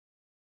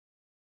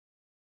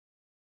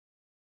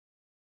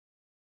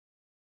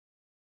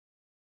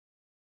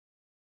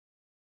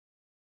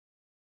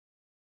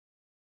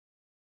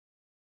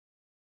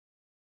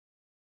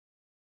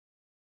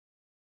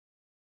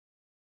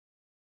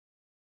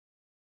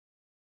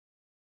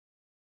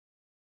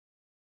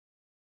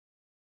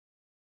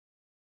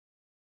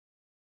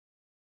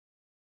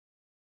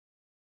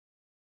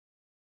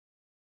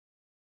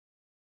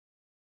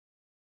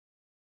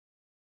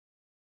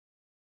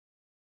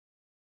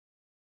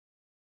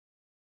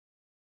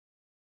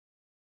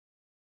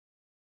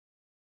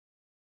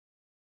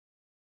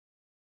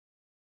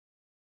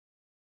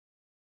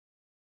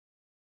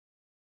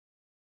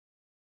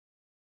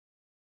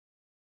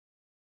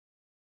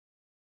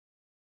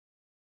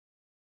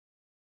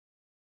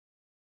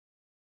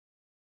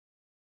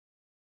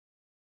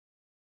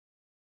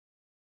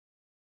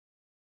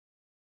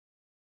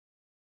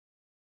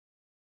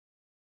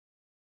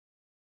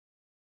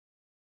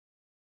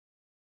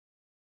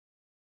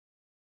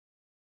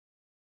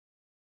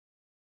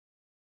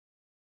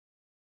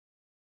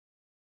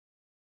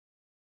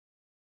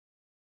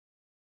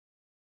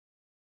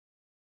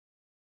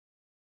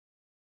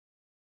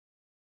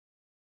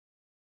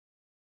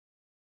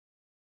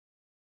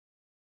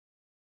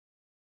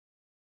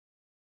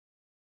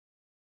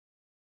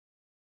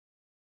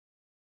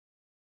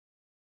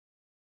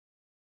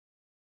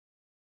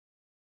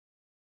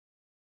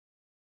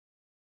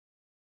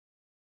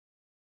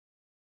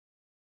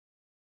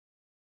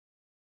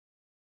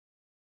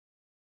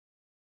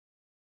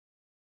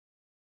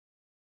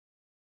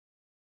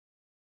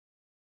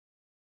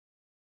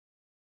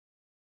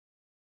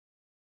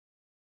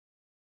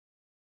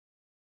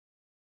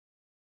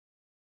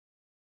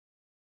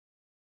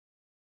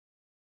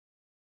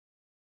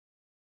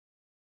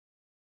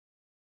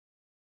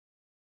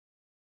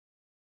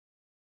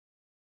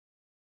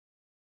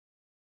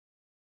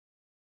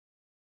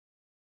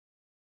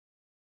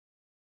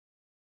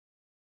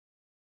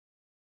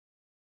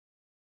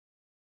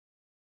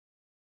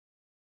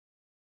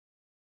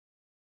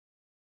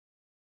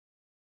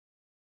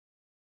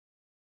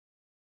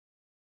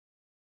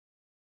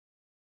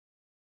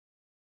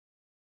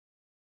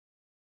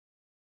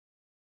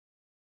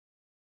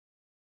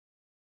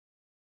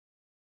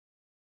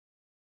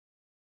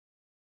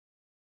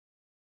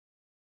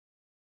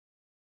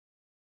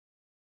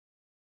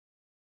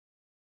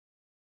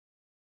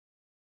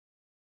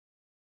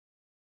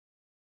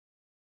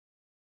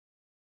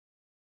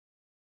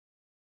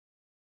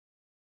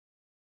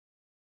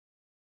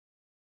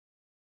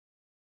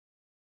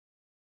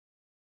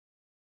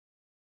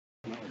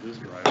is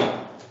driving.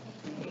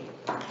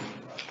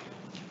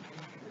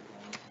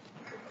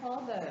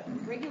 Call the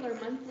regular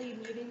monthly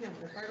meeting of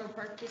the Fargo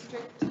Park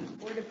District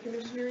Board of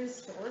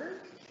Commissioners to order.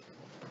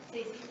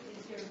 Stacy,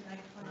 is your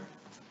microphone on?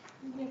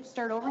 We have to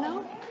start over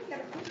now?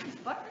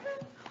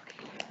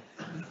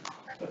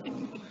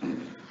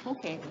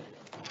 Okay.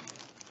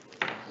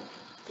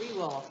 We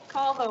will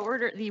call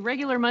the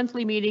regular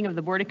monthly meeting of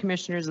the Board of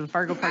Commissioners of the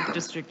Fargo Park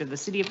District of the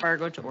City of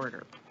Fargo to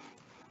order.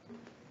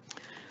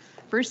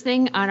 First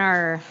thing on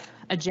our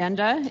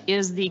agenda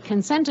is the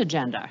consent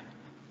agenda.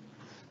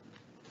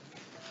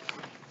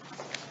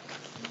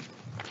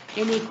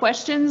 Any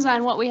questions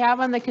on what we have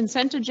on the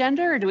consent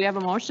agenda, or do we have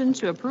a motion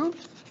to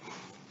approve?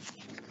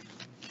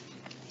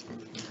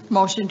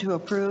 Motion to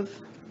approve.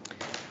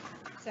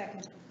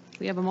 Second.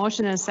 We have a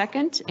motion and a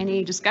second.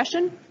 Any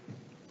discussion?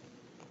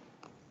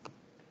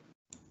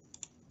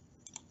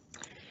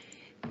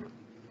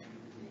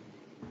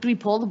 Do we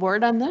pull the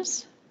board on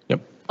this?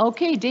 Yep.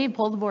 Okay, Dave,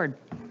 pull the board.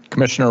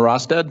 Commissioner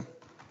Rosted,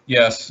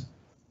 Yes.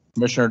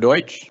 Commissioner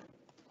Deutsch.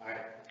 Aye.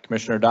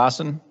 Commissioner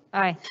Dawson,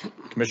 Aye.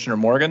 Commissioner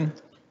Morgan,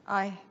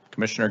 Aye.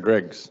 Commissioner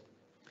Griggs.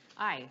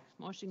 Aye,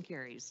 motion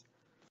carries.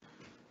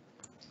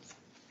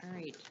 All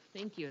right,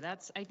 thank you.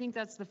 I think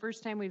that's the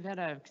first time we've had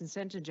a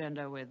consent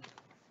agenda with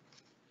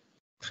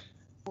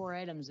 4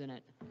 items in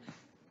it.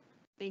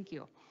 Thank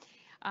you.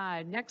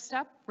 Next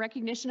up,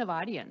 recognition of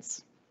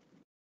audience.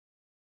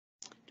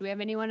 Do we have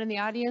anyone in the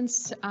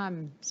audience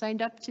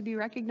signed up to be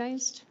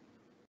recognized?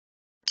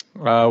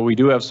 We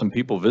do have some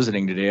people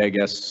visiting today. I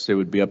guess it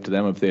would be up to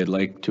them if they'd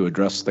like to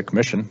address the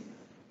commission.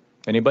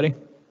 Anybody?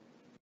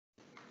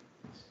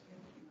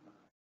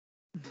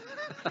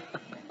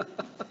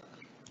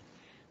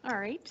 All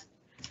right.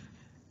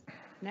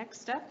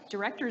 Next up,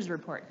 director's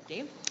report.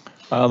 Dave?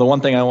 The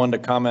one thing I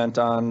wanted to comment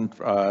on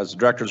as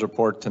director's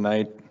report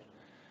tonight,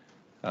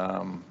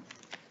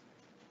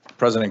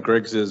 President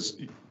Griggs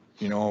is,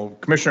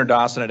 Commissioner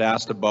Dawson had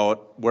asked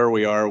about where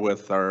we are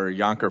with our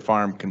Yonker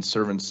Farm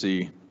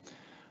Conservancy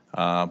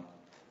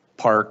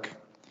park.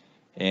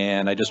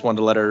 And I just wanted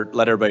to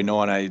let everybody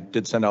know, and I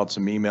did send out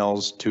some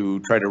emails to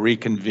try to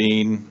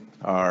reconvene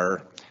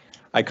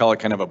I call it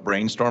kind of a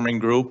brainstorming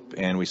group,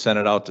 and we sent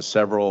it out to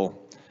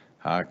several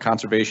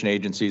conservation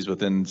agencies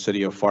within the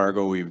city of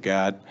Fargo. We've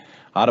got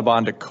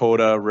Audubon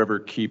Dakota, River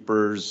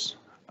Keepers,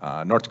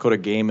 North Dakota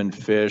Game and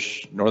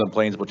Fish, Northern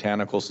Plains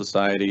Botanical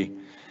Society,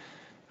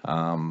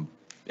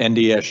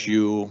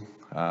 NDSU,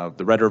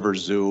 the Red River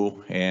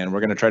Zoo, and we're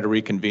going to try to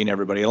reconvene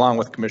everybody along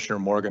with Commissioner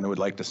Morgan, who would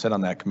like to sit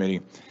on that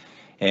committee,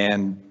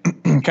 and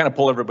kind of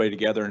pull everybody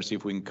together and see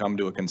if we can come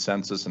to a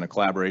consensus and a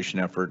collaboration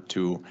effort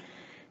to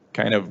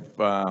kind of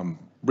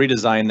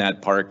redesign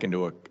that park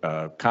into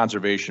a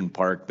conservation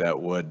park that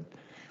would,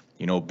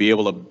 be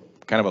able to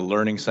kind of a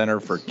learning center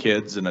for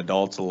kids and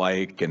adults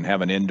alike and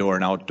have an indoor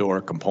and outdoor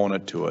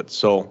component to it.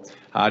 So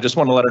I just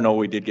want to let her know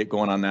we did get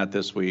going on that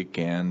this week,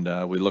 and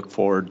we look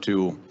forward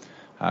to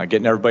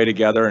getting everybody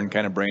together and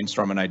kind of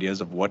brainstorming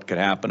ideas of what could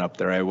happen up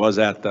there. I was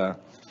at the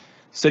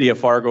City of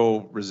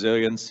Fargo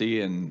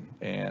Resiliency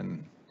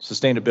and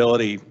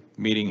Sustainability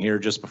meeting here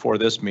just before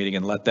this meeting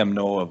and let them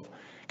know of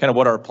kind of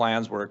what our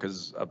plans were,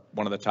 because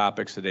one of the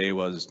topics today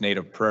was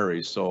native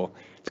prairies. So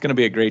it's going to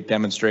be a great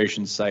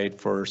demonstration site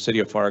for City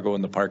of Fargo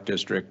and the Park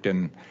District,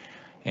 and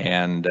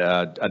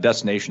a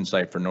destination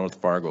site for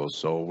North Fargo.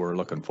 So we're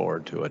looking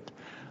forward to it.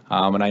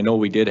 And I know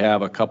we did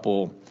have a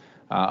couple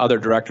other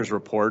directors'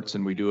 reports,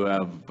 and we do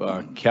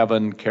have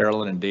Kevin,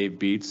 Carolyn, and Dave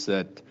Beats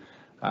that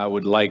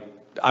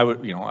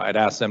I'd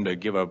ask them to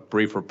give a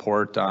brief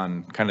report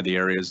on kind of the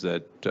areas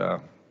that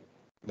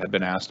have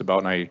been asked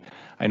about. And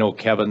I know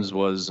Kevin's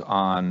was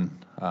on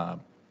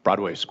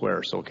Broadway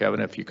Square. So Kevin,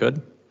 if you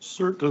could.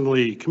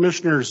 Certainly,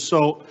 commissioners.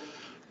 So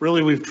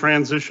really we've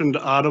transitioned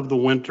out of the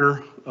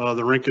winter.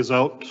 The rink is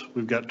out.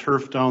 We've got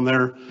turf down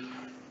there.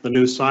 The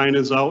new sign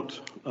is out.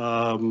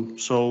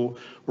 So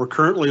we're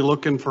currently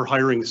looking for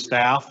hiring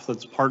staff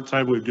that's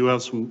part-time. We do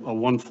have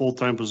one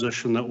full-time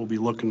position that we'll be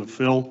looking to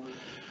fill.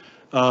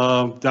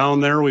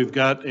 Down there, we've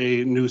got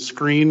a new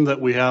screen that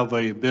we have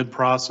a bid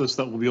process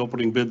that will be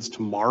opening bids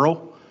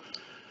tomorrow.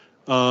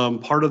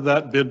 Part of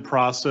that bid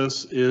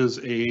process is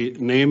a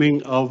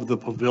naming of the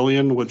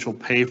pavilion, which will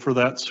pay for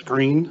that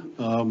screen.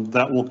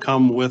 That will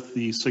come with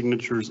the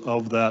signatures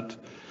of that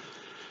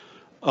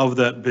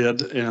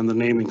bid and the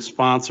naming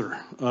sponsor.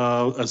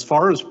 As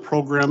far as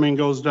programming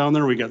goes down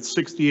there, we got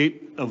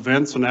 68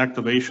 events and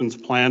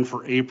activations planned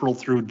for April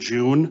through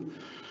June.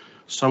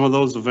 Some of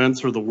those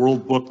events are the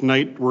World Book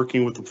Night,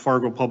 working with the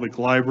Fargo Public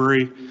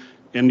Library,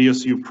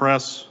 NDSU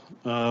Press,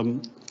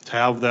 to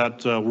have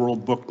that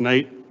World Book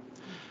Night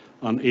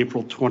on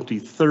April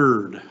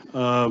 23rd.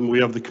 We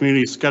have the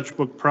Community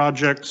Sketchbook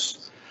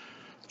Projects,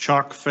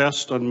 Chalk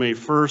Fest on May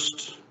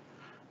 1st.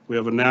 We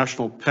have a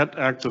National Pet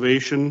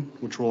Activation,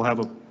 which will have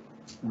a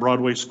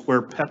Broadway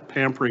Square Pet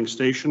Pampering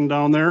Station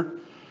down there.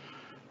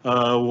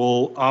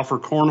 We'll offer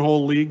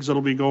cornhole leagues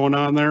that'll be going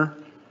on there.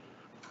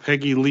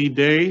 Peggy Lee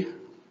Day,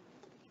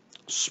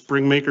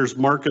 Spring Makers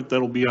Market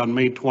that'll be on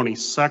May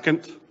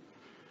 22nd.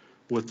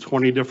 with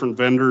 20 different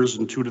vendors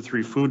and 2 to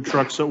 3 food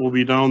trucks that will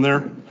be down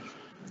there.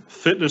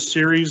 Fitness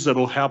series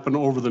that'll happen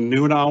over the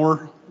noon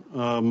hour,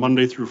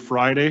 Monday through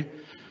Friday,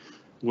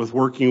 with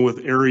working with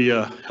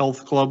area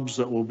health clubs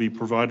that will be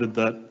provided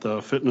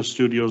that fitness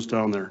studios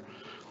down there.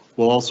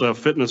 We'll also have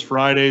Fitness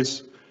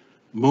Fridays,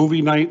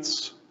 movie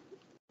nights,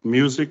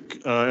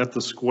 music at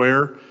the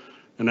square,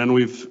 and then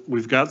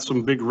we've got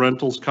some big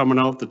rentals coming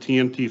out, the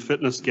TNT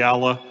Fitness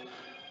Gala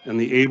and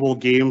the Able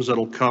Games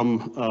that'll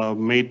come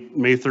May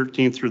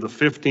 13th through the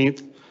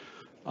 15th.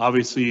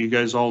 Obviously, you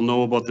guys all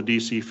know about the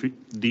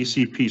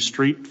DCP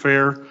Street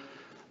Fair.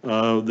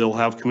 They'll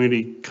have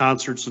community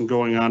concerts and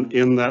going on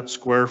in that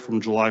square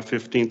from July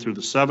 15th through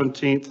the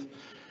 17th,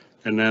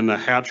 and then a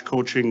hatch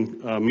coaching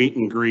meet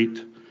and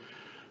greet.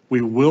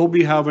 We will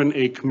be having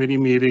a committee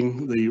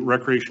meeting, the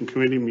Recreation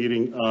Committee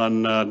meeting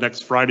on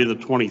next Friday, the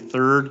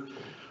 23rd.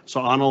 So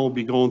Anna will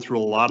be going through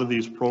a lot of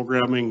these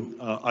programming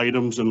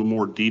items in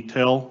more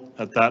detail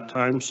at that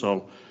time.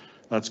 So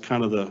that's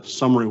kind of the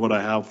summary of what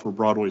I have for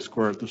Broadway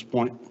Square at this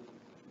point.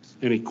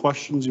 Any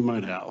questions you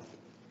might have?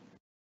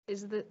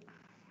 Is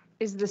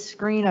the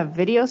screen a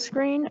video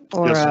screen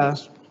or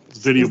Yes,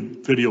 it is.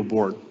 Video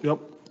board. Yep.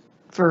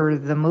 for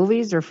the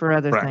movies or for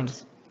other Correct.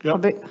 things?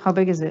 Yep. How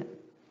big is it?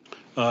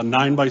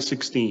 9 by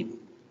 16,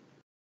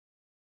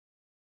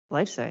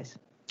 Life size.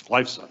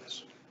 life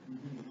size.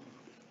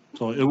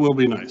 So it will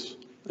be nice,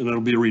 and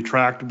it'll be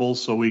retractable,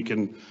 so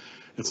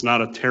it's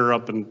not a tear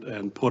up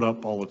and put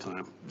up all the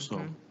time.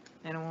 So.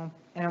 And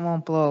it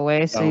won't blow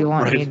away, so you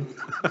won't Right. need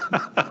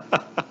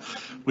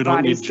We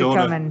don't need bodies to Joe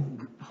come to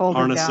and hold it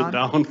harness it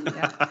down. down.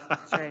 Yeah,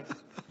 that's right.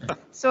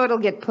 So it'll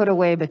get put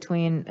away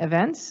between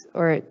events,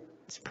 or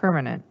it's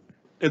permanent?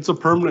 It's a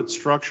permanent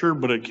structure,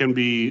 but it can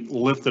be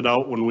lifted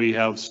out when we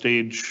have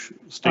stage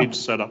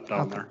set up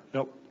down Okay. there.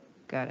 Yep,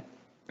 Got it,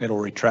 It'll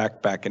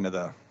retract back into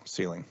the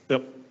ceiling.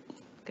 yep.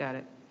 got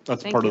it.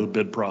 That's Thank part of you. the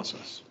bid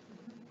process.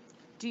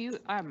 Do you,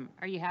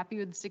 are you happy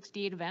with the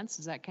 68 events?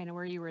 Is that kind of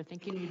where you were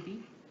thinking you'd be?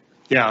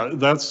 Yeah,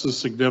 that's a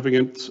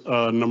significant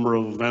number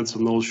of events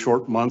in those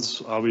short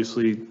months.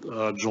 Obviously,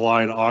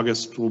 July and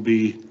August will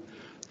be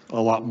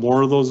a lot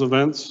more of those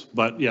events,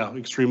 but yeah,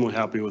 extremely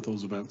happy with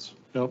those events.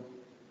 Yep.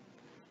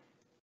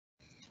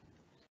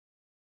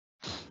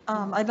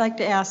 I'd like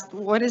to ask,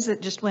 what is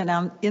it just went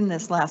on in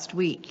this last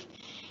week?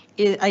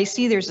 I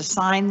see there's a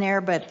sign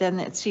there, but then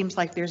it seems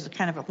like there's a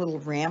kind of a little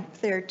ramp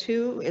there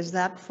too. Is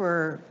that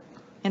for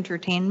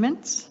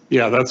entertainments?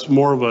 Yeah, that's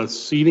more of a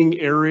seating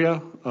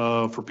area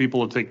for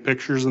people to take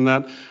pictures and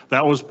that.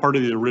 That was part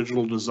of the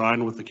original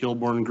design with the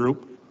Kilborn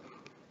Group.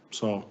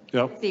 So,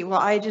 yep. Well,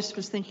 I just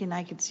was thinking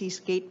I could see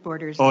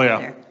skateboarders Oh, out yeah.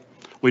 there.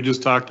 We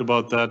just talked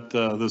about that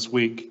this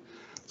week.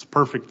 It's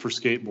perfect for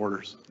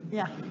skateboarders.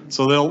 Yeah,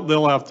 So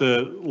they'll have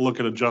to look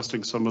at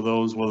adjusting some of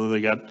those, whether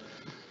they got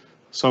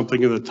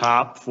something in the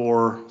top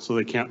so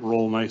they can't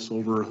roll nice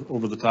over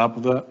the top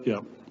of that.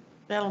 Yep.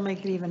 that'll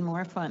make it even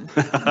more fun.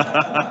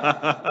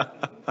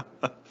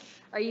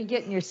 Are you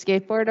getting your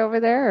skateboard over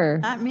there, or?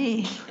 Not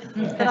me,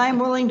 but I'm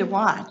willing to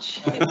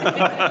watch.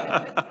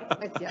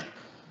 Yeah.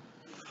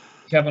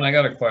 Kevin, I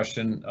got a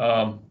question.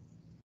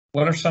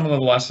 What are some of the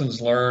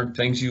lessons learned,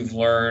 things you've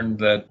learned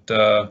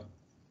that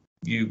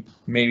you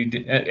maybe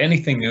did,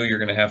 anything new? You're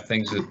going to have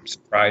things that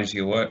surprise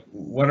you.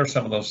 What are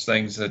some of those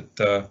things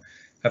that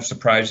have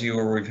surprised you,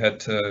 or we've had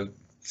to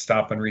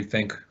stop and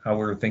rethink how we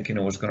were thinking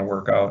it was going to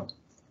work out?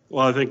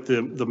 Well, I think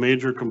the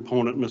major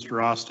component,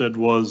 Mr. Osted,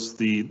 was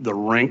the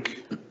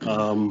rink.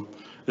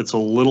 It's a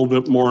little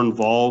bit more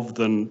involved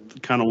than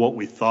kind of what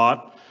we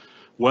thought.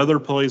 Weather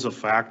plays a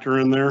factor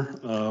in there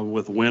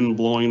with wind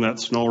blowing that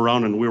snow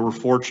around, and we were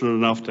fortunate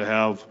enough to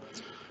have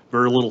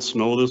very little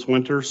snow this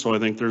winter. So I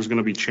think there's going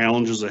to be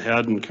challenges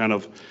ahead and kind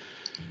of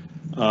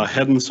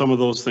heading some of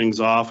those things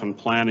off and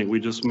planning. We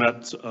just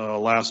met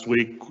last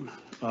week,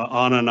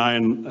 Anna and I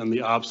and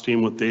the ops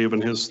team with Dave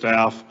and his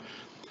staff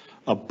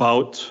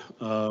about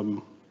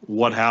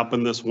what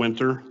happened this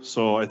winter.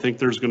 So I think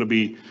there's going to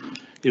be,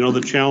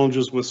 the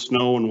challenges with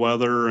snow and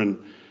weather and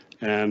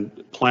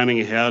planning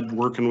ahead,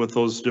 working with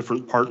those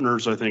different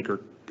partners, I think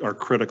are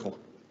critical.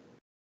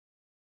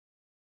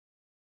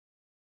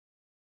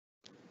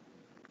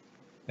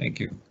 Thank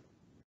you.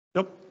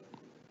 Yep.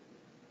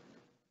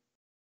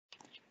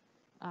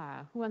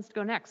 Who wants to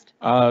go next?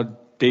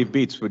 Dave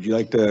Beets, would you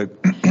like to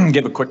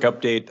give a quick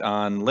update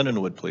on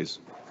Lindenwood, please?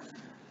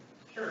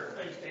 Sure,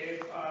 thanks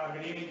Dave.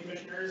 Good evening,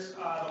 Commissioners. The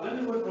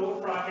Lindenwood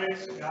Road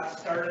projects got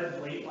started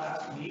late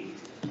last week.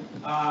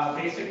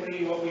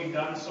 Basically, what we've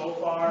done so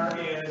far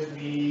is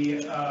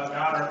we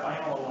got our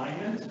final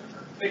alignment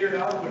figured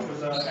out, which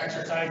was an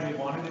exercise we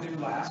wanted to do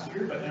last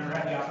year, but never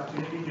had the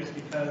opportunity just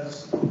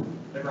because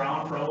the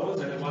ground froze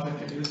and it wasn't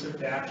conducive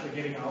to actually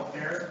getting out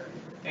there.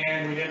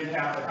 And we didn't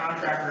have the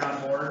contractor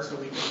on board, so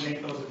we could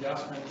make those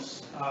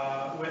adjustments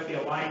with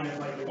the alignment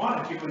like we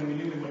wanted to, and we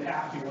knew we would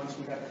have to once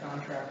we got the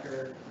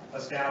contractor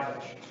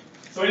established.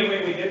 So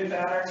anyway, we did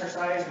that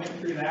exercise, went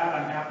through that.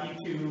 I'm happy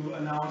to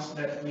announce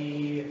that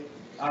we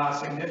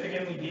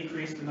significantly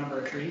decreased the number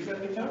of trees that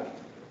we took.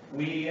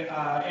 We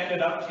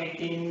ended up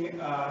taking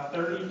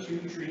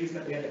 32 trees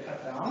that we had to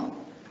cut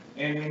down,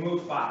 and we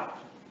moved 5.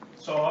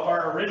 So of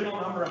our original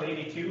number of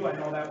 82, I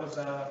know that was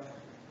a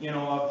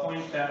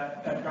point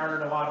that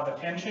garnered a lot of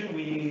attention.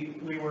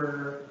 We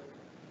were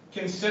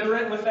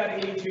considerate with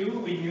that 82.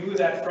 We knew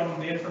that from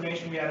the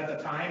information we had at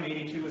the time,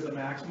 82 is the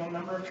maximum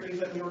number of trees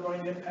that we were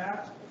going to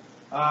impact.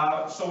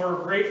 So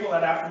we're grateful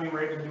that after we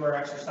were able to do our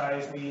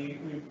exercise, we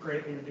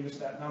greatly reduced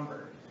that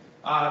number.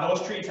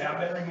 Those trees have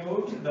been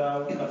removed.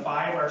 The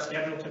 5 are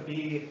scheduled to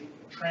be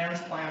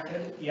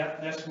transplanted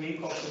yet this week,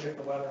 hopefully if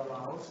the weather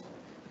allows.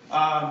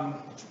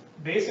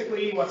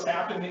 Basically what's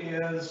happened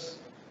is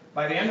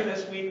by the end of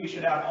this week, we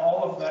should have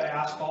all of the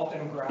asphalt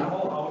and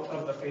gravel out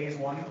of the phase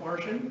 1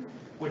 portion,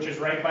 which is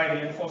right by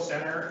the info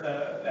center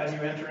as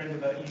you enter into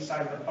the east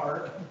side of the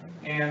park,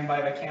 and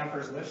by the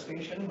campers lift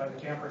station, by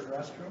the campers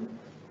restroom.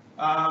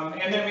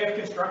 And then we have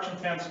construction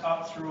fence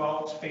up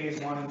throughout phase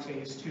 1 and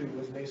phase 2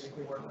 is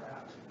basically where we're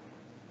at.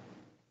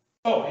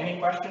 So any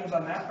questions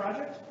on that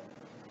project?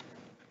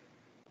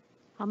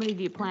 How many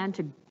do you plan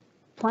to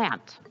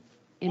plant?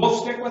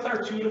 We'll stick with our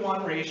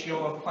 2-to-1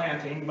 ratio of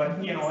planting, but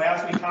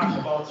as we talked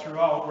about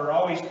throughout, we're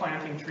always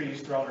planting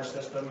trees throughout our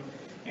system.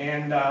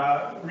 And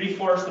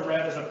Reforest the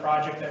Red is a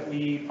project that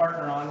we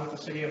partner on with the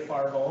city of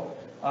Fargo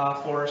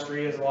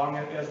Forestry, as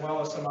well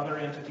as some other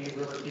entities,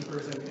 river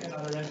keepers and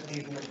other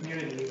entities in the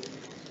community.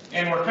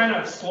 And we're kind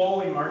of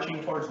slowly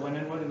marching towards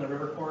Lindenwood in the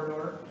river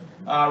corridor.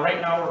 Right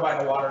now we're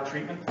by the water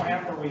treatment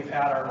plant where we've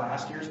had our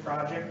last year's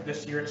project.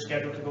 This year it's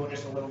scheduled to go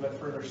just a little bit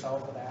further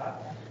south of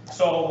that.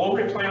 So we'll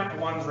replant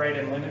the ones right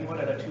in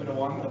Lindenwood at a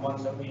 2-to-1, the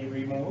ones that we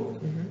removed.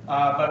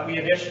 But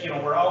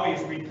we're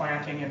always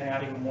replanting and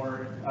adding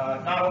more,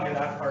 not only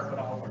that park, but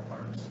all of our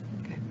parks.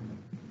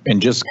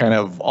 And just kind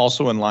of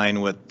also in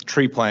line with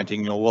tree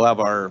planting, we'll have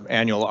our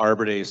annual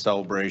Arbor Day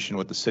celebration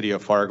with the city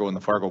of Fargo and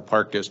the Fargo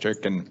Park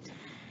District, and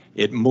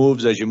it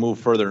moves as you move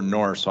further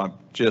north. So I'm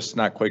just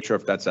not quite sure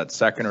if that's that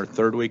second or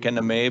third weekend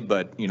of May,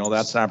 but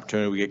that's an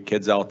opportunity. We get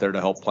kids out there to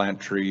help plant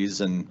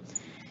trees, and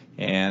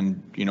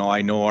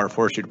I know our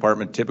forestry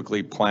department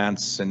typically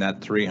plants in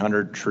that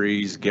 300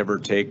 trees, give or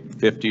take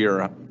 50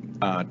 or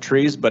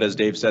trees. But as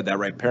Dave said, that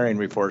riparian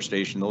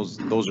reforestation,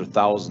 those are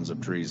thousands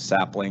of trees,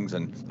 saplings,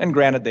 and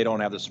granted they don't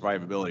have the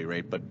survivability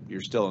rate, but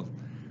you're still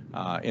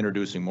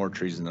introducing more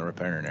trees in the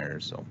riparian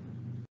areas. So.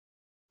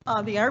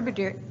 The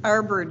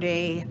Arbor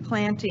Day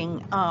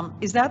planting,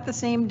 is that the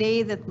same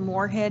day that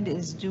Moorhead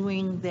is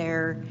doing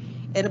their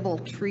edible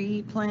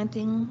tree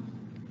planting?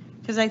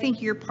 Because I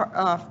think your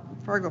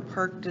Fargo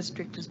Park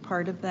District is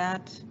part of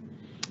that.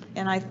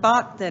 And I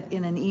thought that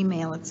in an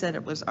email it said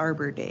it was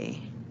Arbor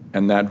Day.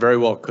 And that very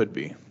well could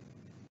be.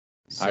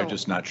 So, I'm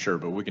just not sure,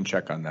 but we can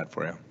check on that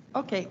for you.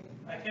 Okay.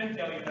 I can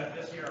tell you that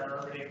this year our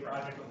Arbor Day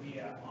project will be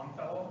at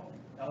Longfellow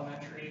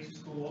Elementary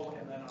School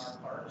and then our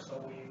park.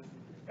 So we've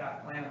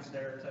got plans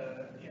there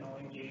to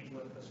engage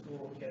with the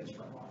school kids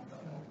from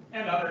Longfellow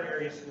and other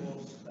area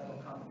schools that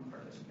will come and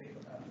participate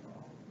with that as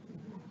well.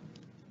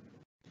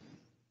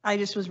 I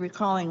just was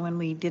recalling when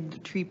we did the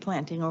tree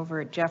planting over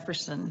at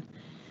Jefferson.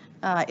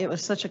 It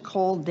was such a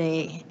cold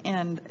day,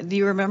 and do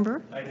you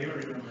remember? I do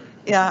remember.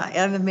 Yeah,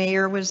 and the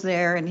mayor was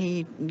there, and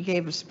he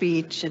gave a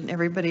speech, and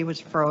everybody was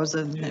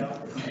frozen. Yeah.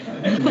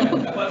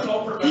 Let's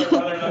hope for better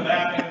weather than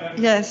that. And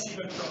then Yes.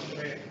 even from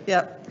today.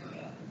 Yep.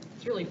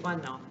 It's really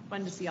fun though.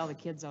 Fun to see all the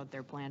kids out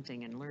there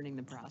planting and learning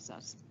the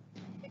process.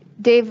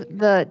 Dave,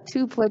 the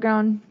 2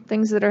 playground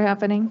things that are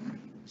happening,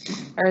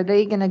 are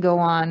they going to go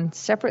on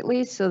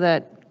separately so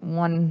that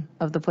one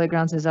of the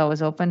playgrounds is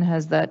always open?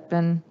 Has that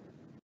been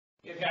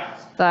It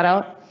has. thought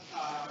out?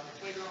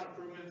 The playground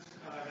improvements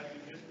that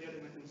you just did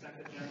in the consent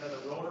agenda,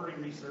 the rotary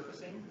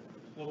resurfacing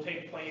will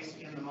take place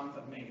in the month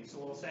of May. So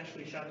we'll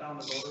essentially shut down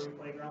the rotary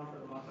playground for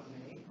the month of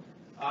May.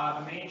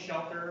 The main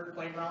shelter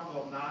playground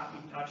will not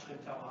be touched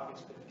until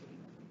August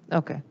 15th.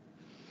 Okay.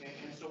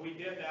 And so we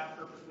did that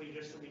purposely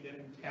just so we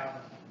didn't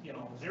have,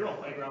 0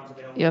 playgrounds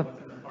available Yep.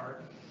 within the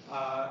park.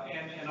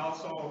 And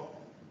also,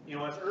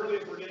 as early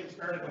as we're getting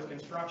started with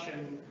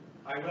construction,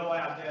 I will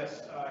add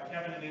this,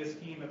 Kevin and his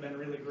team have been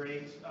really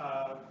great,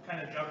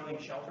 kind of juggling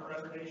shelter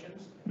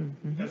reservations,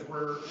 because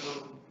we're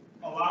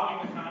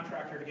allowing the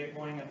contractor to get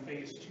going in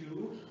phase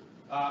 2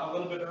 a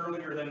little bit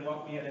earlier than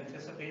what we had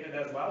anticipated,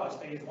 as well as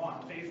phase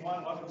 1. Phase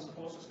 1 wasn't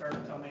supposed to start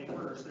until May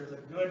 1st. There's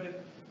a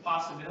good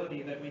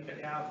possibility that we could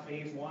have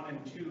phase 1 and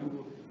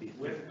 2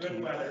 with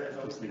good weather, as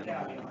always the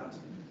caveat,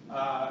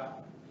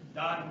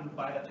 done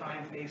by the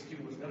time phase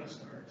 2 was going to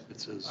start.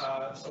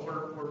 So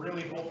we're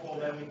really hopeful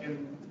that we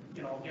can,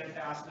 get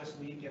past this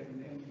week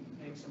and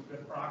make some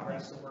good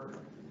progress, so we're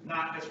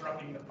not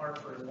disrupting the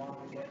park for as long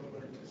as what we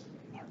would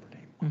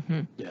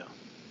anticipate. Yeah.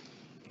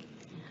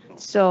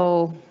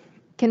 So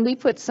can we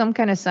put some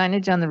kind of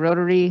signage on the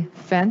rotary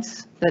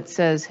fence that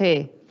says,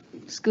 hey,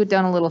 scoot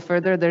down a little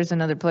further, there's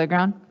another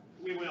playground?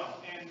 We will,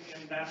 and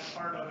that's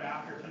part of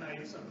after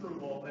tonight's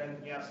approval, then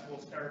yes, we'll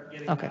start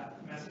getting Okay.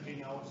 that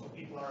messaging out so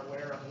people are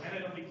aware of when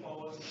it'll be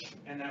closed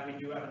and that we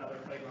do have another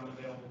playground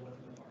available within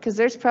the park. Because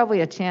there's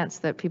probably a chance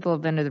that people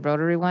have been to the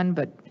rotary one,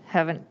 but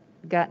haven't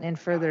gotten in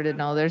further to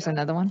know there's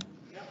another one?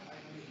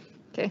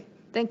 Okay,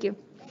 thank you.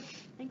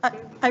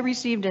 I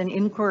received an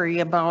inquiry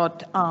about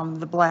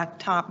the black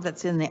top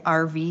that's in the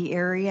RV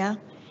area.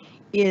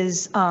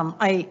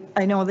 I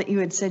know that you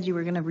had said you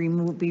were going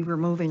to be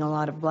removing a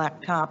lot of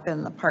black top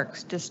in the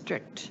Parks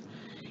District.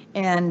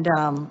 And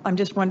I'm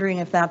just wondering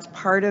if that's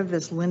part of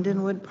this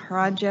Lindenwood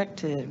project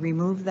to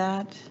remove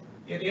that?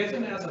 It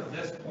isn't as of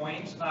this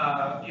point.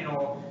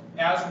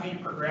 As we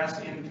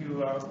progress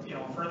into,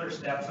 further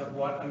steps of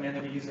what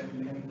amenities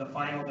and the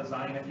final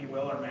design, if you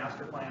will, or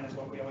master plan is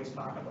what we always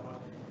talk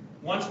about.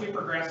 Once we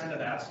progress into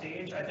that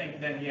stage, I think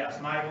then yes,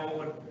 my goal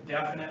would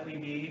definitely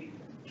be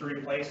to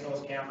replace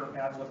those camper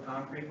pads with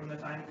concrete when the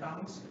time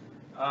comes.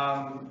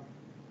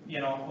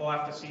 We'll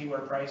have to see where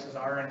prices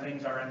are and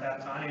things are at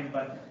that time,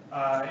 but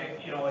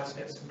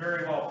it's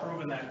very well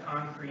proven that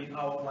concrete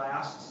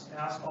outlasts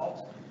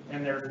asphalt,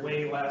 and there's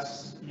way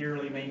less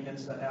yearly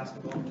maintenance that has to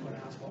go into an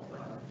asphalt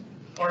product,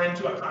 or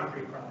into a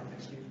concrete product,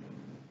 excuse me.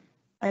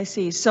 I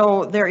see.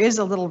 So there is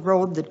a little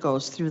road that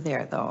goes through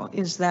there, though.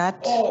 Is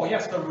that? Oh,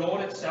 yes, the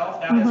road itself,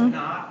 that is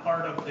not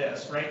part of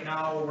this. Right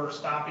now, we're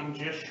stopping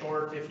just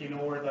short, if you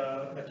know where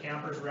the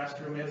camper's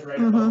restroom is, right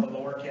above the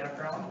lower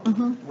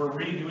campground. We're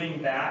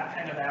redoing that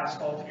kind of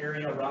asphalt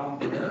area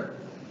around there.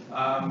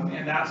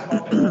 And that's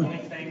about the only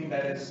thing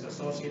that is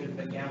associated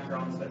with the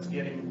campgrounds that's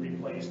getting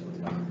replaced with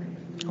concrete.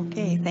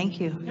 Okay, thank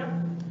you. Yep.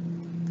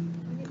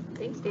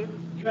 Thanks, Dave.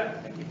 You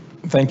bet, thank you.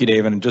 Thank you,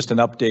 Dave. And just an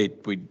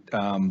update,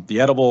 the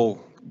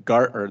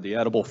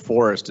edible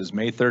forest is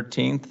May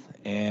 13th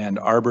and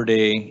Arbor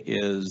Day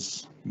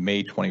is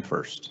May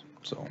 21st.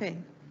 So, Okay.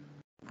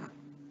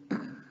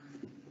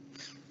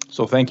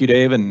 so thank you,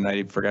 Dave. And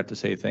I forgot to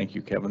say thank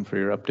you, Kevin, for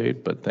your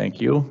update, but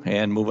thank you.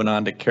 And moving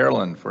on to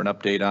Carolyn for an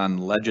update on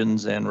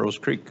Legends and Rose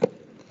Creek.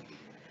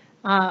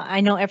 I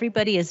know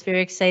everybody is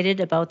very excited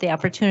about the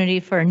opportunity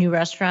for a new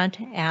restaurant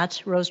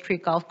at Rose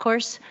Creek Golf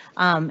Course.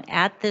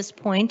 At this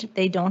point,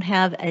 they don't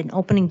have an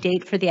opening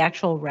date for the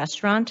actual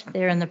restaurant.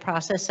 They're in the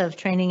process of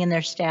training in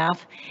their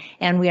staff,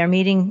 and we are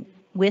meeting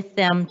with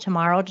them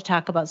tomorrow to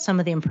talk about some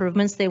of the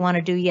improvements they want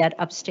to do yet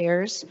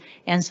upstairs.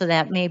 And so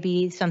that may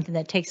be something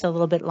that takes a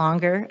little bit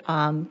longer.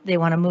 They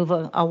want to move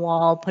a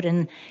wall, put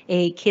in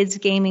a kids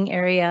gaming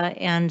area,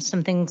 and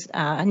some things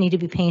need to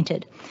be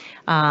painted.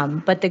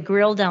 But the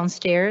grill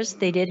downstairs,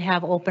 they did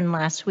have open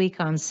last week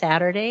on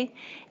Saturday,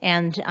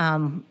 and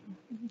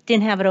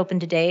didn't have it open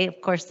today.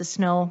 Of course, the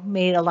snow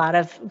made a lot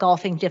of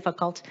golfing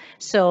difficult.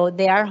 So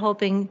they are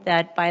hoping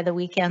that by the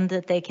weekend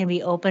that they can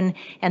be open,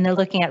 and they're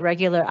looking at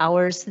regular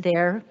hours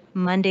there,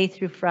 Monday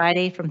through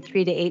Friday from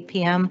 3 to 8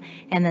 p.m.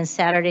 and then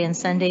Saturday and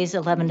Sundays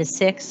 11 to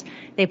 6.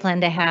 They plan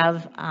to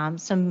have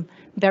some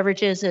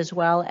beverages as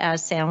well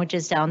as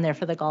sandwiches down there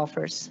for the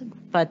golfers.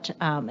 But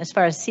as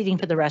far as seating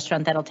for the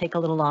restaurant, that'll take a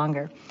little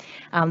longer.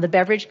 The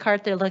beverage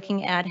cart they're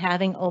looking at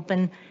having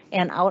open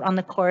and out on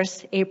the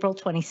course April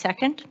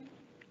 22nd.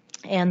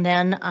 And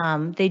then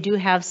they do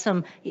have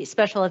some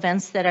special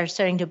events that are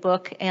starting to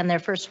book, and their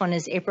first one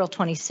is April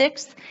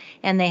 26th,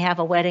 and they have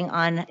a wedding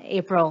on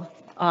April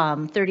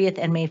 30th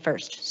and May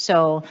 1st.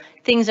 So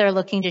things are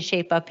looking to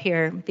shape up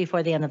here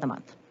before the end of the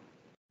month.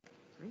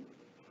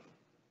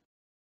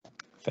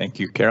 Thank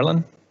you,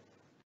 Carolyn.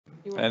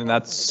 And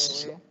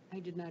that's. I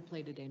did not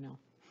play today, no.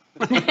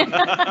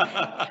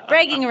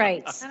 Bragging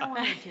rights. I don't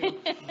want to.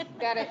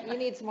 Got it. You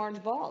need some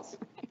orange balls.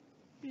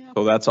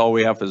 So that's all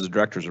we have as a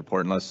director's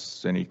report,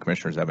 unless any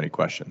commissioners have any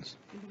questions.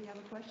 Anybody have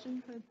a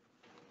question?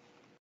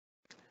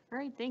 All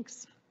right,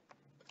 thanks.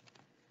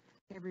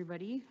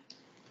 Everybody.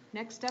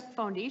 Next up,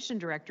 Foundation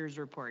Director's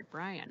Report.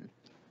 Brian.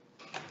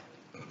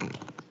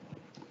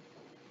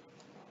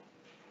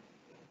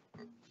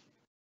 Good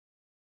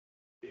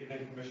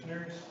evening,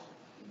 commissioners.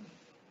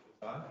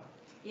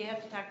 You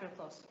have to talk real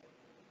close.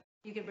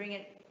 You can bring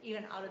it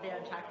even out of there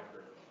and talk.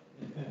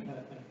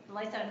 The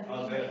lights on green.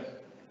 How's this?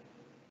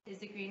 Is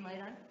the green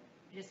light on?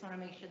 I just want to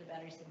make sure the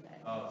battery's in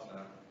bed. Oh, it's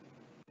not.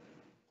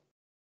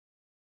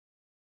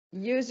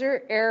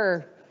 User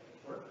error.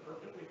 Worked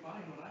perfectly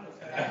fine when I was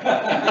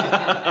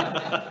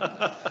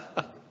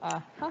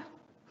Uh-huh.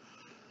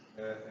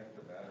 Yeah, I think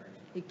the battery.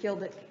 You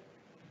killed it.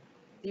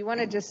 Do you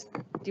want to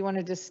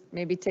just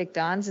maybe take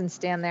Don's and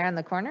stand there in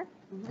the corner?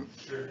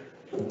 Sure.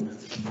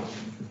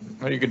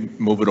 Well, you could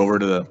move it over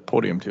to the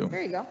podium too.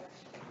 There you go.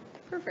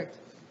 Perfect.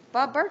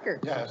 Bob Barker.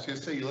 Yeah, I was gonna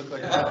say, you look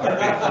like.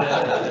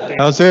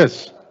 How's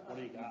this?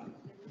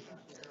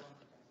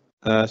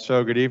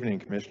 So good evening,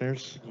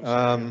 commissioners.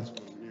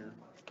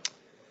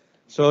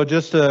 So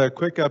just a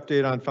quick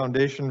update on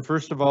Foundation.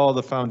 First of all,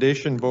 the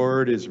Foundation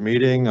Board is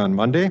meeting on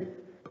Monday.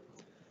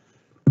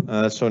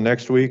 So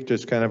next week,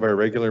 just kind of our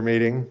regular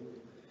meeting.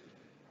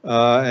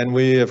 And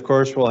we, of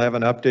course, will have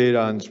an update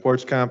on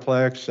Sports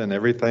Complex and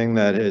everything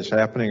that is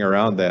happening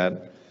around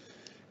that,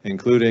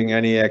 including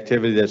any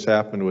activity that's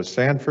happened with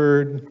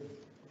Sanford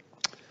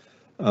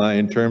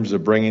in terms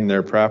of bringing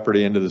their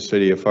property into the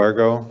city of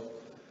Fargo.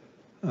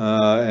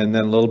 And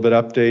then a little bit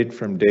update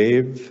from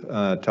Dave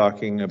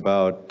talking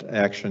about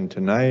action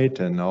tonight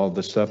and all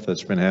the stuff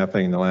that's been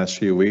happening in the last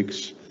few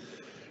weeks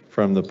from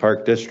from the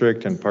Park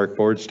District and Park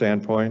Board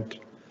standpoint.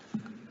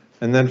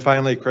 And then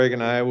finally, Craig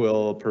and I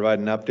will provide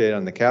an update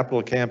on the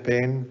capital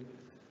campaign.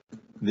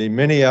 The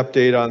mini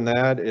update on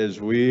that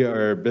is we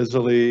are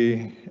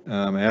busily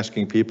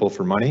asking people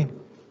for money.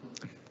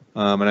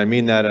 And I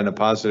mean that in a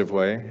positive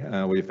way.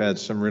 We've had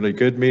some really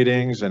good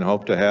meetings and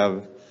hope to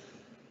have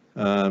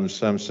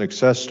some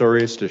success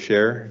stories to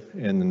share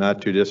in the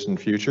not too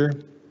distant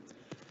future.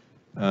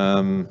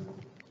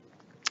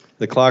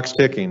 The clock's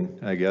ticking,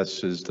 I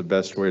guess, is the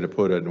best way to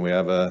put it. And we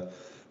have a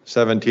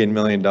 $17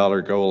 million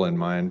goal in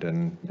mind,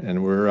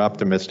 and we're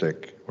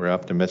optimistic. We're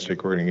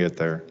optimistic we're going to get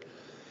there.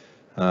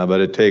 But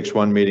it takes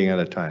one meeting at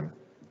a time.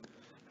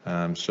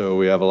 So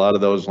we have a lot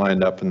of those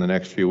lined up in the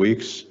next few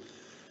weeks.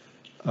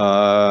 We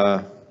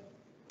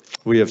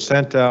have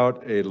sent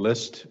out a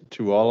list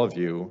to all of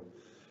you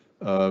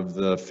of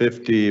the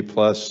 50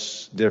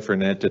 plus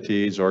different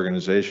entities,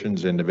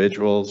 organizations,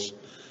 individuals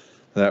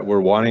that we're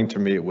wanting to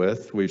meet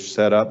with. We've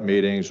set up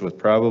meetings with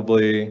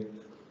probably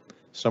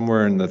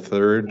somewhere in the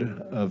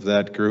third of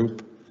that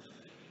group.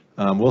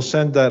 We'll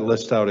send that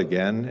list out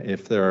again.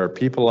 If there are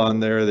people on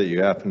there that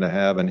you happen to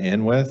have an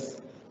in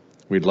with,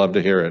 we'd love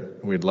to hear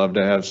it. We'd love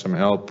to have some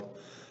help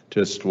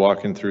just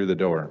walking through the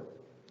door.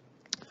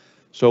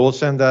 So we'll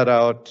send that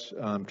out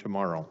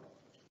tomorrow.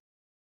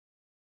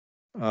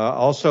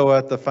 Also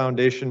at the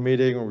foundation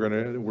meeting,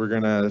 we're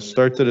gonna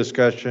start the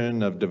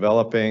discussion of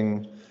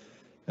developing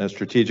a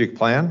strategic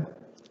plan.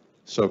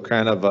 So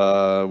kind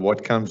of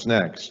what comes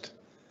next.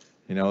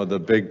 You know, the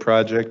big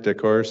project, of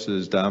course,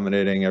 is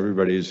dominating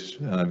everybody's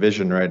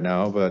vision right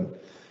now,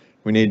 but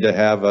we need to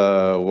have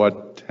a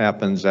what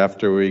happens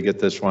after we get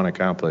this one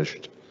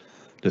accomplished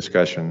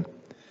discussion.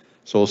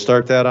 So we'll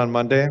start that on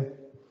Monday.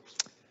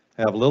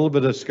 Have a little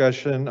bit of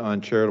discussion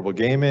on charitable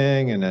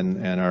gaming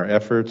and our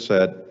efforts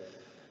at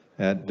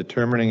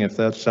determining if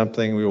that's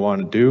something we want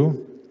to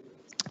do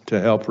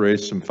to help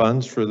raise some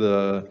funds for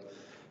the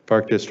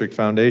Park District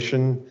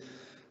Foundation.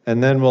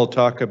 And then we'll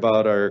talk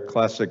about our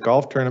classic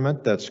golf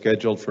tournament that's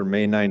scheduled for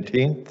May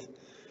 19th.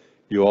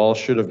 You all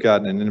should have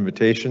gotten an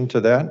invitation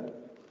to that.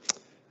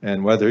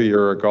 And whether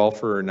you're a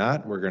golfer or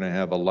not, we're going to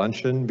have a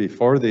luncheon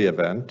before the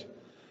event.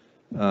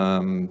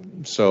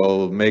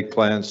 So make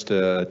plans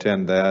to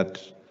attend that,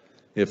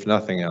 if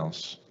nothing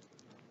else.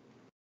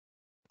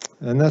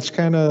 And that's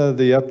kind of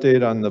the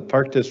update on the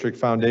Park District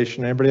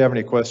Foundation. Anybody have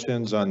any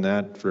questions on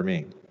that for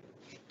me?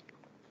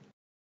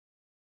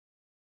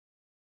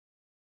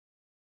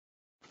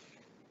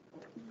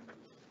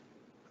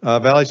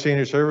 Valley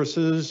Senior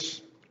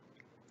Services,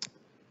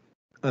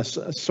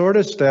 sort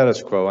of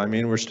status quo. I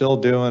mean, we're still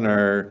doing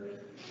our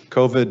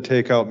COVID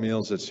takeout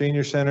meals at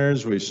senior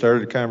centers. We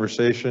started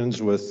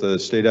conversations with the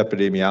state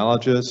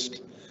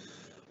epidemiologist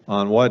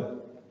on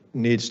what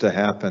needs to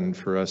happen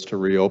for us to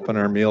reopen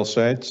our meal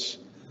sites.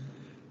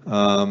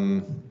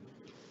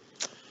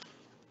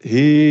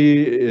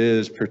 He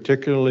is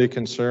particularly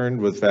concerned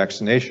with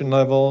vaccination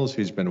levels.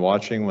 He's been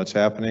watching what's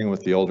happening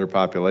with the older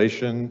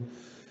population.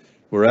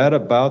 We're at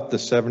about the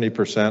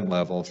 70%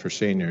 level for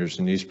seniors,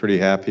 and he's pretty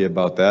happy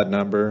about that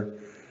number.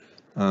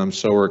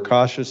 So we're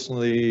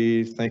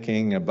cautiously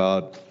thinking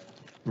about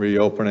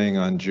reopening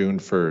on June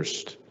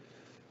 1st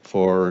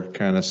for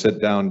kind of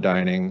sit-down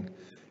dining.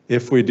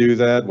 If we do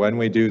that, when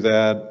we do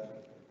that,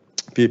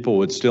 people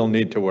would still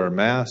need to wear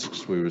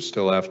masks. We would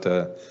still have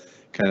to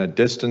kind of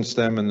distance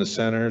them in the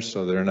center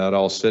so they're not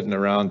all sitting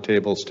around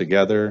tables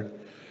together.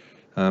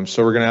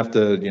 So we're going to have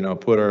to, you know,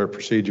 put our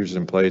procedures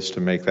in place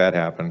to make that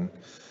happen.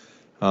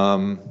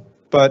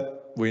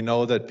 But we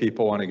know that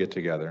people want to get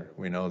together.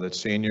 We know that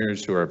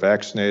seniors who are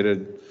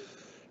vaccinated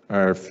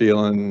are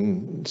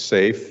feeling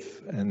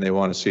safe and they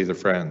want to see their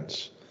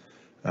friends.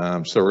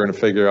 So we're going to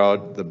figure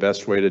out the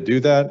best way to do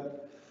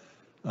that.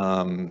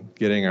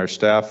 Getting our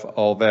staff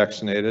all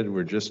vaccinated,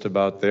 we're just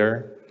about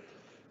there.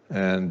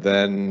 And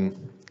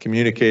then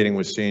communicating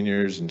with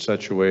seniors in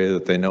such a way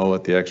that they know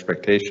what the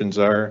expectations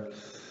are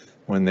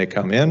when they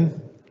come in.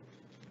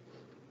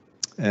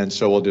 And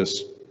so we'll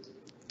just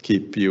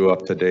keep you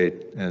up to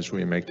date as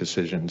we make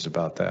decisions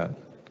about that.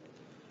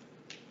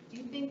 Do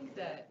you think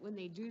that when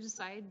they do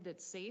decide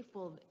that's safe,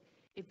 well,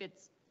 if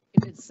it's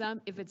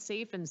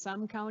safe in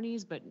some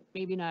counties, but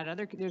maybe not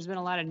other, there's been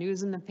a lot of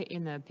news in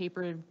the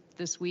paper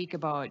this week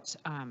about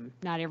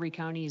not every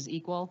county is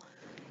equal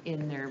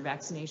in their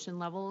vaccination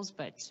levels,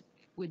 but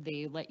would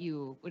they let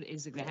you,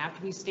 is it going to have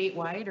to be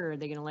statewide, or are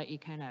they going to let you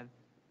kind of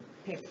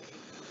pick?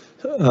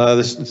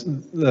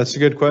 That's a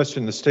good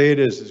question. The state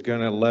is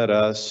going to let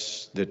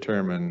us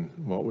determine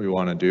what we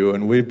want to do.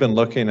 And we've been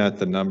looking at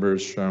the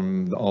numbers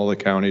from all the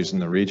counties in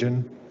the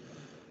region.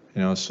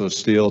 You know, so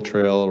Steele,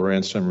 Trail,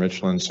 Ransom,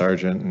 Richland,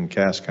 Sargent, and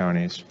Cass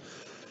counties.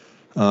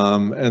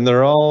 And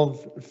they're all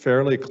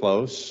fairly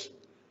close.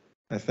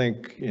 I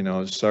think, you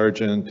know,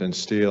 Sargent and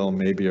Steele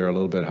maybe are a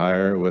little bit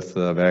higher with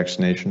the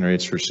vaccination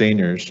rates for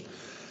seniors.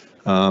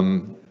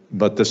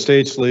 But the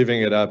state's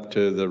leaving it up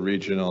to the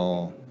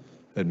regional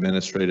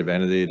administrative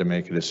entity to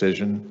make a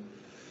decision.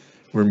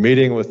 We're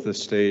meeting with the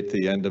state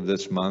the end of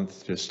this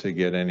month just to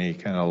get any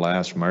kind of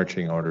last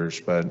marching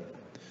orders, but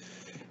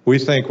We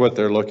think what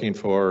they're looking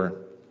for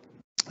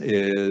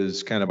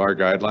is kind of our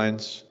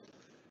guidelines,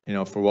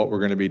 for what we're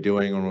going to be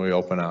doing when we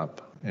open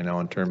up,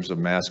 in terms of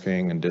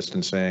masking and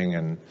distancing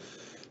and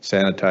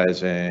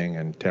sanitizing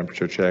and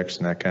temperature checks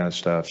and that kind of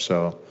stuff.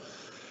 So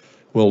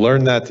we'll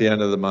learn that at the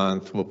end of the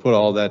month. We'll put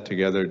all that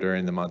together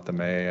during the month of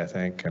May, I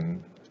think,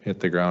 and hit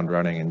the ground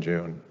running in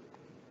June.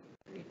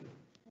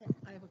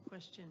 I have a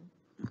question.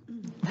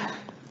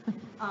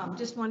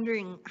 Just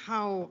wondering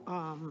how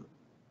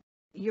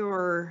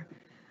your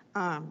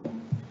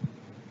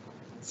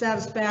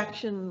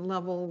satisfaction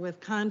level with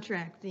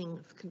contracting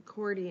with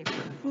Concordia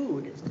for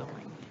food is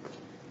going.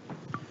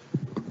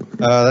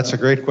 That's a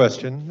great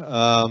question.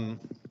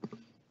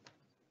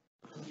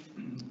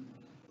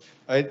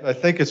 I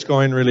think it's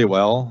going really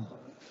well.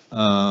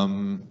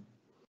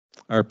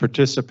 Our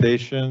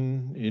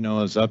participation,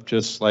 is up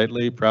just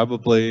slightly,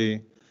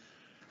 probably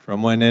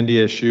from when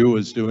NDSU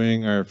was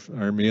doing our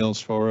meals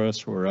for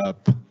us. We're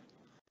up,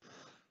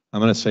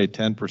 I'm going to say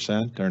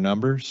 10%, our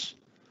numbers.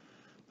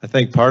 I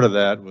think part of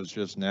that was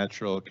just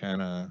natural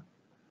kind of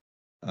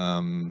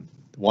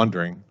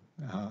wondering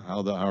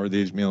how are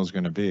these meals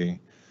going to be.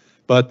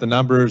 But the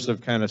numbers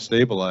have kind of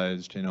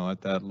stabilized,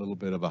 at that little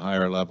bit of a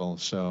higher level.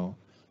 So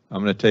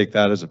I'm going to take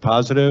that as a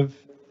positive.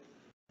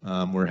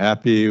 We're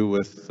happy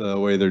with the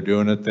way they're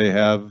doing it. They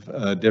have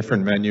a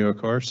different menu, of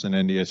course, than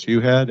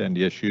NDSU had.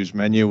 NDSU's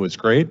menu was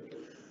great,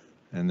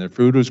 and their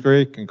food was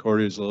great.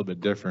 Concordia is a little bit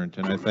different.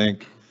 And I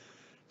think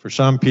for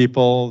some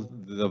people,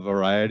 the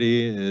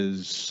variety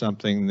is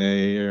something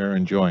they are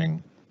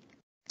enjoying.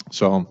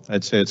 So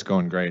I'd say it's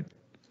going great.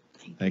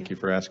 Thank you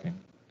for asking.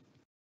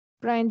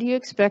 Brian, do you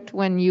expect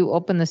when you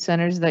open the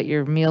centers that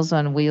your Meals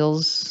on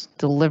Wheels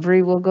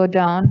delivery will go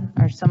down?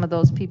 Are some of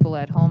those people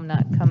at home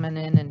not coming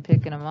in and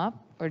picking them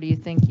up? Or do you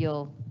think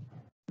you'll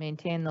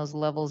maintain those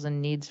levels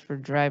and needs for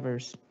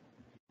drivers?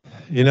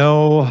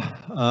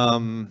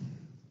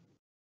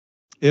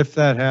 If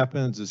that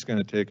happens, it's going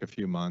to take a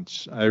few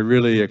months. I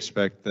really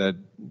expect that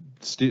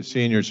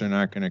seniors are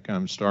not going to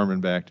come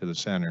storming back to the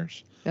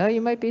centers. Well, you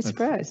might be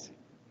surprised.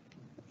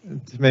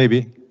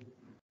 Maybe.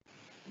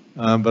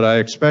 But I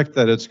expect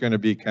that it's going to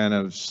be kind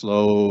of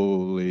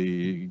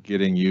slowly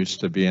getting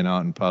used to being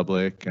out in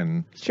public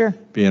and Sure.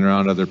 being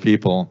around other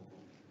people.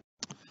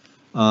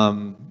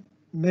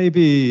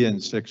 Maybe in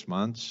 6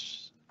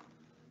 months,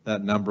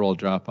 that number will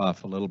drop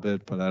off a little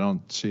bit, but I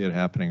don't see it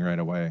happening right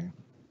away.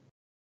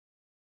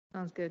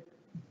 Sounds good.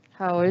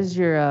 How is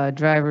your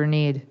driver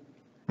need?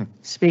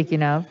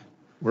 Speaking of.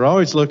 We're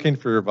always looking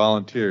for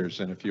volunteers,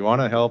 and if you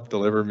want to help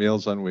deliver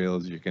Meals on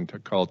Wheels, you can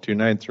call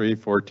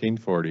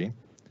 293-1440.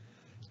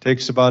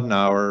 Takes about an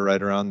hour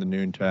right around the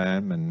noon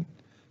time, and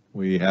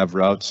we have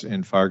routes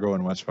in Fargo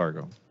and West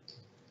Fargo.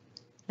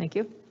 Thank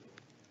you.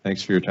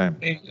 Thanks for your time.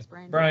 Hey,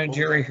 Brian,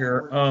 Jerry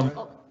here.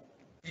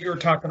 You were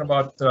talking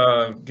about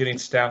getting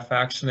staff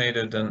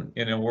vaccinated, and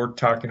we're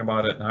talking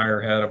about it in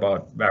higher ed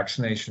about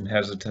vaccination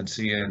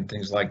hesitancy and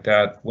things like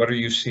that. What are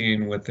you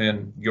seeing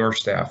within your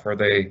staff? Are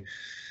they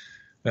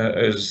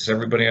is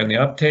everybody on the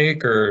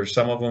uptake, or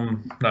some of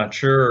them not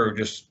sure, or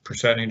just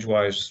percentage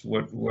wise?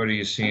 What are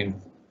you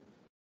seeing?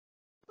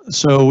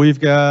 So we've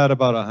got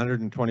about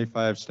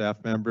 125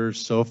 staff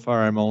members. So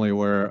far, I'm only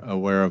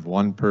aware of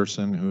one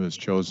person who has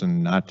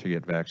chosen not to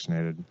get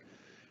vaccinated.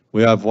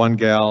 We have one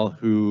gal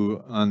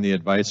who, on the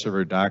advice of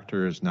her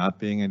doctor, is not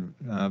being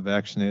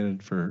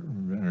vaccinated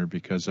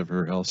because of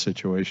her health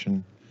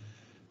situation.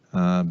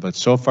 But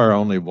so far,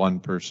 only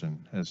one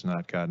person has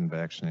not gotten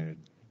vaccinated.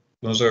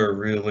 Those are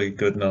really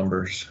good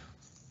numbers.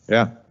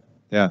 Yeah.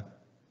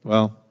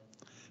 Well,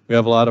 we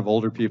have a lot of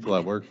older people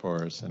that work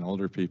for us, and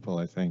older people,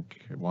 I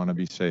think, want to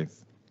be safe.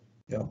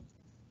 Yeah.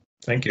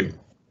 Thank you.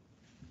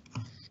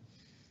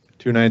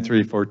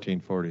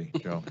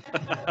 293-1440, Joe.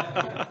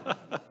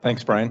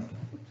 Thanks, Brian.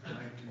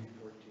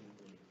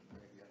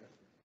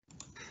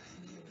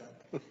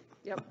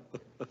 Yep.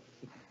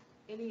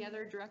 Any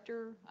other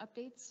director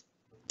updates?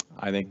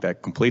 I think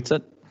that completes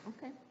it.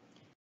 Okay.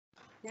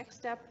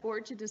 Next up,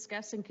 board to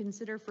discuss and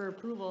consider for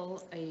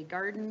approval a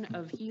Garden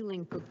of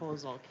Healing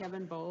proposal.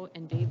 Kevin Bowe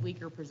and Dave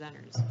Leaker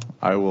presenters.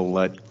 I will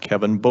let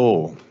Kevin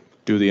Bowe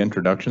do the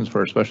introductions for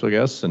our special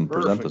guests and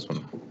present this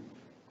one.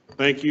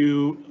 Thank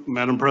you,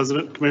 Madam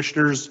President.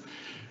 Commissioners,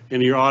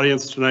 in your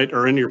audience tonight,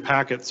 or in your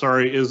packet,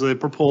 sorry, is a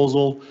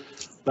proposal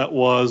that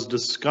was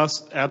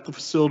discussed at the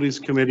Facilities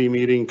Committee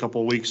meeting a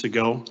couple weeks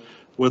ago.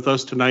 With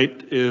us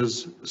tonight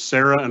is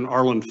Sarah and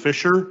Arlen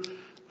Fisher.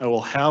 I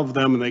will have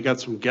them, and they got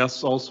some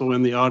guests also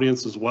in the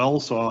audience as well,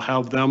 so I'll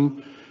have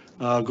them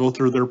go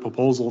through their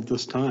proposal at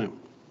this time.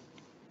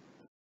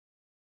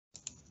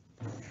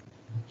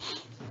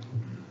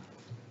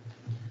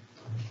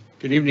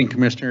 Good evening,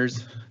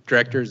 Commissioners,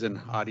 Directors,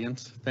 and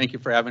audience. Thank you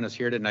for having us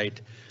here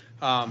tonight.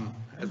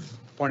 As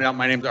pointed out,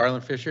 my name is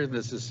Arlen Fisher.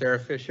 This is Sarah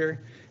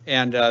Fisher,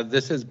 and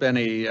this has been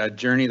a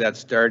journey that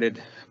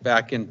started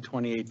back in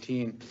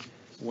 2018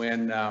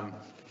 when our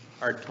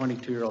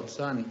 22-year-old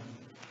son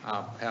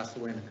passed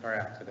away in a car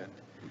accident.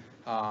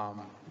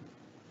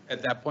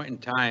 At that point in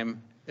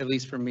time, at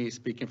least for me,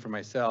 speaking for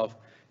myself,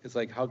 it's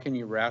like, how can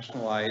you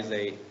rationalize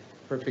a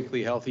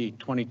perfectly healthy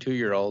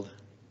 22-year-old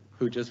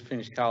who just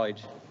finished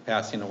college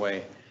passing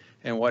away.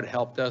 And what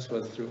helped us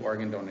was through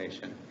organ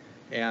donation.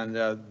 And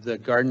the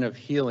Garden of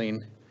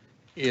Healing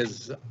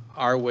is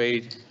our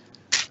way,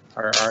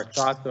 our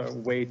thoughts, a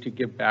way to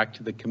give back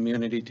to the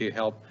community to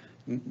help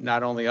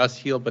not only us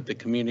heal, but the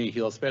community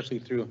heal, especially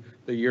through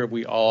the year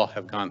we all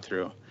have gone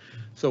through.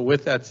 So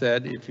with that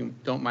said, if you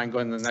don't mind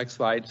going to the next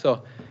slide.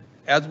 So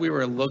as we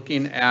were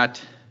looking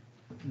at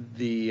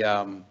the,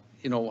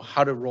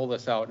 how to roll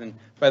this out, and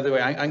by the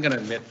way, I'm going to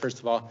admit, first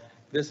of all,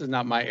 this is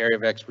not my area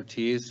of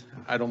expertise.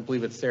 I don't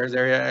believe it's Sarah's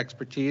area of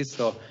expertise.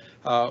 So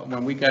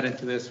when we got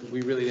into this,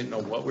 we really didn't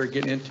know what we were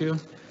getting into.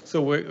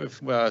 So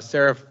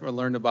Sarah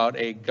learned about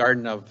a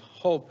Garden of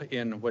Hope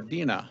in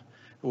Wadena,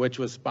 which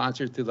was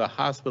sponsored through the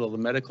hospital, the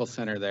medical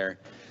center there.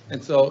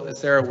 And so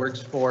Sarah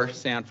works for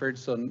Sanford.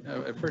 So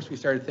at first we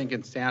started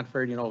thinking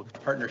Sanford,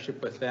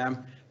 partnership with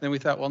them. Then we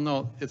thought, well,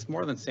 no, it's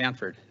more than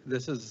Sanford.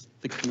 This is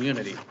the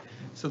community.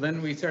 So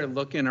then we started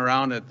looking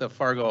around at the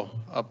Fargo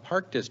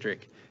Park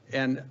District.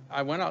 And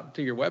I went out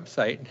to your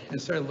website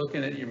and started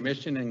looking at your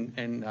mission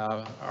and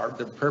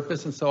the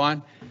purpose and so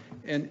on.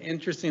 And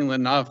interestingly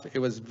enough, it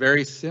was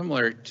very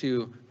similar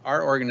to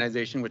our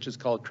organization, which is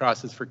called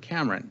Crosses for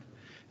Cameron.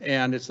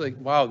 And it's like,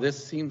 wow,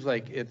 this seems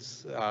like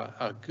it's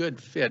a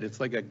good fit. It's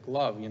like a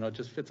glove, it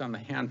just fits on the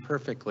hand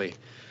perfectly.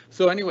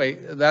 So anyway,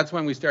 that's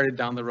when we started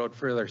down the road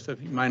further. So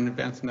if you mind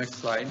advance the next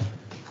slide.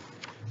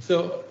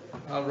 So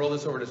I'll roll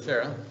this over to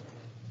Sarah.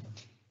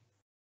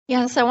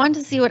 Yes, I wanted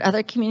to see what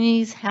other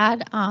communities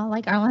had.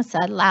 Like Arlen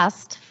said,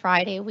 last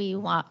Friday we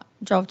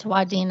drove to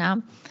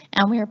Wadena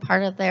and we were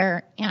part of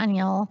their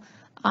annual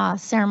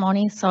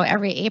ceremony. So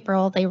every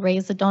April they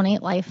raise the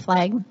Donate Life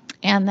flag,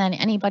 and then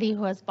anybody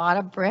who has bought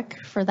a brick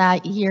for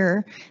that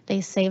year,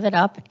 they save it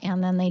up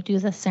and then they do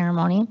the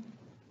ceremony.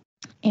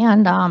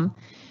 And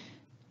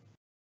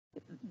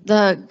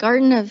the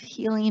Garden of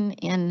Healing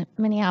in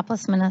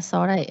Minneapolis,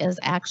 Minnesota is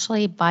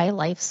actually by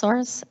Life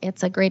Source.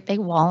 It's a great big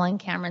wall and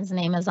Cameron's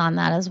name is on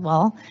that as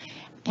well.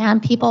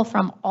 And people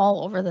from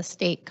all over the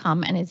state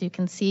come, and as you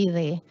can see,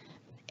 they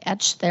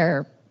etch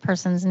their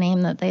person's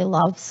name that they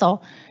love.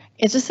 So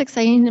it's just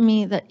exciting to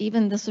me that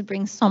even this would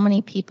bring so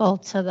many people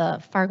to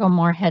the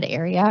Fargo-Moorhead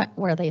area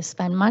where they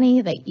spend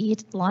money, they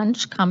eat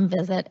lunch, come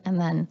visit, and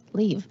then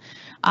leave.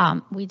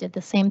 We did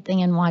the same thing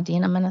in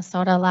Wadena,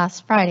 Minnesota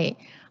last Friday.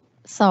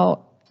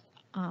 So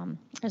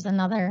there's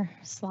another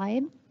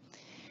slide.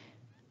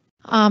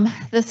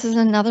 This is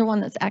another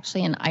one that's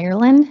actually in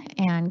Ireland,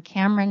 and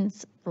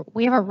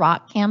we have a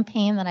rock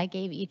campaign that I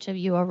gave each of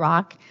you a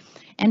rock.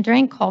 And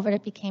during COVID,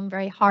 it became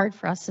very hard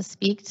for us to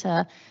speak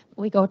to,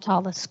 we go to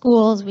all the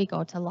schools, we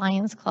go to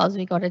Lions Clubs,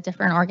 we go to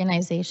different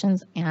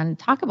organizations and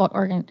talk about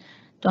organ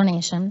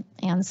donation.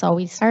 And so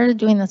we started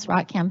doing this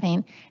rock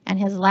campaign, and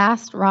his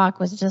last rock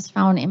was just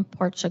found in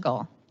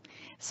Portugal.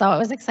 So it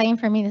was exciting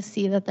for me to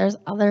see that there's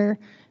other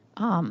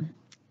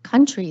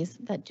countries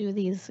that do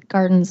these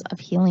gardens of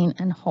healing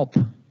and hope.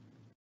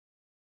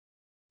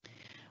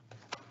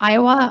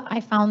 Iowa,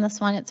 I found this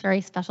one. It's very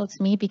special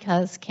to me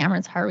because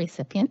Cameron's heart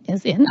recipient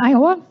is in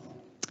Iowa.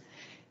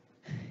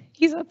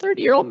 He's a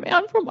 30-year-old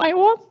man from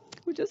Iowa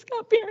who just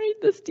got married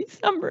this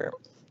December.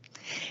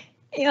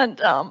 And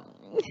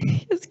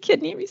his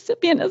kidney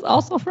recipient is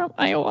also from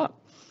Iowa.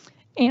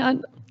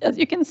 And as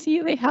you can see,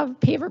 they have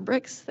paver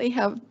bricks, they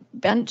have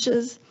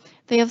benches,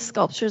 they have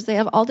sculptures, they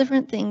have all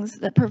different things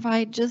that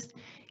provide just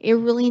a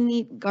really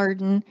neat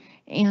garden,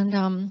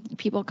 and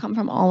people come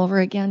from all over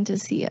again to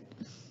see it.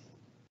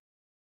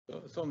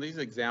 So some of these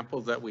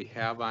examples that we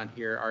have on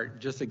here are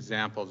just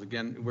examples.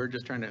 Again, we're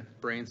just trying to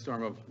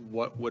brainstorm of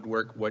what would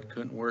work, what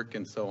couldn't work,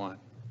 and so on.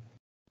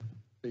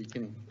 So you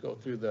can go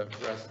through the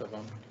rest of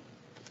them.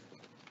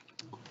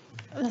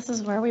 This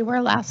is where we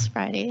were last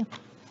Friday.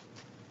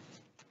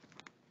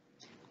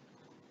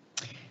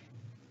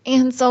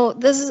 And so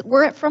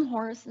we're from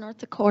Horace, North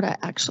Dakota,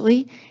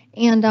 actually.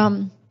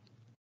 And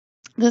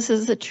this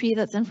is a tree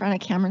that's in front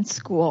of Cameron's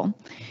school.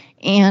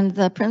 And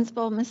the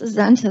principal, Mrs.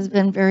 Zent, has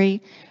been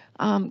very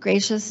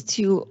gracious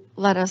to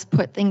let us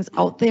put things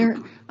out there.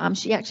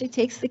 She actually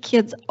takes the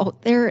kids out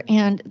there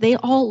and they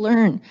all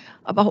learn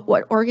about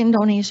what organ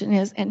donation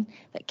is, and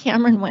that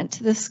Cameron went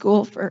to this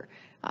school for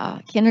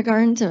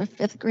kindergarten to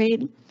 5th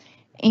grade,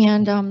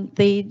 and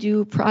they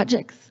do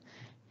projects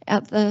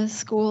at the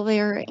school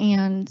there.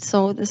 And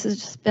so this has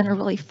just been a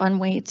really fun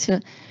way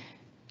to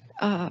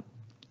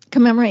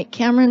commemorate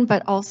Cameron,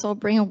 but also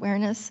bring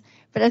awareness.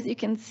 But as you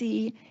can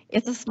see,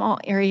 it's a small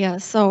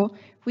area, so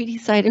we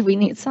decided we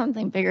need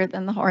something bigger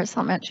than the Horace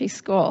Elementary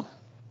School.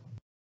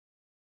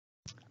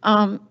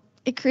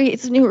 It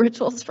creates new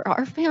rituals for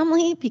our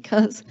family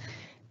because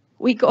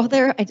we go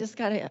there. I just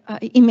got an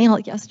email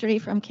yesterday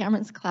from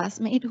Cameron's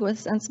classmate who has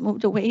since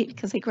moved away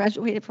because he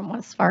graduated from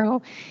West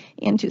Fargo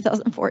in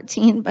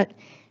 2014. But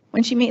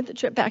when she made the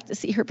trip back to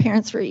see her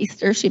parents for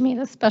Easter, she made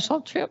a special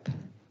trip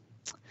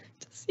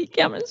to see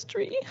Cameron's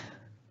tree.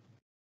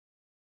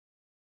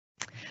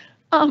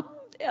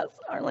 As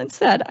Arlen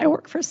said, I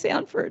work for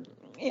Sanford,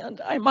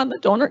 and I'm on the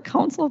donor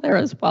council there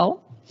as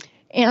well.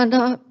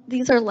 And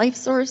these are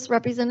LifeSource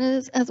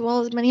representatives as well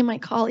as many of my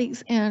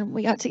colleagues, and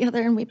we got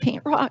together and we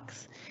paint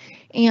rocks.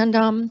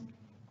 And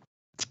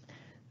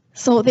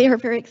so they are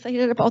very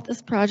excited about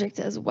this project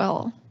as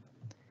well.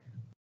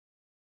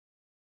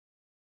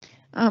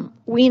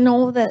 We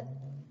know that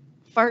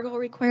Fargo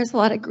requires a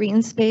lot of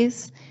green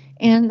space,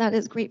 and that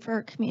is great for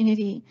our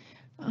community.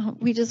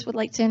 We just would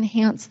like to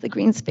enhance the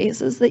green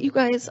spaces that you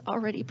guys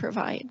already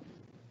provide.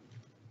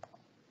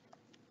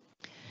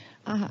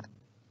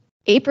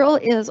 April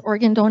is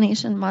Organ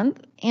Donation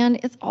Month, and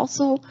it's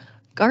also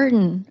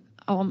Garden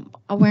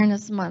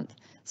Awareness Month.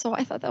 So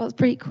I thought that was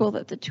pretty cool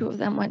that the two of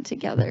them went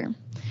together.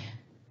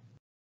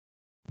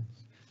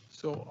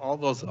 So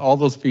all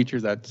those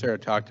features that Sarah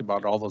talked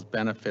about, all those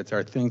benefits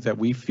are things that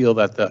we feel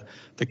that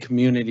the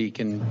community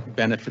can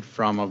benefit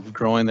from, of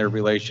growing their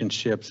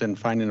relationships and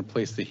finding a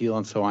place to heal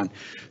and so on.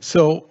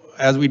 So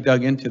as we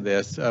dug into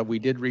this, we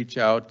did reach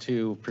out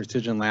to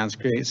Precision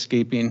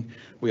Landscaping.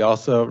 We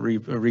also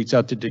reached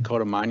out to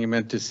Dakota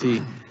Monument to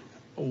see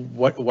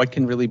what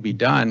can really be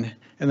done.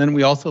 And then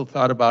we also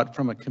thought about,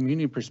 from a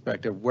community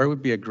perspective, where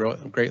would be a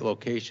great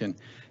location.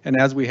 And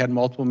as we had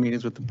multiple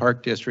meetings with the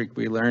Park District,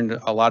 we learned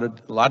a lot of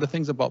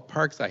things about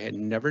parks I had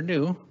never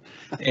knew.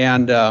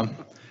 And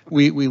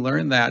we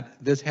learned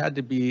that this had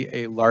to be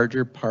a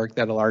larger park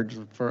that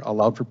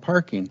allowed for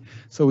parking.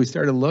 So we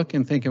started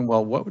looking, thinking,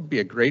 well, what would be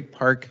a great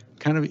park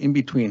kind of in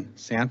between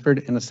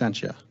Sanford and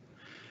Essentia?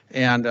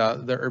 And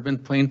the Urban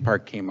Plain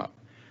Park came up.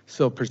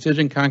 So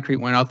Precision Concrete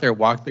went out there,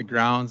 walked the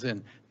grounds,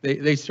 and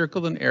they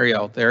circled an area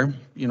out there,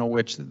 you know,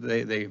 which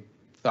they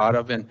thought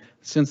of. And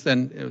since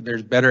then,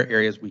 there's better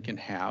areas we can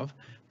have.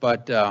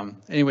 But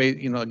anyway,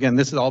 you know, again,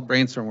 this is all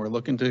brainstorm. We're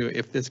looking to,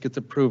 if this gets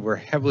approved, we're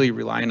heavily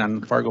relying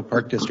on the Fargo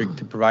Park District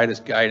to provide us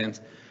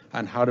guidance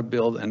on how to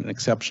build an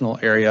exceptional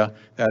area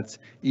that's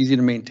easy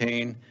to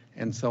maintain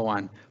and so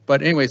on.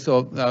 But anyway,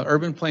 so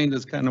Urban Plain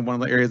is kind of one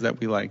of the areas that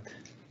we liked.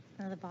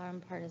 The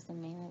bottom part is the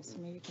main, so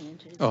maybe you can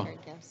introduce Oh. your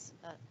guests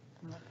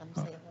and let them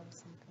say a little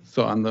something.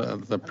 So on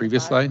the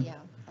previous slide? Yeah.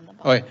 On the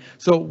bottom. Okay,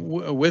 so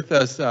with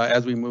us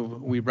as we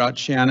move, we brought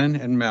Shannon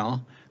and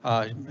Mel.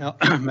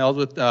 Mel's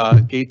with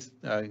Gates,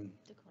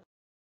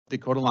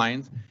 Dakota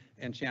Lions,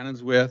 and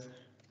Shannon's with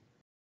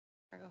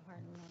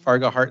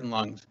Fargo Heart and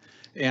Lungs.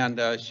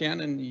 And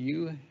Shannon,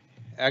 you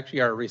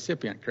actually are a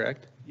recipient,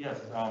 correct? Yes.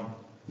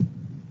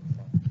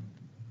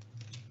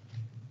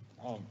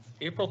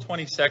 April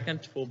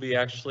 22nd will be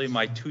actually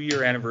my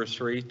 2-year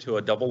anniversary to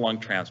a double lung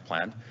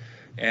transplant.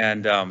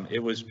 And it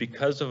was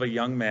because of a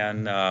young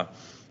man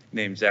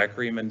named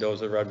Zachary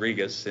Mendoza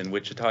Rodriguez in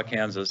Wichita,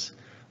 Kansas,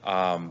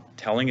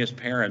 telling his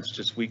parents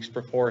just weeks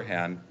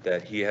beforehand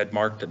that he had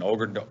marked an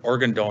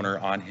organ donor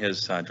on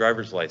his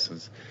driver's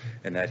license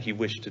and that he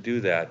wished to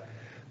do that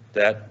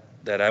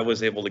I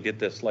was able to get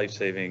this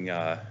life-saving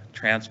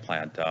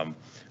transplant.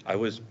 I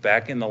was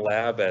back in the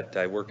lab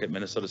I work at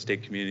Minnesota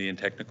State Community and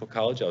Technical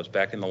College. I was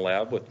back in the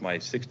lab with my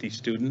 60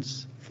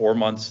 students 4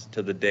 months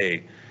to the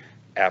day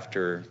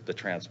after the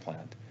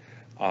transplant.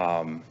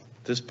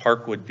 This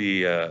park would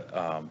be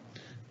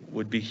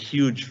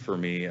huge for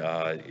me.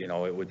 You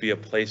know, it would be a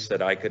place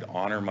that I could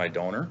honor my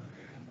donor.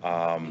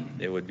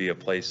 It would be a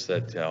place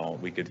that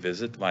we could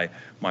visit. My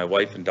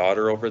wife and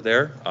daughter over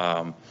there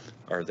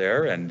are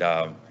there, and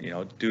you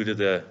know, due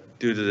to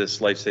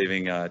this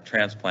life-saving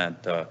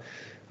transplant,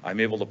 I'm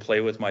able to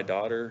play with my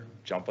daughter,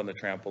 jump on the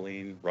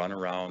trampoline, run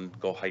around,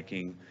 go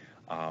hiking,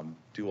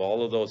 do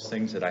all of those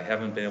things that I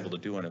haven't been able to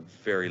do in a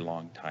very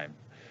long time.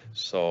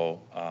 So,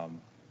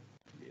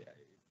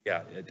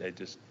 yeah,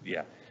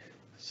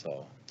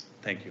 so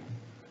thank you.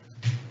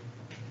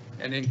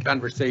 And in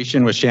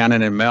conversation with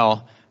Shannon and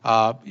Mel,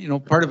 you know,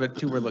 part of it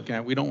too, we're looking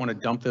at, we don't want to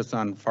dump this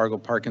on Fargo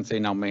Park and say,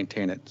 now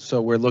maintain it.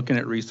 So we're looking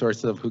at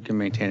resources of who can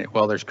maintain it.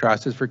 Well, there's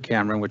Crosses for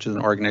Cameron, which is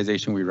an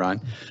organization we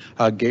run.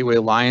 Gateway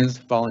Lions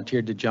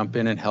volunteered to jump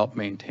in and help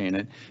maintain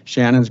it.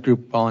 Shannon's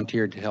group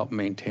volunteered to help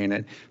maintain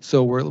it.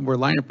 So we're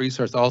lining up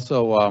resources.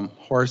 Also,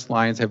 Horse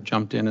Lions have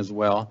jumped in as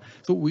well.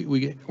 So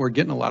we're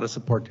getting a lot of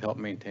support to help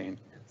maintain.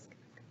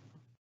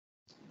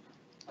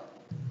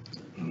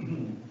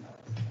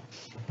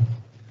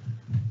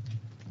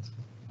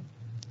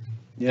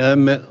 Yeah,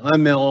 I'm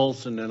Mel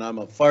Olson, and I'm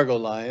a Fargo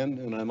Lion,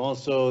 and I'm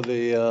also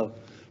the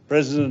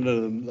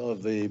president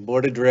of the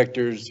board of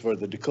directors for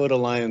the Dakota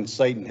Lions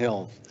Sight and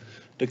Health.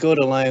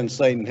 Dakota Lions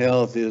Sight and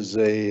Health is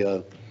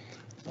a,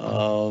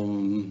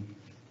 let's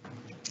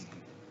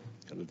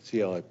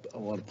see how I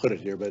want to put it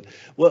here, but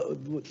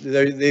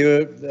there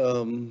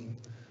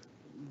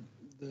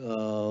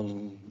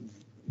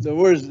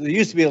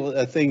used to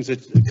be things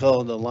that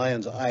called the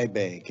Lions Eye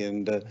Bank,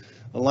 and the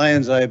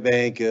Lions Eye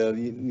Bank,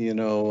 you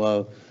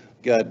know,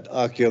 got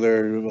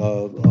ocular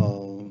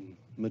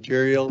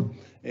material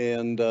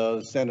and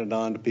sent it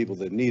on to people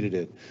that needed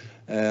it.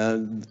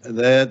 And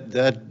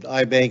that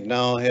eye bank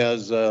now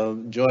has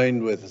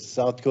joined with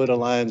South Dakota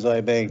Lions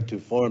Eye Bank to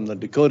form the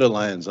Dakota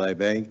Lions Eye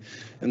Bank.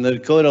 And the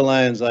Dakota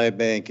Lions Eye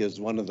Bank is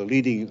one of the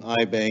leading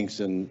eye banks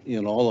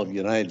in all of the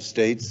United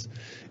States,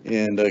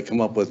 and come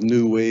up with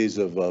new ways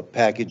of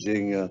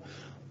packaging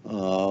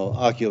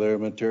ocular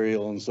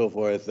material and so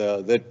forth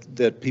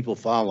that people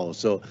follow.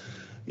 So,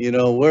 you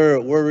know,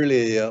 we're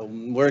really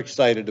we're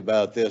excited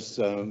about this,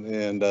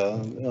 and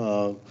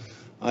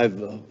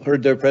I've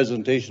heard their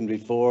presentation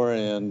before,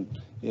 and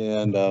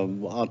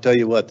I'll tell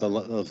you what,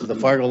 the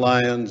Fargo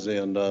Lions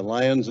and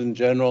Lions in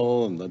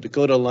general and the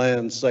Dakota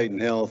Lions Sight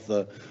and Health,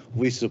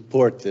 we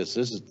support this.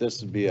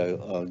 This would be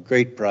a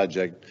great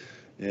project.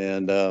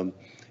 And,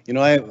 you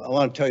know, I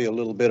want to tell you a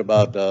little bit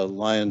about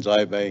Lions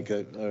Eye Bank,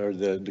 or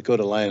the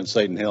Dakota Lions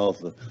Sight and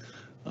Health.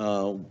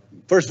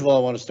 First of all, I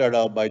want to start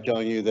out by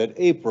telling you that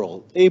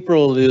April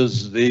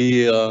is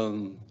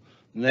the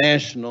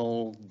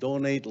National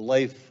Donate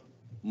Life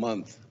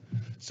Month.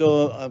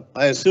 So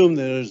I assume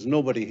there's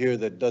nobody here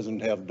that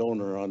doesn't have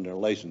donor on their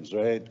license,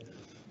 right?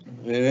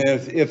 And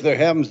if there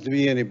happens to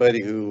be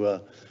anybody who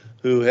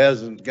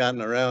hasn't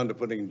gotten around to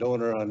putting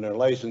donor on their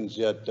license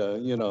yet,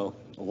 you know,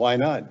 why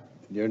not?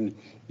 You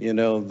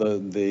know,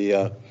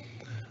 well,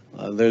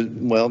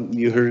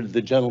 you heard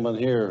the gentleman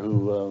here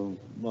who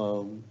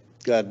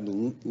got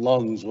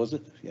lungs, was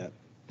it? Yeah.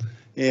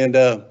 And,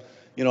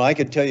 you know, I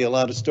could tell you a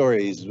lot of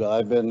stories.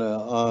 I've been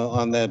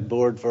on that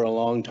board for a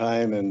long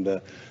time, and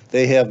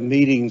they have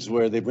meetings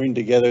where they bring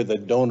together the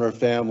donor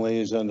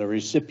families and the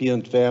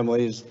recipient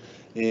families,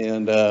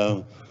 and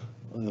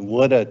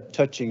what a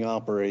touching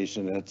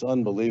operation. It's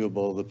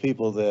unbelievable. The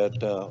people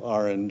that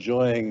are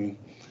enjoying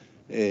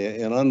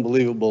an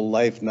unbelievable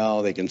life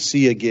now, they can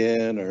see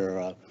again,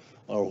 or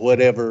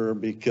whatever,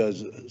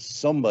 because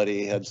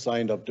somebody had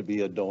signed up to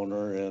be a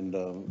donor and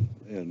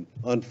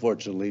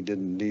unfortunately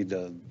didn't need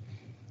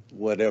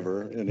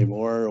whatever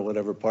anymore, or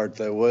whatever part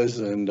that was.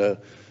 And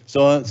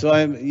so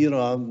I'm, you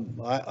know,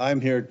 I'm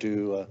here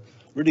to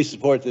really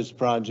support this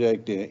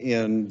project.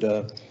 And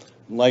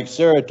like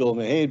Sarah told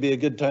me, hey, it'd be a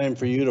good time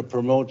for you to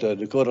promote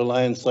Dakota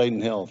Lions Sight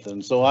and Health.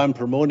 And so I'm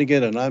promoting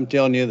it, and I'm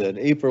telling you that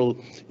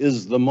April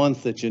is the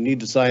month that you need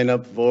to sign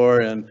up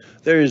for. And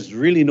there is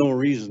really no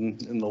reason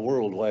in the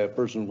world why a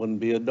person wouldn't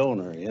be a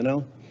donor, you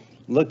know?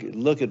 Look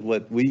at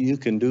what you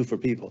can do for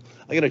people.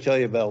 I got to tell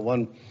you about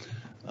one.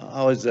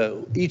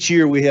 Each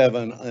year we have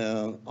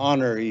an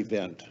honor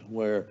event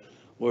where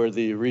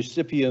the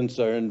recipients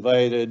are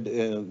invited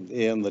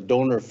and the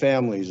donor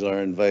families are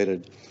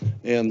invited.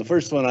 And the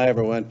first one I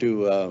ever went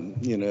to,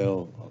 you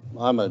know,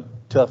 I'm a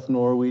tough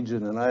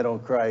Norwegian and I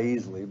don't cry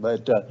easily,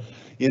 but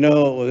you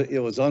know, it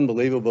was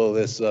unbelievable.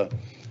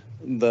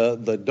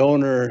 The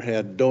donor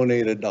had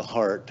donated a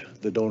heart,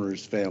 the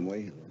donor's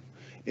family.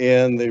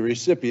 And the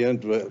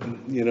recipient,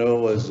 you know,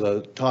 was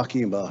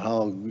talking about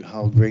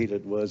how great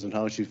it was and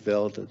how she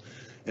felt.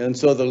 And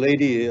so the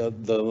lady,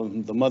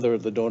 the mother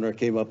of the donor,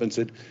 came up and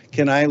said,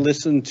 "Can I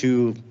listen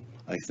to,"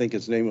 I think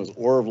his name was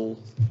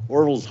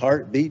Orville's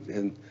heartbeat?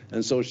 And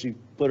so she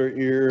put her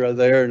ear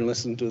there and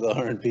listened to the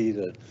heartbeat.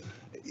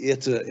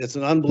 It's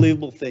an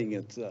unbelievable thing.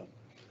 It's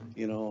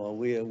you know,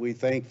 we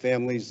thank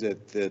families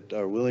that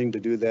are willing to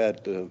do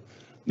that, to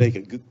make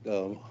a good,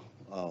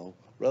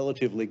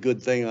 relatively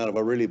good thing out of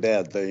a really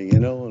bad thing, you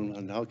know,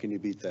 and how can you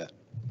beat that?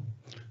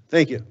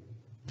 Thank you.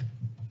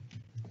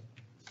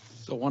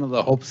 So one of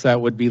the hopes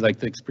that would be, like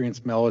the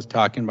experience Mel was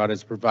talking about,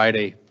 is provide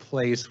a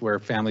place where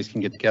families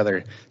can get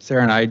together.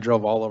 Sarah and I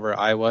drove all over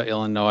Iowa,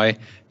 Illinois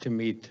to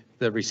meet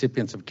the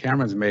recipients of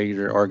Cameron's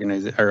major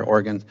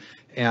organs,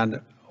 and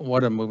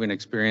what a moving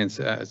experience.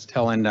 I was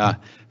telling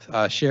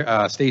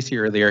Stacy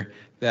earlier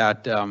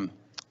that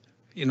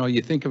you know,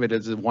 you think of it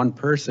as one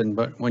person,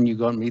 but when you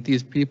go and meet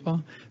these people,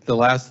 the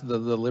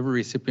liver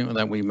recipient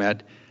that we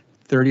met,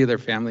 30 of their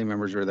family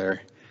members were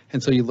there.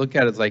 And so you look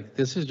at it, it's like,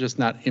 this is just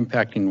not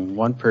impacting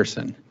one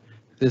person.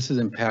 This is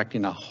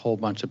impacting a whole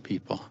bunch of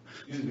people.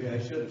 Excuse me,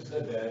 I should have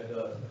said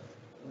that.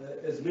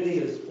 As many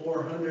as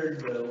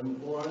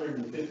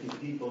 450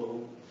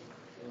 people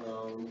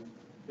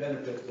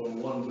benefit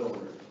from one donor.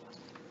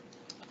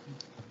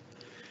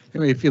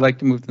 Anyway, if you'd like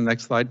to move to the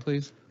next slide,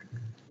 please.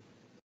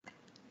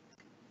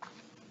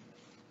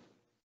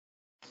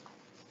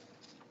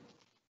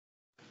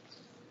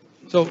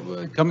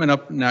 So coming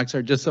up next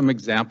are just some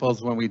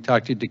examples. When we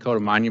talked to Dakota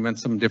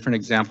Monuments, some different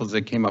examples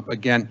that came up.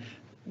 Again,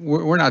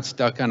 we're not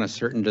stuck on a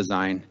certain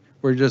design.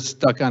 We're just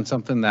stuck on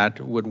something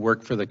that would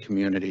work for the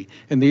community.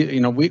 And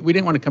you know, we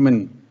didn't want to come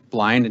in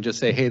blind and just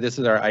say, hey, this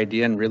is our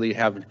idea, and really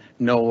have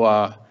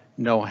no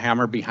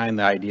hammer behind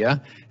the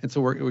idea. And so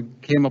we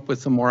came up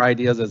with some more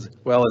ideas, as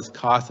well as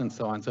costs and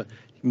so on. So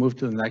move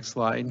to the next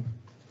slide.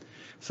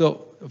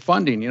 So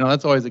funding, you know,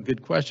 that's always a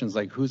good question. It's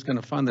like, who's going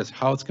to fund this?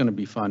 How it's going to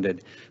be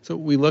funded? So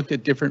we looked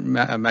at different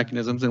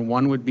mechanisms, and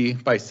one would be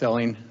by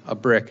selling a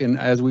brick. And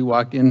as we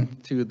walked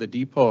into the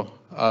depot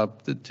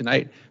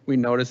tonight, we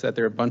noticed that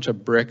there are a bunch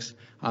of bricks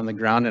on the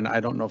ground, and I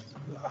don't know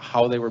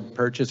how they were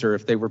purchased or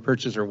if they were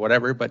purchased or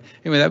whatever. But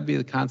anyway, that would be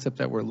the concept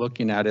that we're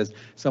looking at, is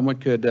someone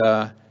could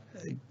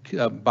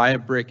buy a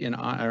brick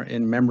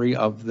in memory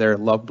of their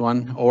loved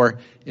one, or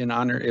in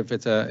honor,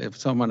 if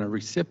someone a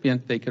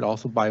recipient, they could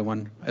also buy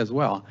one as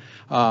well.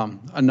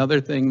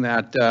 Another thing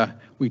that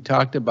we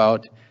talked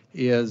about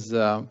is,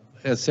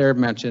 as Sarah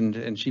mentioned,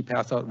 and she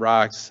passed out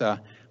rocks,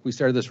 we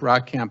started this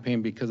rock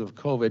campaign because of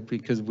COVID,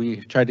 because we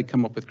tried to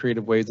come up with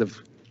creative ways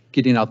of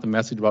getting out the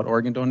message about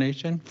organ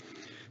donation.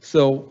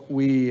 So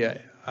we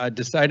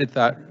decided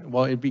that,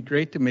 well, it'd be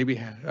great to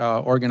maybe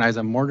organize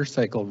a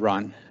motorcycle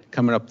run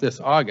coming up this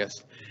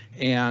August.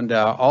 And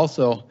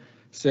also,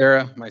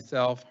 Sarah,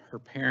 myself, her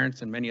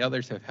parents, and many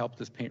others have helped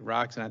us paint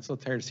rocks, and I'm so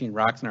tired of seeing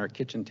rocks on our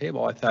kitchen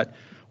table. I thought,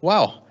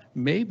 wow,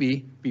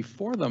 maybe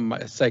before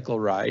the cycle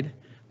ride,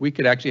 we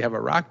could actually have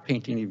a rock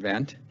painting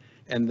event,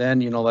 and then,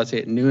 let's say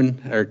at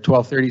noon or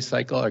 12:30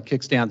 cycle, our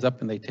kickstands up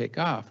and they take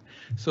off.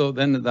 So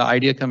then the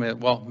idea came in,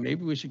 well,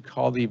 maybe we should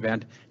call the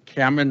event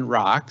Cameron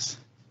Rocks,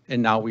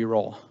 and now we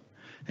roll.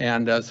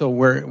 And so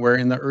we're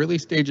in the early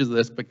stages of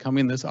this, but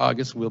coming this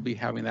August, we'll be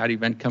having that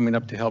event coming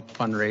up to help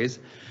fundraise.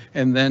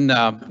 And then,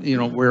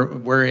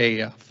 we're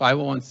a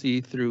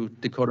 501c through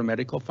Dakota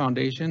Medical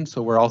Foundation,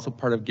 so we're also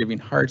part of Giving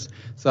Hearts.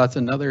 So that's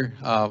another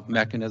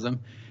mechanism.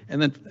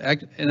 And then,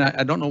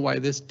 I don't know why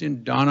this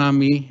didn't dawn on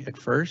me at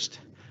first,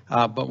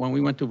 but when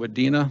we went to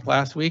Wadena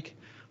last week,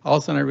 all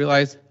of a sudden I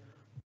realized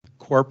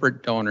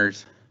corporate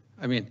donors.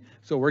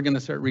 So we're going to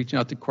start reaching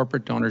out to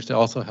corporate donors to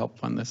also help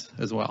fund this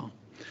as well.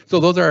 So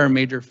those are our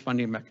major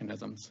funding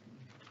mechanisms.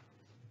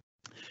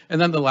 And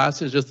then the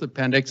last is just the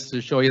appendix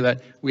to show you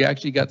that we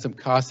actually got some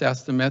cost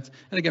estimates.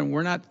 And again,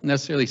 we're not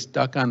necessarily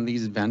stuck on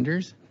these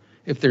vendors.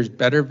 If there's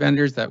better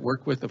vendors that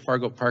work with the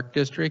Fargo Park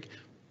District,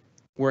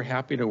 we're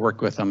happy to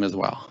work with them as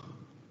well.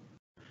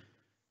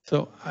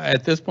 So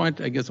at this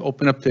point, I guess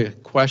open up to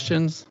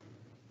questions.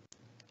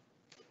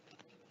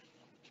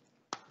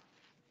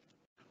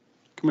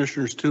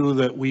 Commissioners, too,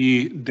 that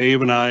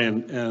Dave and I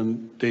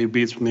and Dave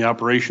Beats from the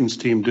operations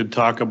team did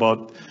talk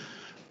about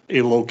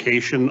a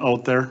location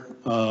out there.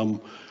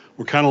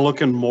 We're kind of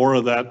looking more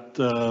of that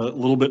a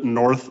little bit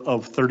north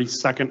of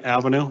 32nd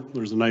Avenue.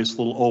 There's a nice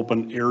little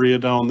open area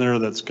down there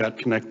that's got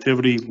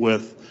connectivity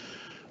with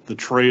the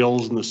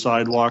trails and the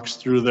sidewalks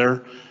through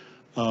there.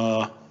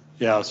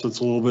 Yeah, so it's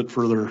a little bit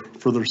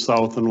further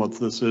south than what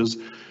this is,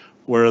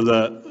 where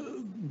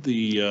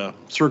the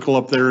circle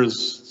up there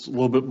is a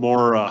little bit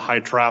more high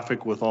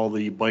traffic with all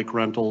the bike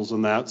rentals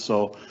and that.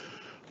 So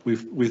we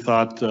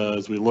thought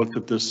as we looked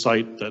at this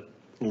site that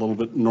a little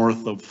bit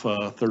north of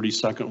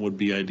 32nd would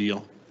be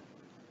ideal.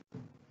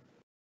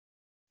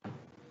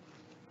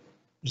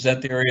 Is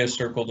that the area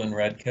circled in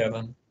red,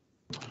 Kevin?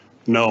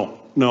 No,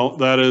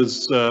 that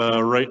is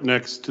right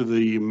next to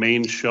the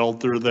main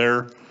shelter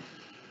there.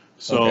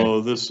 So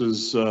okay. This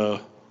is,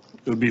 it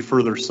would be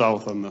further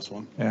south on this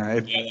one.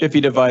 Yeah, if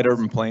you divide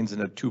Urban Plains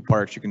into two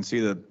parts, you can see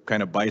the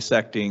kind of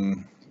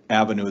bisecting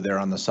avenue there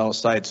on the south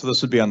side. So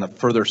this would be on the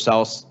further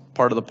south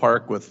part of the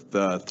park with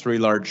the 3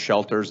 large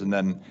shelters, and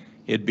then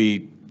it'd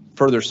be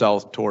further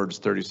south towards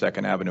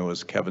 32nd Avenue,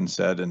 as Kevin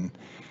said.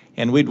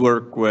 And we'd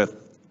work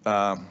with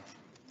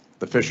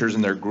the Fishers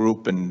and their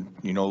group and,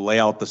 lay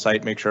out the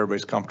site, make sure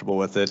everybody's comfortable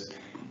with it.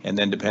 And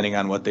then depending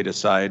on what they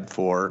decide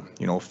for,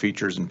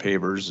 features and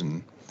pavers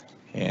and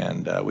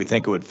we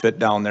think it would fit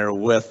down there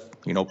with,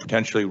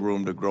 potentially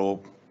room to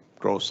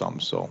grow some,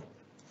 so.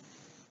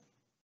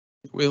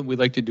 We'd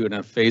like to do it in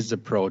a phased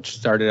approach.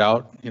 Start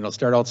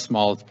out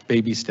small,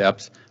 baby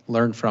steps,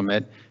 learn from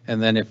it.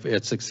 And then if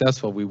it's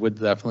successful, we would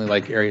definitely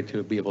like area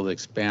to be able to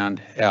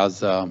expand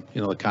as,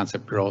 the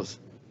concept grows.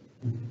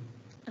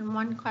 And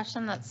one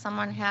question that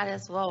someone had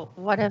is, well,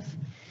 what if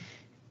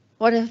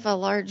a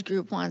large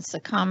group wants to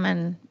come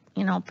and,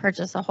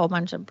 purchase a whole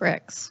bunch of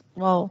bricks?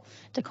 Well,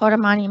 Dakota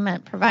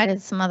Monument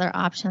provided some other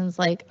options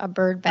like a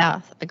bird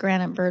bath, a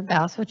granite bird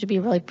bath, which would be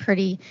really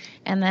pretty.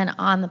 And then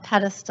on the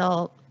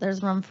pedestal,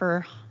 there's room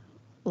for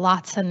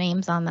lots of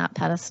names on that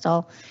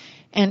pedestal.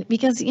 And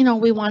because,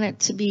 we want it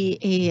to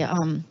be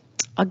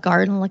a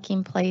garden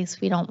looking place.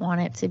 We don't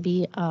want it to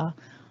be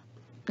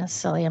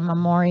necessarily a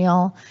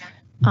memorial.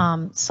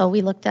 So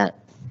we looked at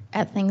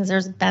things.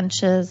 There's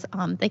benches.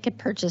 They could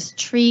purchase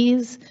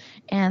trees,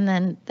 and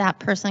then that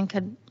person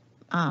could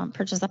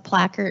purchase a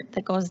placard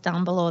that goes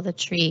down below the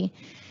tree.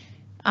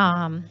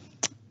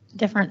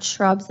 Different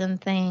shrubs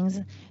and things.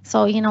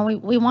 So,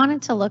 we want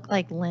it to look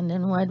like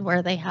Lindenwood,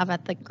 where they have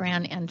at the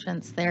grand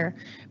entrance there.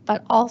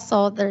 But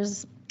also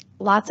there's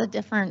lots of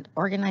different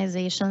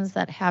organizations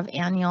that have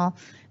annual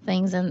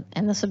things, and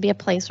this would be a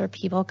place where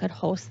people could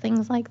host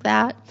things like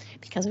that,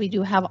 because we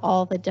do have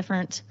all the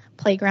different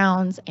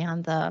playgrounds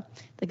and the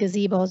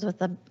gazebos with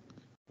the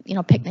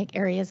picnic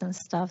areas and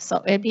stuff.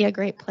 So it'd be a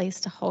great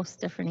place to host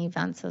different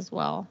events as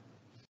well.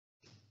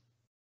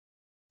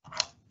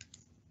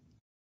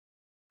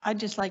 I'd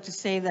just like to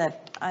say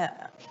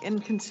that in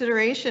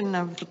consideration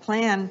of the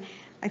plan,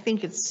 I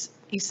think it's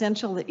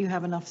essential that you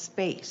have enough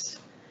space.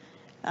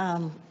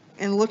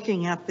 And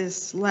looking at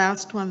this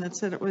last one that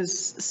said it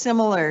was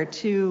similar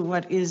to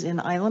what is in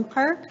Island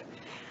Park,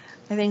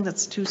 I think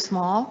that's too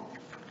small.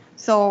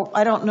 So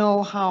I don't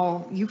know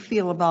how you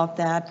feel about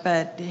that,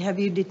 but have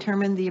you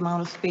determined the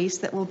amount of space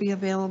that will be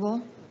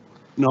available?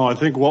 No, I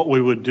think what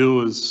we would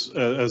do is,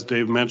 as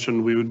Dave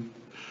mentioned, we would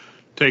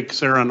take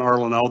Sarah and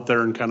Arlen out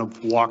there and kind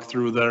of walk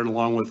through there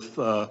along with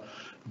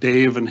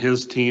Dave and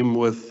his team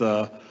with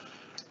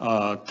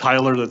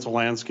Tyler, that's a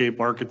landscape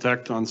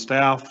architect on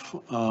staff,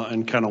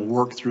 and kind of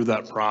work through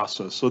that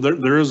process. So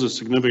there is a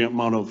significant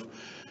amount of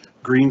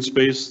green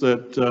space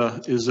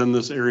that is in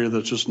this area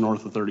that's just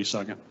north of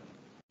 32nd.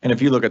 And if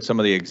you look at some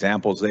of the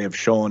examples they have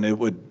shown, it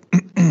would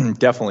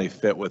definitely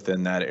fit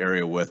within that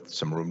area with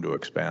some room to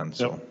expand,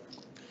 so. Yep.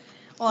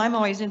 Well, I'm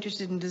always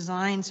interested in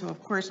design, so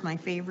of course my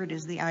favorite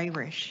is the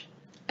Irish.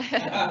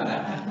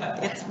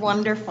 It's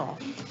wonderful.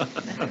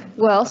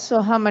 Well,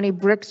 so how many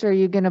bricks are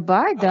you going to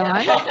buy, Don?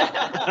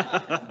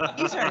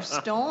 These are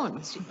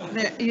stones.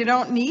 You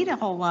don't need a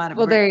whole lot of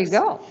Well, there you bricks.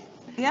 go.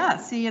 Yeah,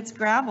 see, it's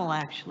gravel,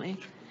 actually.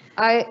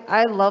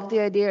 I love the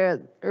idea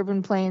of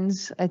urban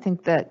plains. I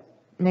think that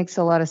makes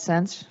a lot of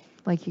sense,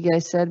 like you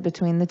guys said,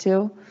 between the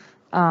two.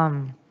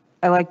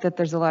 I like that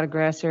there's a lot of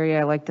grass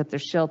area. I like that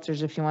there's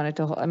shelters if you wanted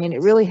to. I mean,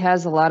 it really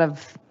has a lot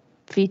of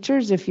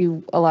features if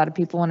a lot of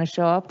people want to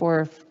show up,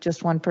 or if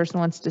just one person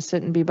wants to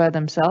sit and be by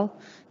themselves.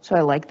 So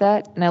I like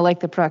that, and I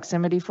like the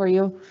proximity for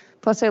you.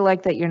 Plus, I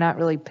like that you're not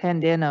really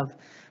penned in of,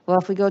 well,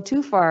 if we go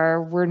too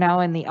far, we're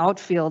now in the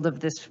outfield of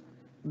this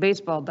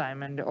baseball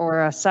diamond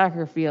or a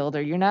soccer field,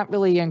 or you're not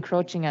really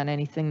encroaching on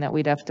anything that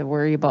we'd have to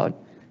worry about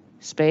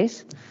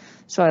space.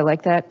 So I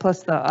like that,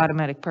 plus the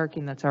automatic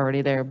parking that's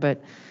already there.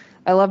 But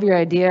I love your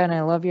idea and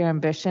I love your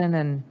ambition,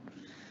 and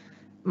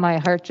my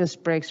heart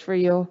just breaks for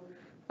you.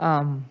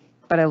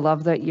 But I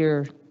love that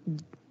you're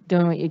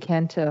doing what you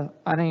can to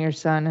honor your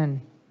son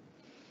and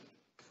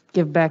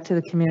give back to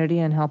the community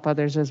and help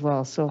others as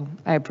well. So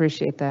I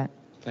appreciate that.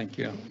 Thank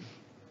you.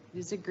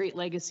 It's a great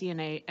legacy, and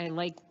I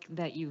like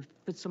that you've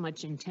put so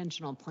much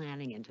intentional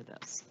planning into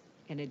this.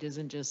 And it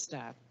isn't just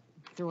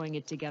throwing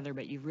it together,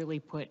 but you've really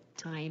put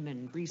time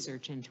and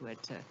research into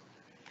it to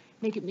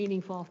make it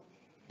meaningful.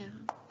 Yeah.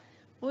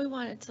 Well, we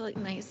want it to look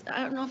nice.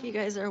 I don't know if you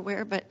guys are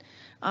aware, but,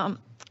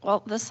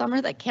 well, the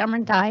summer that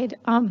Cameron died,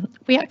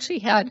 we actually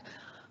had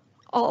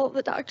all of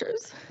the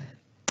doctors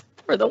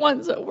were the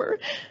ones that were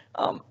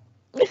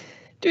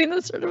doing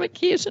the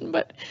certification,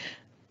 but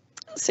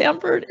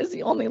Sanford is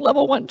the only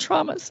level 1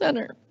 trauma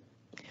center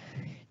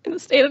in the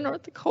state of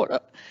North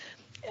Dakota.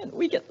 And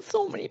we get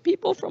so many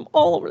people from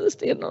all over the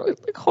state of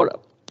North Dakota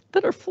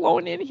that are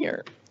flown in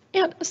here.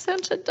 And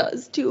Essentia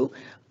does too.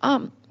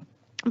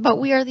 But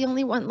we are the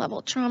only 1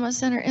 level trauma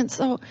center. And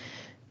so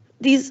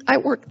I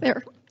work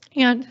there,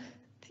 and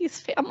these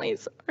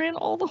families are in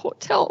all the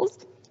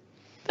hotels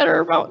that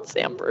are around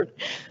Sanford.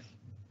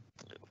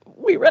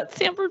 We were at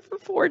Sanford for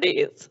 4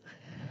 days.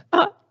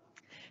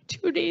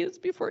 2 days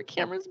before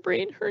Cameron's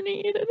brain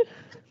herniated,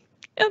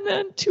 and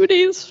then 2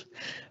 days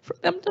for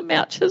them to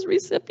match his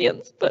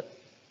recipients. But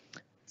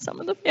some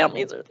of the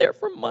families are there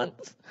for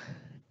months,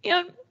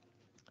 and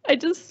I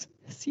just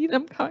see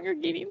them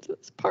congregating to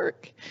this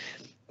park,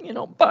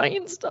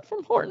 buying stuff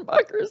from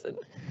Hornbuckers and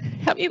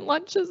having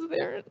lunches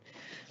there.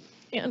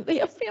 And they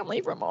have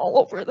family from all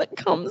over that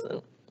comes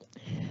and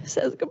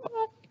says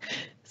goodbye.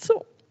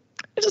 So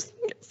I just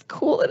think it's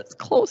cool that it's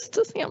close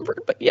to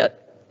Sanford, but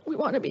yet we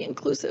want to be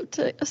inclusive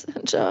to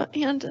Essentia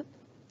and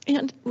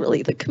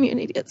really the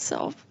community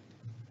itself.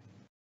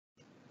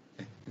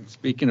 And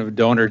speaking of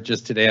donors,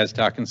 just today I was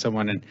talking to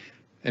someone,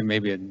 and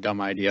maybe a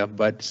dumb idea,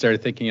 but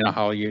started thinking,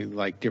 how you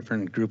like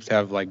different groups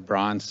have like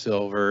bronze,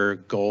 silver,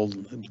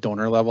 gold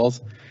donor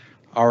levels.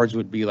 Ours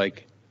would be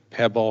like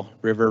Pebble,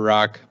 River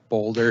Rock,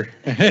 Boulder.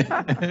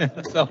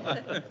 So.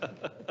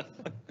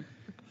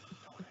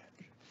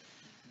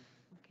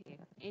 Okay.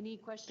 Any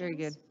questions Very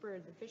good. for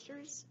the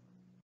Fishers?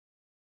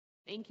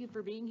 Thank you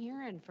for being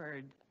here, and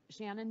for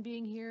Shannon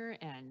being here,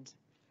 and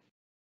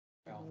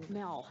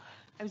Mel.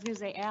 I was going to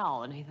say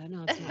Al, and I thought,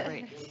 no, that's not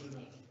right.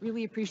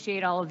 Really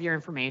appreciate all of your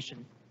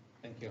information.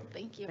 Thank you.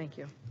 Thank you. Thank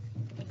you.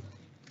 All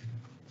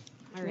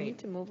Do we right. need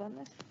to move on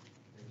this?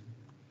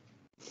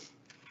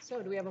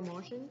 So do we have a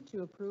motion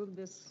to approve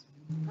this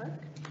park?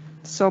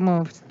 So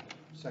moved.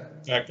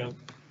 Second.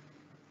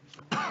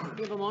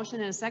 We have a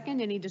motion and a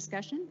second. Any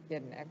discussion?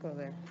 Get an echo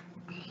there.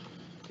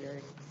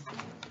 Jerry.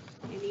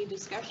 Any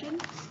discussion?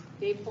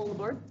 Dave, pull the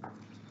board.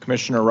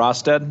 Commissioner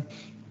Rosted,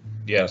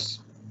 Yes.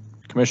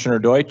 Commissioner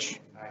Deutsch,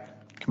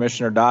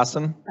 Commissioner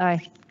Dawson, Aye.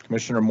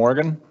 Commissioner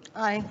Morgan,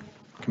 Aye.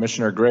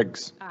 Commissioner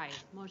Griggs. Aye,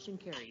 motion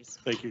carries.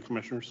 Thank you,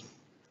 commissioners.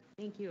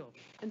 Thank you.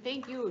 And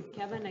thank you,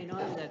 Kevin. I know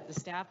that the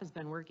staff has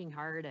been working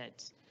hard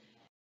at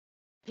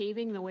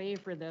paving the way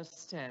for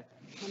this to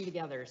come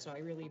together, so I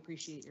really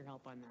appreciate your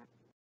help on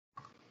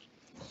that.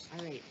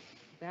 All right,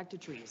 back to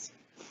trees.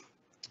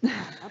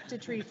 Up to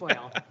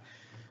trefoil.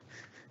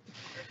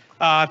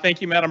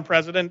 Thank you, Madam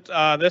President.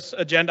 This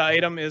agenda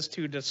item is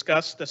to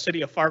discuss the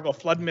City of Fargo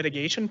flood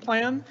mitigation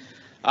plan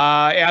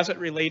as it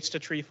relates to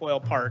Trefoil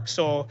Park.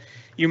 So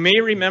you may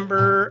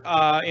remember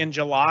in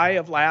July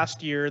of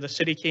last year, the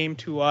city came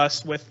to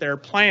us with their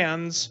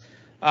plans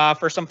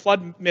for some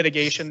flood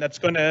mitigation that's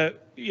going to,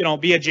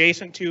 be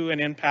adjacent to and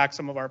impact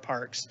some of our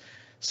parks.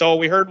 So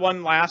we heard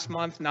one last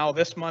month. Now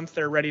this month,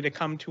 they're ready to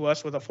come to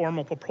us with a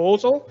formal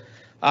proposal.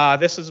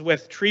 This is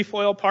with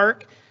Trefoil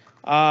Park.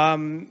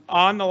 On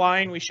the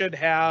line, we should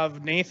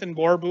have Nathan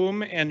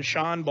Borboom and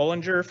Sean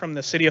Bollinger from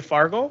the City of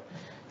Fargo.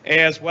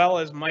 as well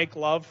as Mike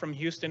Love from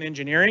Houston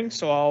Engineering.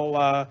 So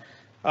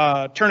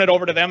I'll turn it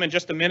over to them in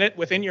just a minute.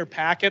 Within your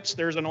packets,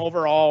 there's an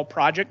overall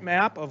project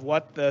map of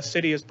what the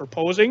city is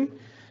proposing.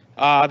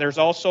 There's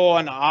also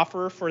an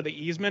offer for the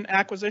easement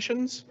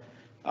acquisitions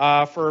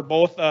for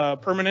both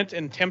permanent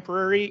and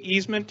temporary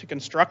easement to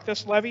construct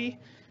this levee,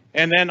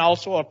 and then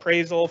also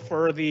appraisal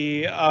for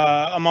the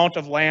amount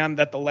of land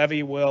that the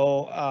levee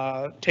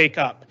will take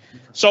up.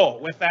 So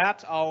with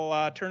that,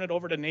 I'll turn it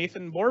over to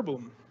Nathan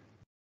Borboom.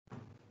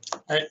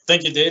 All right,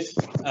 thank you, Dave.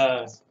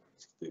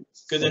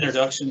 Good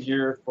introduction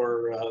here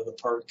for the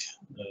park.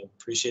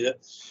 Appreciate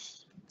it.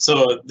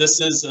 So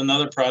this is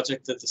another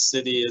project that the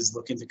city is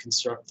looking to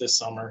construct this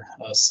summer,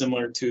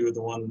 similar to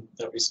the one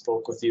that we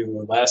spoke with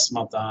you last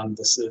month on.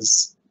 This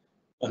is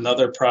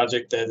another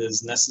project that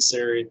is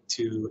necessary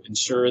to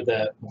ensure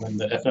that when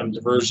the FM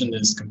diversion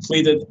is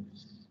completed,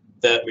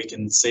 that we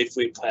can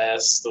safely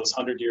pass those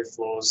 100-year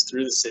flows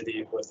through the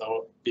city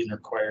without being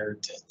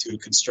required to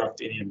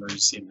construct any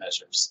emergency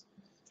measures.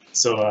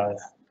 So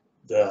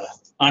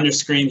on your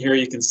screen here,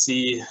 you can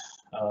see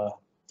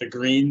the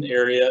green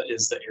area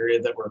is the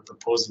area that we're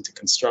proposing to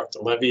construct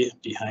a levee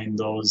behind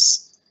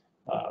those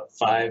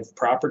 5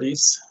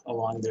 properties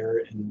along there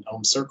in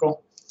Elm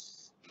Circle.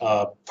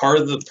 Part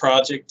of the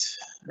project,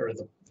 or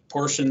the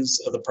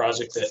portions of the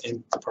project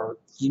that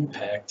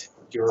impact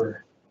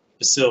your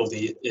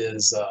facility,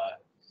 is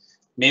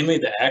mainly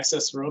the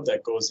access road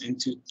that goes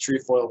into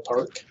Trefoil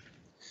Park.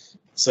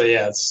 So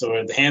yeah,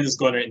 so the hand is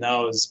going right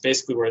now is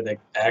basically where the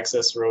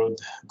access road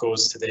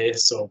goes today.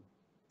 So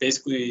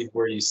basically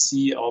where you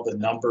see all the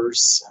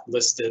numbers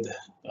listed,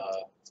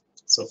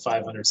 so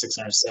 500,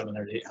 600,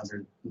 700,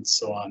 800, and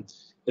so on,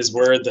 is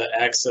where the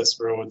access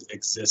road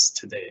exists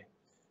today.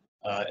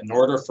 In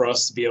order for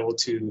us to be able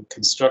to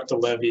construct a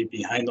levee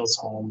behind those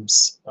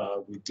homes,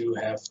 we do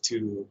have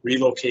to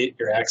relocate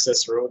your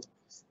access road.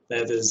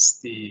 That is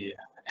the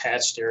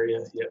hatched area,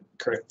 yep,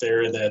 correct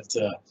there,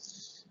 that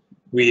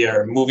we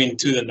are moving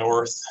to the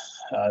north,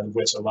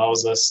 which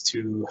allows us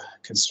to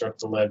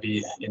construct a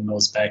levee in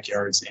those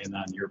backyards and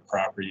on your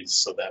properties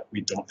so that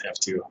we don't have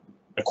to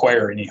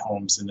acquire any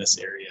homes in this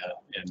area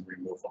and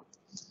remove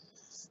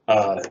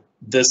them.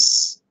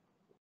 This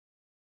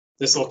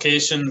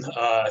location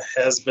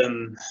has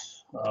been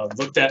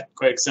looked at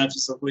quite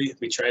extensively.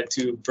 We tried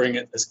to bring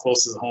it as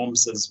close to the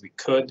homes as we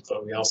could,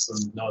 but we also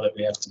know that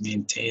we have to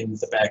maintain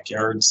the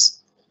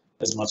backyards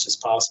as much as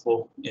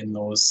possible in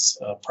those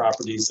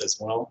properties as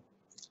well.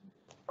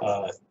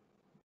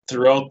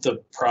 Throughout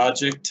the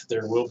project,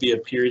 there will be a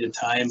period of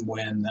time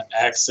when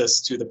access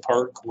to the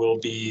park will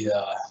be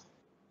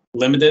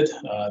limited.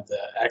 The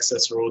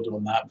access road will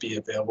not be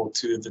available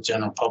to the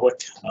general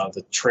public.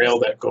 The trail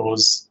that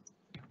goes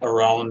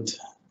around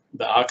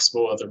the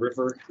oxbow of the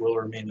river will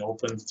remain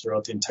open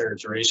throughout the entire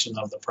duration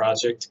of the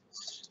project.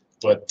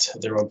 But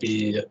there will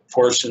be a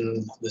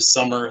portion this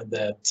summer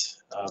that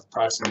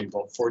approximately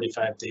about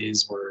 45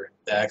 days where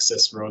the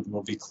access road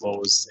will be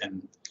closed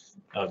and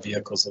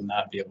vehicles will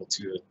not be able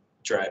to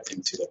drive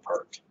into the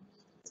park.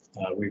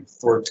 We've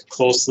worked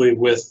closely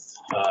with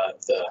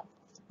the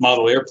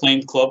Model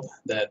Airplane Club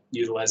that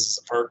utilizes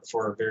the park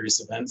for various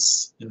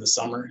events in the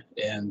summer,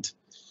 and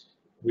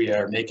we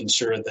are making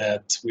sure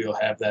that we'll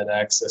have that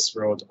access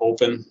road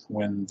open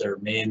when their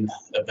main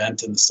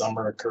event in the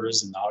summer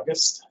occurs in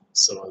August.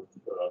 So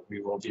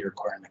we will be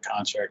requiring the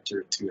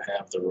contractor to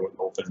have the road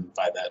open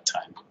by that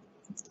time.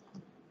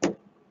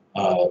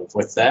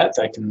 With that,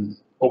 I can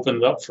open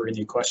it up for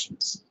any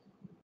questions.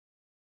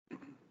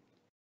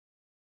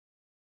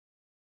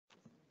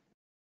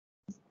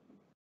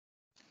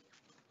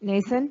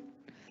 Nathan,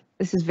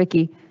 this is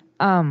Vicky.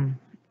 I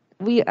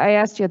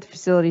asked you at the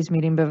facilities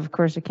meeting, but of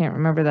course I can't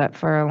remember that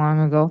far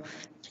long ago.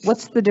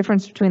 What's the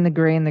difference between the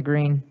gray and the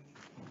green?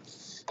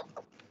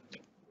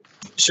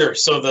 Sure.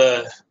 So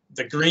the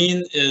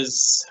green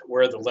is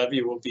where the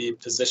levee will be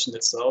positioned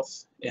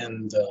itself,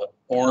 and the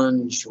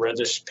orange,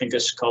 reddish,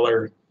 pinkish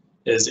color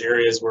is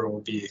areas where we'll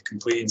be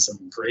completing some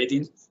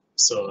grading.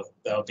 So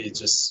that'll be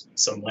just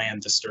some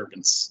land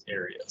disturbance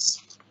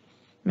areas.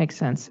 Makes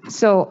sense.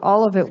 So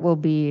all of it will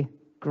be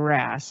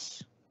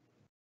grass.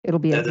 It'll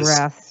be a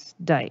grass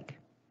dike.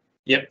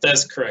 Yep,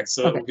 that's correct.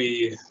 So it will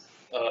be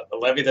a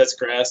levee that's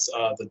grass.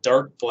 The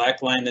dark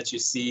black line that you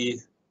see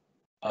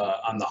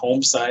on the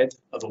home side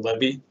of the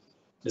levee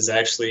is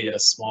actually a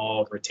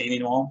small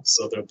retaining wall.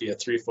 So there'll be a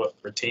 3-foot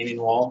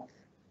retaining wall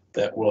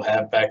that we'll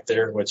have back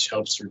there, which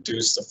helps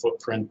reduce the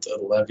footprint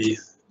of the levee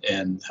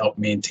and help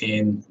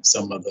maintain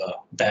some of the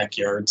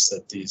backyards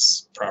that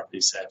these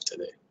properties have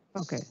today.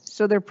 Okay,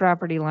 so their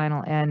property line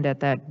will end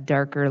at that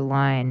darker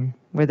line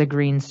where the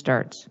green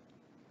starts?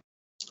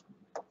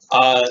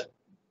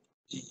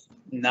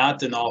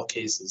 Not in all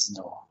cases,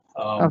 no.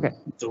 Okay.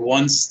 The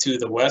ones to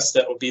the west,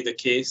 that will be the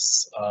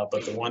case,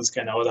 but the ones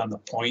kind of out on the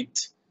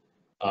point,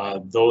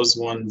 those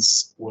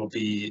ones will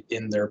be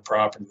in their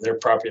property. Their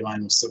property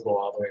line will still go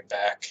all the way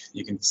back.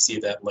 You can see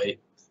that light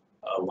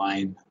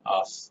line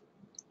off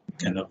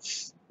kind of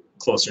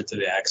closer to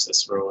the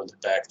access road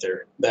back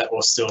there. That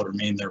will still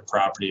remain their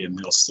property, and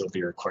they'll still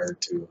be required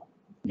to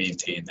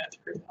maintain that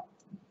area.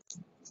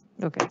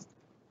 Okay,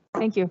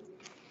 thank you.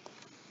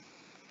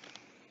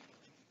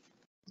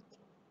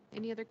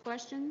 Any other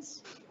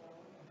questions?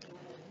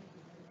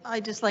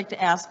 I'd just like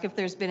to ask if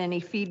there's been any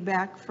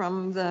feedback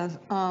from the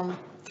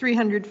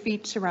 300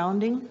 feet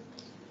surrounding.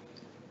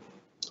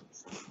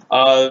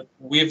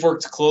 We've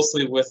worked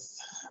closely with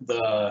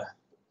the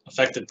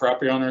affected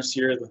property owners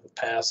here the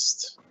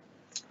past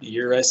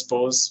year, I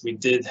suppose. We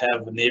did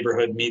have a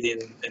neighborhood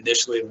meeting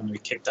initially when we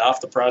kicked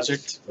off the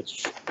project,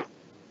 which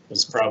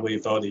was probably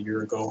about a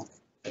year ago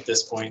at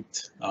this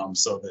point.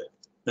 So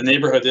the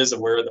neighborhood is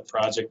aware of the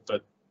project,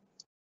 but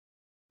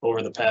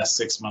over the past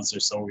 6 months or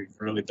so, we've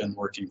really been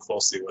working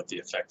closely with the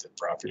affected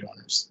property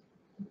owners.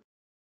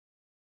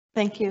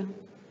 Thank you.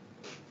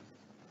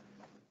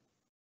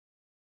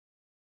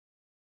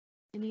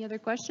 Any other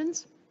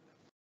questions?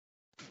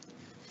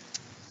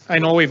 I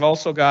know we've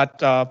also got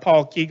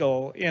Paul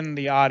Kegel in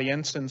the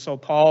audience, and so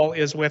Paul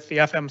is with the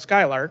FM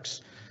Skylarks.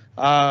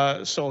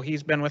 So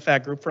he's been with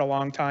that group for a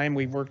long time.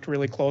 We've worked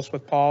really close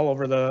with Paul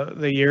over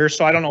the years.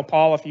 So I don't know,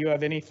 Paul, if you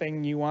have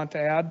anything you want to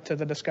add to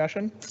the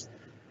discussion?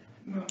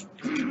 No.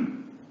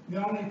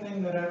 The only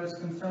thing that I was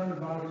concerned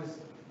about is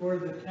where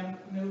the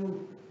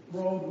new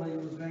roadway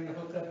was going to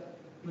hook up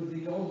with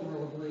the old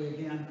roadway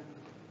again,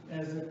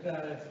 as it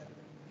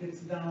gets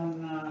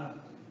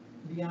down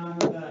beyond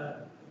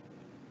the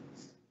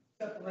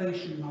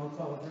separation, I'll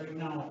call it right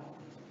now,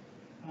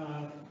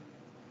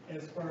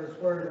 as far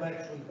as where it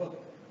actually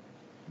hooked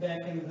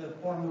back into the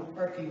former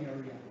parking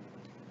area.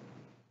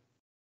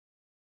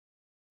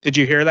 Did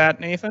you hear that,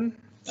 Nathan?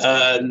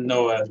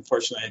 No,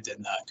 unfortunately I did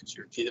not. Could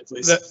you repeat it,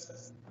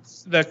 please?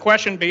 The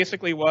question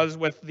basically was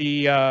with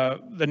the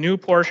new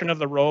portion of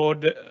the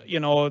road, you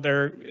know,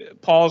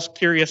 Paul's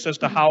curious as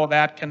to how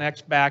that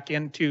connects back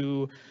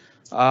into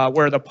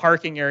where the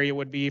parking area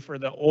would be for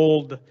the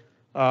old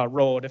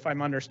road, if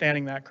I'm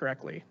understanding that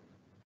correctly.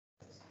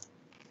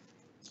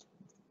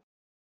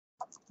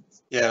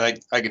 Yeah,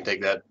 I can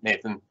take that,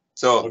 Nathan.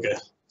 So, okay.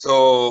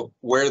 So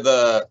where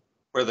the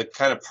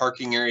kind of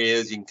parking area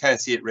is, you can kind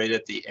of see it right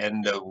at the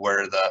end of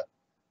where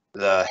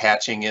the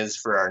hatching is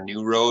for our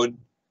new road.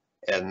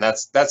 And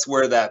that's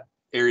where that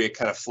area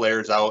kind of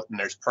flares out and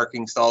there's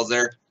parking stalls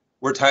there.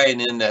 We're tying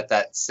in at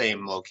that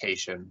same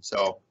location.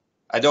 So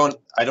I don't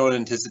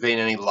anticipate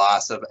any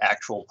loss of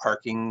actual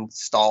parking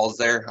stalls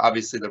there.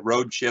 Obviously the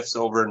road shifts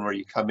over and where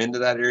you come into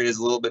that area is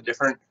a little bit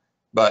different,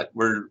 but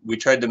we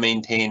tried to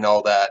maintain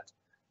all that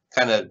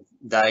kind of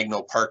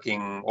diagonal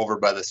parking over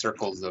by the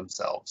circles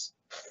themselves.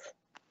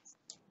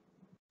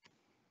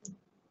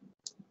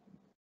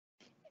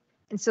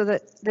 And so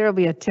that there'll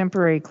be a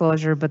temporary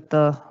closure, but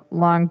the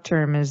long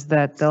term is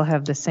that they'll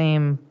have the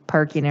same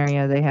parking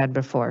area they had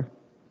before.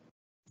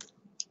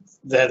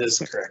 That is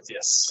correct,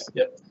 yes.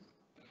 Yep.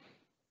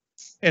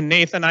 And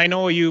Nathan, I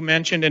know you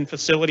mentioned in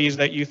facilities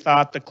that you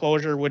thought the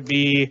closure would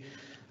be,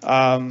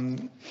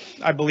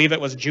 I believe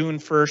it was June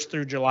 1st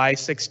through July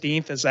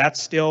 16th. Is that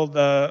still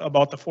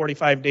about the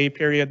 45-day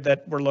period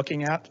that we're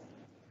looking at?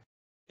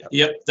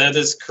 Yep, that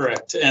is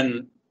correct.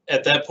 And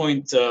at that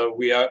point,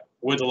 we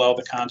would allow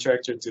the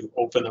contractor to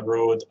open the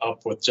road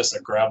up with just a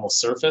gravel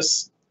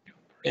surface.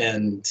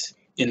 And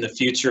in the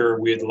future,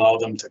 we'd allow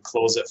them to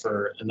close it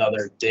for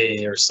another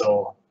day or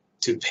so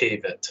to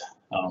pave it.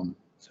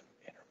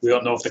 We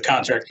don't know if the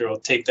contractor will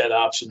take that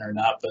option or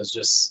not, but it's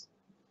just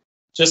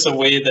a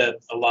way that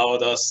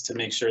allowed us to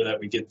make sure that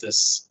we get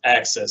this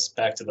access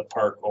back to the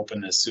park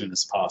open as soon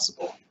as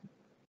possible.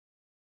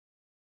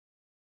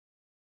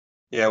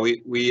 Yeah,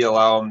 we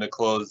allow them to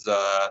close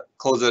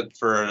it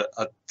for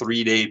a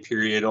 3-day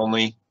period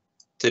only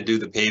to do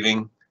the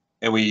paving.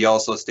 And we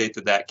also state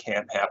that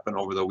can't happen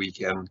over the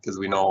weekend because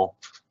we know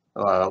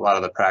a lot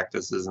of the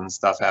practices and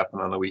stuff happen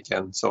on the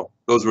weekend. So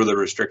those were the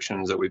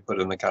restrictions that we put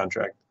in the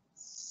contract.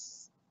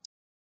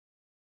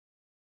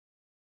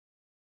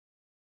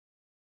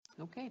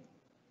 Okay.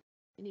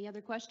 Any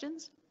other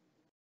questions?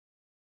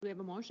 Do we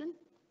have a motion?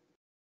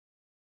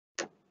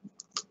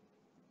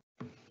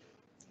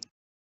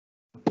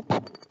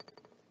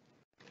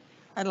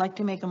 I'd like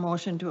to make a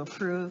motion to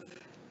approve.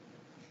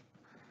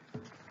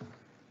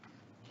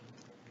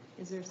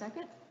 Is there a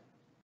second?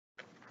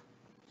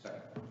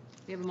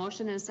 We have a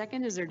motion and a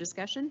second. Is there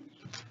discussion?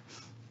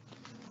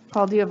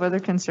 Paul, do you have other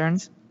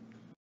concerns?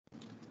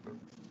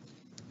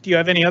 Do you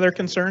have any other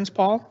concerns,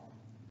 Paul?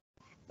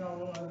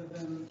 No, other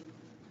than,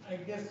 I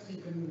guess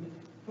you can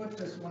put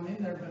this one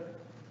in there,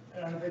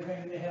 but are they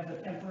going to have a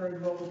temporary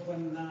road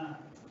when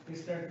they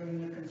start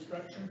doing the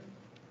construction?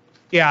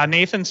 Yeah,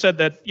 Nathan said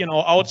that, you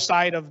know,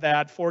 outside of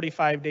that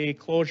 45-day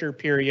closure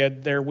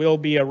period, there will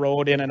be a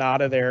road in and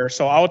out of there.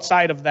 So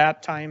outside of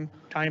that time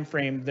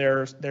frame,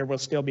 there will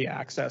still be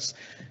access,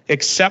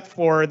 except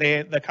for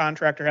the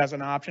contractor has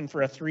an option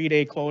for a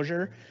 3-day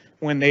closure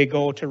when they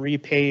go to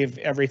repave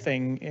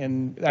everything,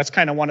 and that's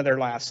kind of one of their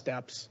last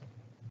steps.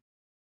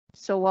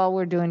 So while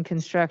we're doing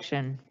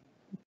construction,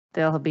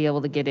 they'll be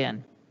able to get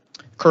in.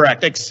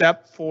 Correct,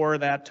 except for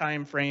that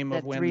time frame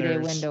of That when 3-day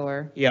there's. window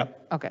or?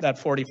 Yep. Okay. That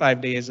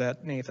 45 days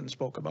that Nathan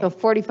spoke So about.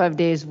 45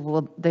 days,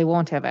 they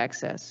won't have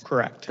access?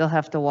 Correct. They'll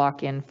have to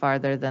walk in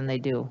farther than they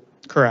do?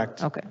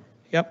 Correct. Okay.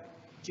 Yep,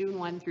 June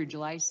 1 through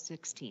July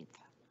 16th.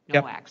 No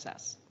Yep.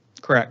 access,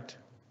 correct.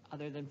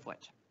 other than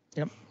foot.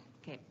 Yep.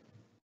 Okay.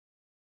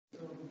 So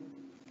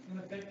in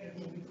effect, it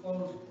will be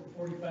closed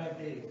for 45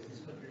 days,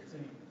 is what you're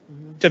saying.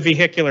 To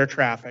vehicular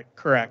traffic,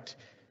 correct.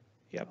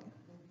 Yep,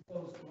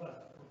 Closed to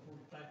what, for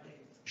 45 days?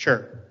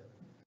 sure.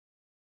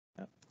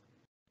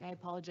 I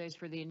apologize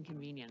for the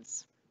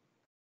inconvenience.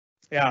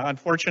 Yeah,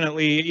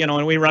 unfortunately,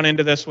 and we run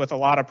into this with a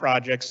lot of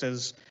projects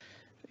is,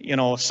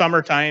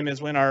 summertime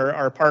is when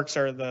our parks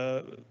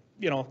are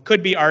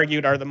could be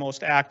argued are the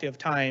most active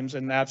times,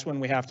 and that's when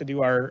we have to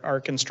do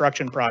our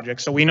construction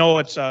projects. So we know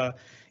it's a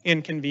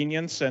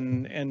inconvenience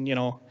and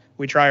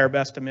we try our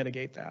best to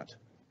mitigate that.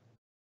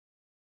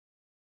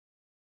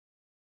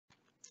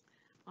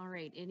 All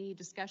right, any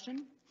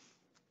discussion?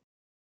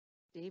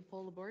 Dave,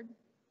 pull the board.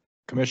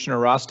 Commissioner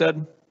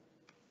Rosted,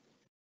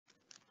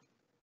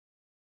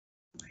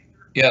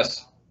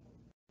 Yes.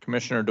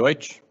 Commissioner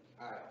Deutsch,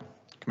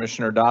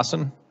 Commissioner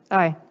Dawson,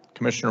 Aye.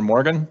 Commissioner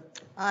Morgan,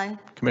 Aye.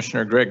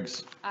 Commissioner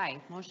Griggs. Aye,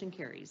 motion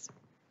carries.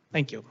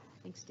 Thank you.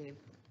 Thanks, Dave.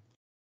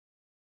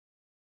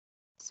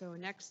 So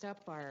next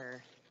up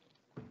are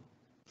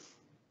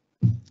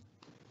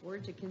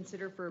word to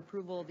consider for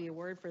approval the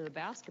award for the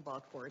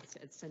basketball courts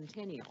at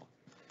Centennial.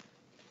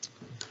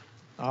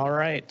 All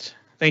right.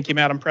 Thank you,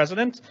 Madam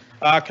President.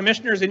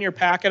 Commissioners, in your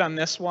packet on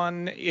this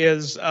one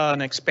is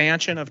an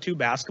expansion of 2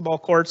 basketball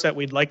courts that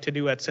we'd like to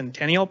do at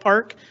Centennial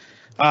Park.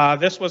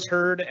 This was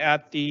heard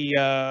at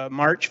the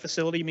March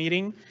facility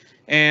meeting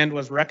and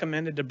was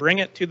recommended to bring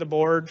it to the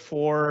board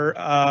for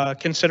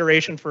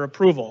consideration for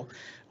approval.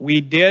 We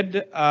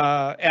did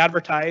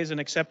advertise and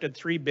accepted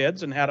 3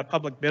 bids and had a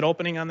public bid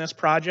opening on this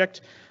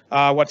project.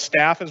 What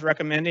staff is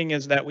recommending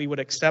is that we would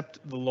accept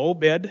the low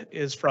bid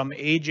is from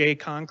AJ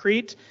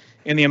Concrete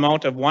in the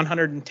amount of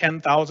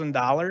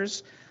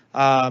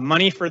 $110,000.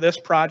 Money for this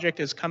project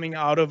is coming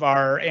out of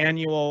our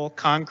annual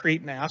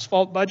concrete and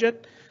asphalt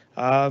budget.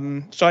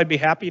 So I'd be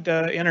happy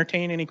to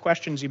entertain any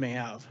questions you may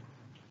have.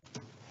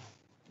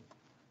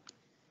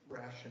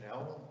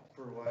 Rationale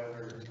for why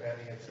we're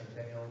expanding at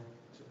Centennial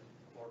to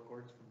 4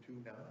 courts from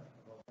 2 now?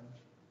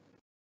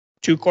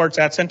 2 courts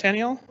at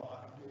Centennial?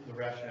 The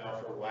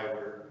rationale for why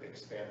we're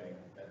expanding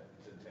at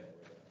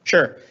Centennial.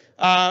 Sure.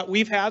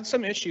 We've had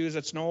some issues,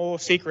 it's no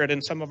secret,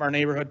 in some of our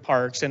neighborhood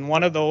parks, and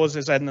one of those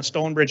is in the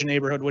Stonebridge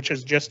neighborhood, which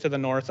is just to the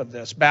north of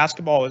this.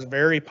 Basketball is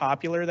very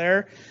popular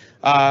there,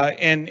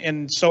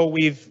 and so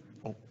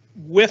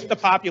with the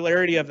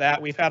popularity of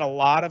that, we've had a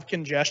lot of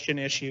congestion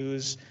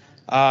issues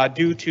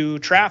due to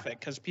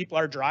traffic, because people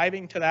are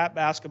driving to that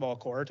basketball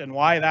court, and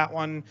why that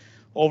one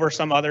over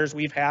some others,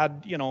 we've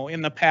had,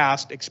 in the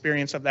past,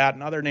 experience of that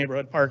in other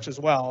neighborhood parks as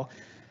well.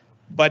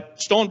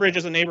 But Stonebridge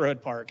is a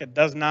neighborhood park. It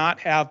does not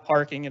have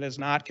parking. It is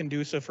not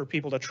conducive for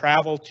people to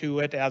travel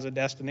to it as a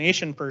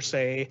destination per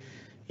se.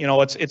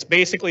 It's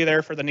basically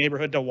there for the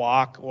neighborhood to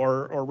walk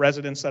or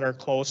residents that are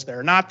close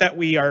there. Not that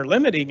we are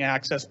limiting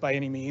access by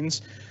any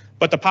means,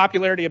 but the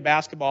popularity of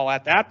basketball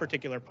at that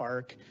particular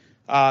park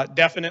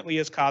definitely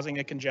is causing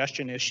a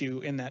congestion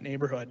issue in that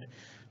neighborhood.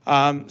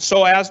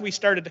 So as we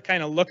started to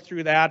kind of look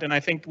through that, and I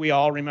think we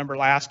all remember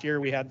last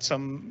year we had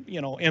some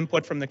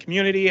input from the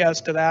community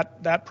as to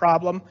that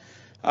problem.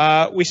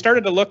 We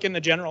started to look in the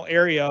general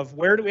area of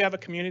where do we have a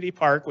community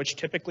park, which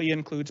typically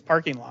includes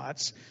parking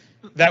lots,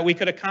 that we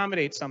could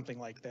accommodate something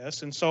like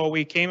this. And so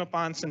we came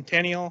upon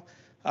Centennial.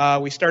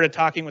 We started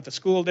talking with the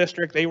school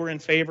district. They were in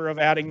favor of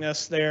adding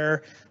this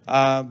there.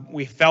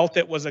 We felt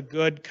it was a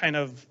good kind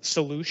of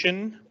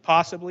solution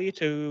possibly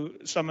to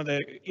some of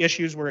the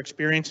issues we're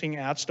experiencing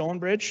at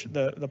Stonebridge,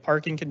 the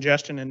parking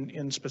congestion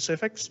in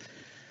specifics.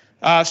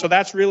 So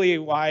that's really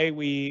why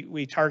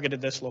we targeted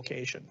this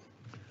location.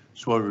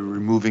 So are we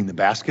removing the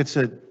baskets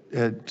at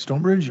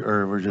Stonebridge,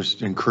 or we're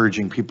just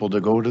encouraging people to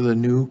go to the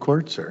new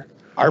courts, or?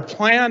 Our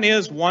plan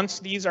is once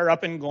these are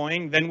up and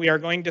going, then we are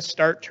going to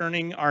start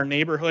turning our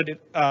neighborhood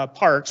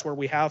parks where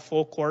we have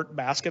full court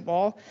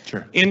basketball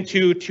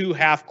into 2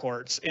 half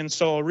courts. And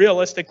so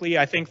realistically,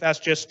 I think that's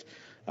just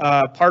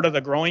part of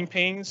the growing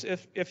pains,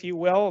 if you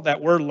will, that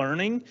we're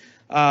learning.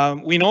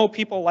 We know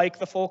people like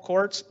the full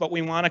courts, but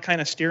we want to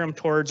kind of steer them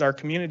towards our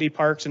community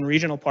parks and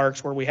regional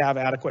parks where we have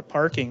adequate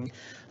parking.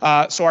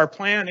 So our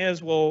plan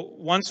is,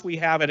 once we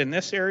have it in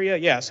this area,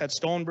 yes, at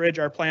Stonebridge,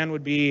 our plan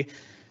would be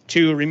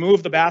to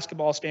remove the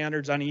basketball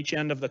standards on each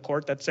end of the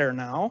court that's there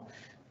now,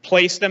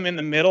 place them in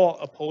the middle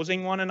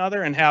opposing one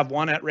another, and have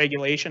one at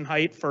regulation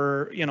height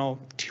for,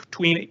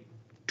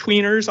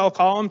 tweeners, I'll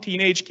call them,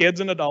 teenage kids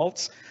and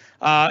adults.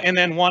 And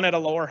then one at a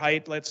lower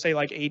height, let's say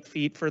like 8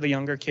 feet for the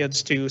younger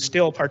kids to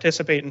still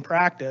participate in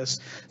practice.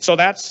 So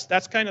that's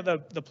kind of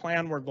the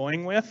plan we're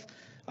going with.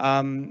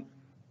 And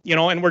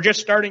we're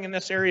just starting in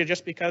this area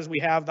just because we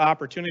have the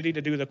opportunity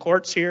to do the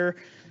courts here.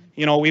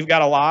 We've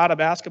got a lot of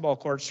basketball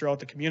courts throughout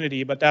the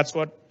community, but that's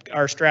what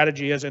our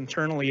strategy is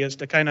internally, is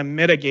to kind of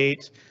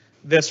mitigate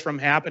this from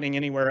happening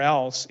anywhere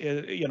else,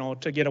 you know,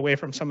 to get away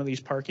from some of these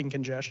parking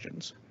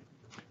congestions.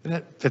 And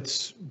that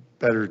fits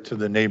better to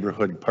the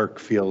neighborhood park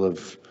feel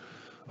of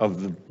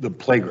the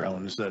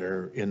playgrounds that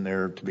are in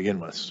there to begin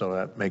with. So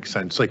that makes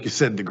sense. Like you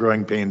said, the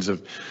growing pains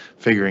of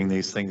figuring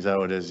these things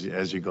out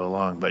as you go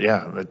along. But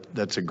yeah,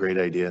 that's a great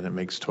idea and it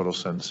makes total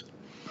sense.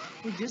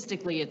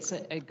 Logistically, it's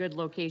a good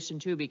location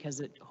too, because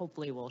it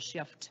hopefully will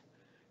shift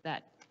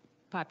that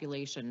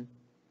population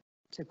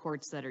to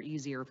courts that are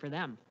easier for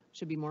them.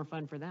 Should be more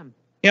fun for them.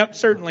 Yep,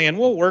 certainly. And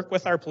we'll work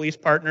with our police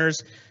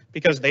partners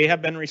because they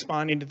have been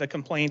responding to the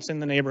complaints in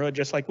the neighborhood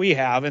just like we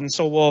have. And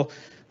so we'll,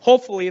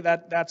 hopefully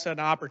that's an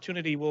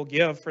opportunity we'll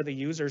give for the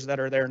users that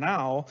are there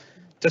now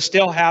to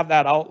still have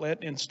that outlet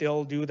and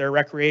still do their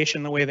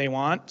recreation the way they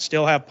want,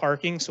 still have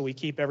parking so we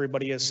keep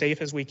everybody as safe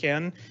as we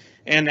can,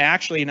 and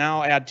actually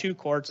now add 2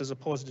 courts as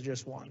opposed to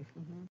just 1.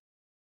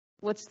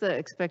 What's the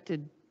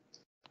expected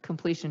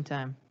completion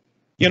time?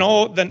 You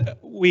know, then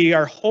we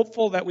are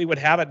hopeful that we would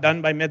have it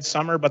done by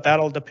midsummer, but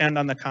that'll depend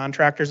on the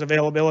contractor's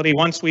availability.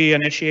 Once we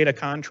initiate a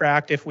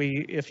contract, if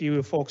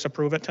you folks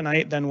approve it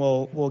tonight, then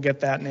we'll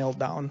get that nailed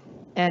down.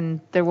 And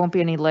there won't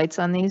be any lights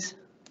on these?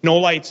 No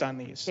lights on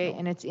these. Okay,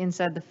 and it's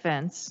inside the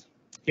fence?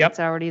 Yep. It's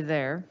already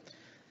there?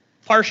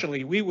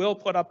 Partially. We will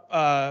put up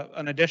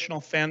an additional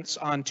fence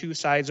on 2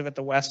 sides of it,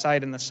 the west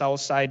side and the south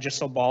side, just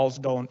so balls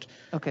don't,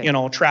 Okay. you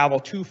know, travel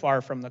too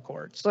far from the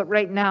courts. But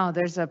right now,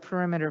 there's a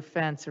perimeter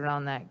fence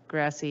around that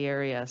grassy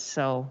area,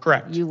 so.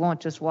 Correct. You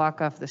won't just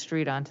walk off the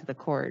street onto the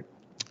court.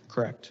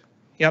 Correct.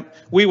 Yep.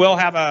 We will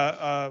have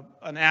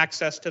an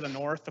access to the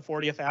north, the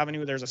 40th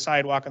Avenue. There's a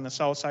sidewalk on the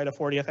south side of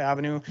 40th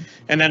Avenue.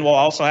 And then we'll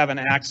also have an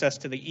access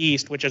to the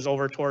east, which is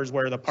over towards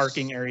where the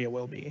parking area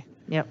will be.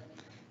 Yep.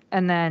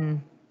 And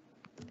then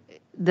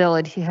they'll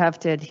have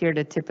to adhere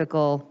to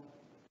typical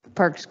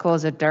parks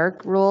close at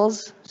dark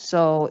rules.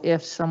 So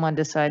if someone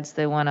decides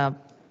they want to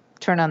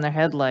turn on their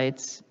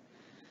headlights,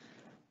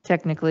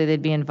 technically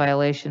they'd be in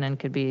violation and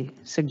could be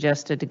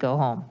suggested to go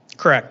home.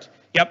 Correct.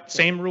 Yep.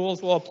 Same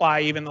rules will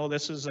apply even though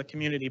this is a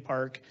community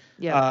park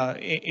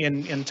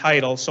in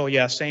title. So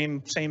yeah,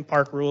 same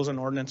park rules and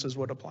ordinances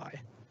would apply.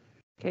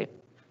 Okay.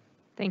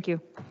 Thank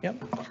you.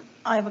 Yep.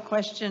 I have a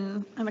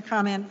question and a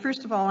comment.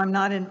 First of all, I'm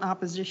not in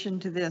opposition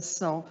to this,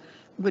 so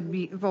would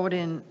be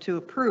voting to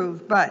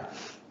approve, but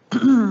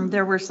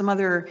there were some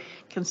other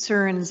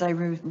concerns I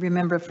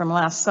remember from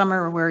last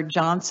summer where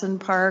Johnson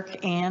Park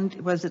and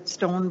was it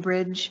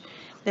Stonebridge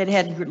that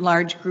had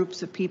large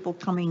groups of people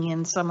coming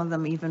in, some of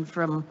them even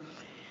from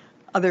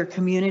other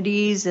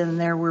communities, and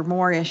there were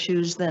more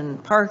issues than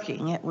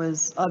parking. It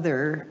was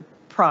other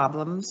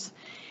problems.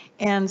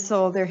 And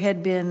so there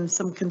had been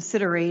some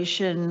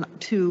consideration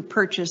to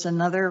purchase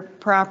another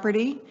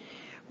property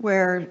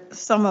where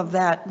some of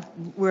that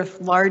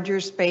with larger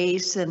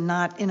space and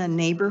not in a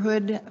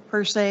neighborhood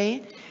per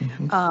se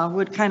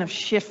would kind of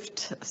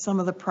shift some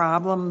of the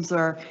problems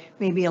or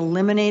maybe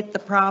eliminate the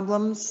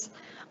problems.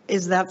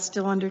 Is that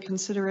still under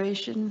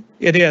consideration?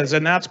 It is,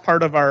 and that's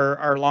part of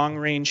our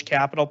long-range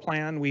capital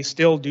plan. We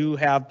still do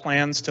have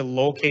plans to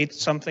locate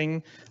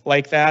something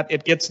like that.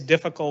 It gets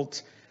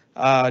difficult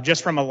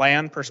just from a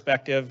land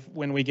perspective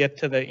when we get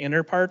to the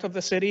inner part of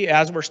the city.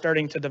 As we're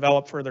starting to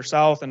develop further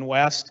south and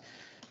west,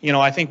 you know,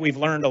 I think we've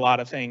learned a lot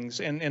of things,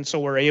 and so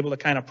we're able to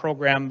kind of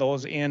program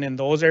those in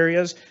those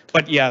areas.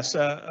 But yes,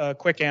 a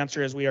quick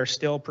answer is we are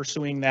still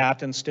pursuing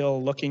that and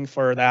still looking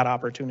for that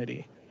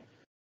opportunity.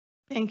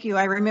 Thank you.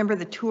 I remember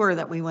the tour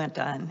that we went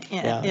on.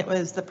 Yeah. It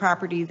was the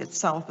property that's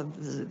south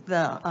of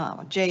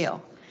the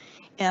jail.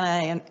 And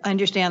I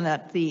understand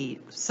that the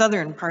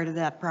southern part of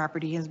that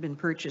property has been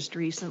purchased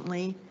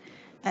recently.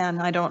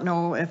 And I don't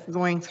know if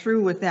going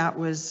through with that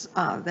was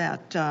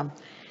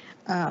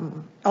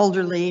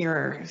elderly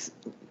or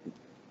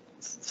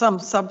some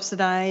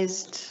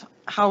subsidized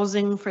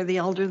housing for the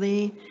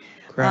elderly.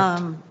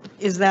 Correct.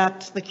 Is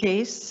that the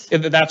case?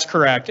 That's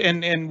correct.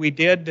 And we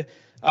did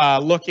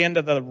look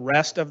into the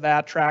rest of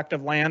that tract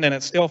of land, and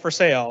it's still for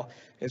sale.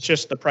 It's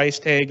just the price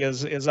tag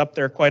is up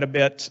there quite a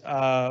bit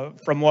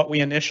from what we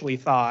initially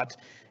thought.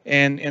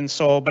 And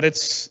so, but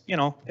it's, you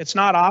know, it's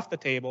not off the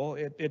table.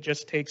 It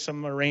just takes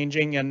some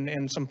arranging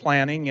and some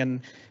planning,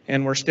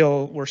 and we're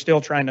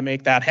still trying to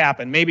make that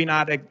happen. Maybe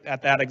not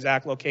at that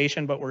exact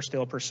location, but we're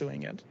still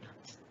pursuing it.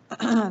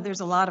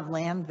 There's a lot of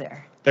land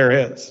there. There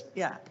is.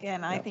 Yeah,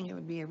 and I think it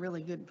would be a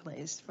really good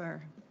place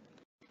for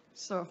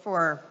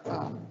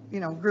you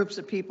know, groups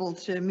of people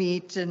to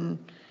meet and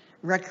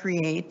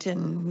recreate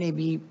and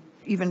maybe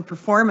even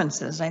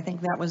performances. I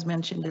think that was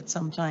mentioned at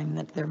some time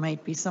that there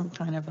might be some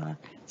kind of a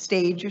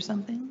stage or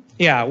something.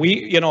 Yeah,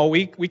 we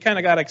kind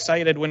of got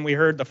excited when we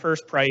heard the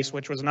first price,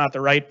 which was not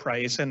the right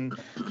price. And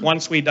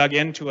once we dug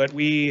into it,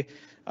 we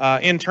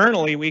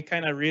internally, we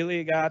kind of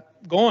really got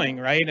going,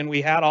 right? And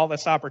we had all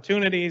this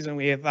opportunities, and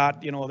we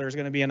thought, you know, there's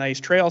going to be a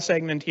nice trail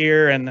segment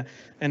here and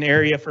an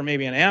area for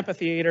maybe an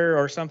amphitheater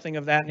or something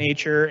of that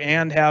nature,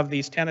 and have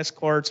these tennis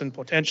courts and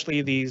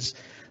potentially these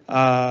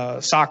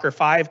soccer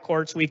 5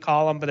 courts, we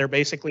call them, but they're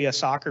basically a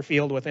soccer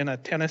field within a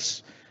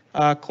tennis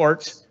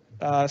court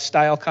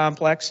style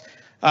complex.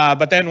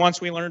 But then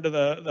once we learned of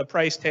the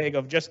price tag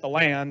of just the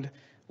land,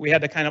 we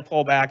had to kind of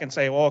pull back and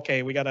say, well,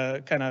 okay, we got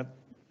to kind of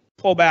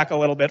pull back a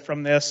little bit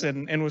from this.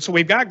 And so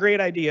we've got great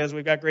ideas.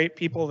 We've got great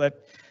people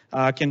that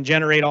can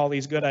generate all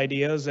these good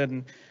ideas,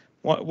 and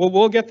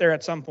we'll get there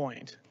at some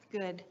point.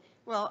 Good.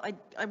 Well,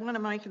 one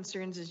of my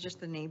concerns is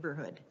just the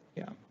neighborhood.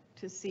 Yeah.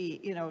 To see,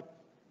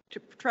 to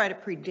try to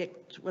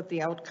predict what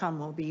the outcome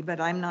will be, but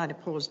I'm not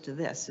opposed to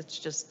this. It's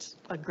just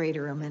a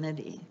greater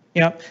amenity.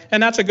 Yeah,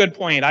 and that's a good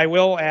point. I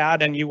will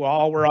add, and you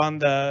all were on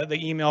the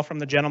email from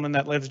the gentleman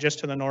that lives just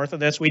to the north of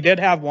this. We did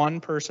have one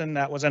person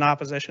that was in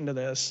opposition to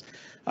this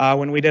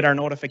when we did our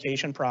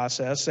notification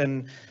process.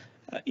 And,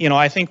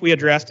 I think we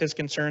addressed his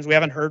concerns. We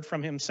haven't heard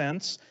from him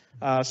since.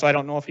 So I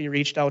don't know if he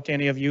reached out to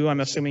any of you.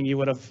 I'm assuming you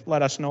would have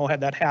let us know had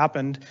that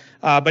happened.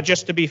 But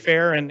just to be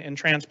fair and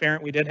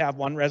transparent, we did have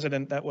one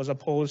resident that was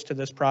opposed to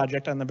this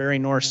project on the very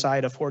north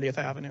side of 40th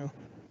Avenue.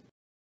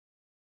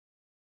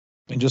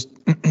 And just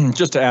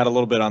to add a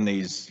little bit on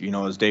these,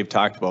 as Dave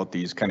talked about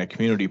these kind of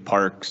community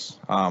parks,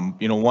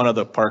 one of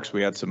the parks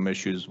we had some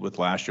issues with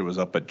last year was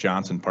up at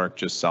Johnson Park,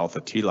 just south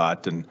of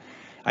T-Lot. And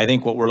I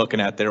think what we're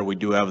looking at there, we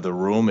do have the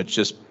room. It's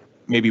just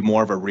maybe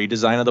more of a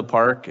redesign of the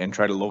park and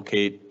try to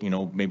locate,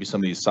 maybe some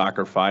of these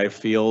soccer 5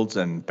 fields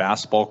and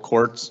basketball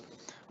courts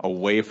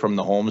away from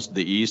the homes to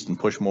the east and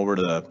push them over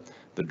to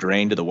the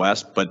drain to the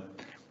west. But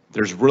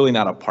there's really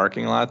not a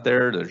parking lot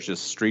there. There's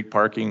just street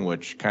parking,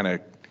 which kind of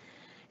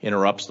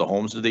interrupts the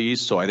homes to the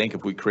east. So I think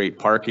if we create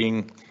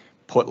parking,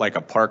 put like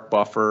a park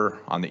buffer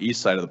on the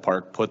east side of the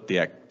park, put the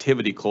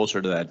activity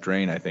closer to that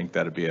drain, I think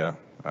that'd be a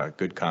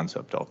good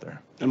concept out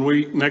there.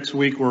 And next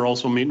week, we're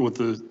also meeting with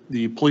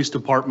the police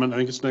department, I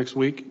think it's next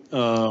week,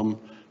 to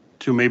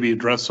maybe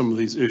address some of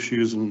these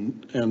issues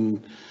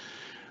and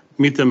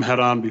meet them head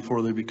on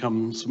before they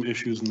become some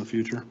issues in the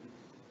future.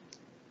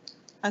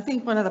 I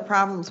think one of the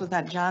problems with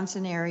that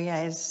Johnson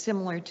area is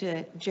similar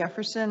to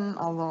Jefferson,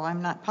 although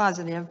I'm not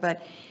positive,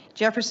 but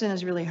Jefferson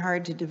is really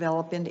hard to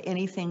develop into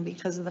anything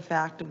because of the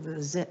fact of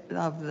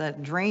the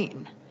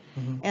drain.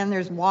 And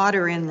there's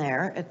water in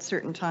there at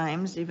certain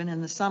times, even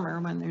in the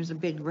summer when there's a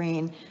big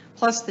rain.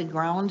 Plus the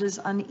ground is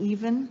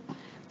uneven.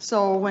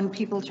 So when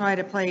people try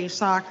to play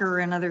soccer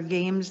and other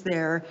games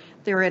there,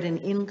 they're at an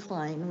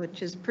incline,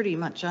 which is pretty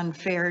much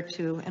unfair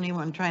to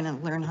anyone trying to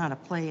learn how to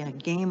play a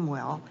game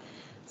well.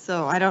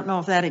 So I don't know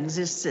if that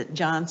exists at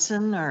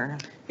Johnson or.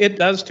 It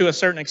does to a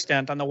certain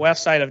extent. On the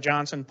west side of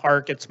Johnson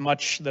Park, it's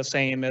much the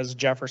same as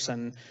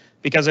Jefferson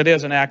because it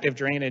is an active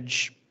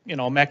drainage,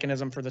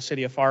 mechanism for the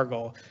city of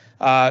Fargo.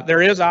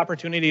 There is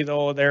opportunity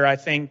though there, I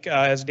think,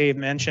 as Dave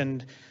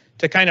mentioned,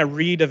 to kind of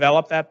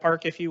redevelop that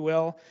park, if you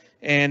will,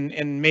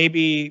 and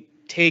maybe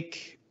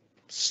take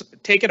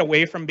it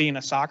away from being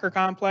a soccer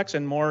complex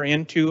and more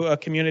into a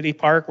community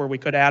park where we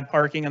could add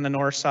parking on the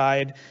north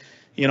side,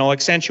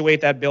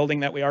 accentuate that building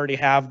that we already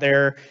have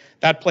there.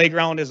 That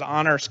playground is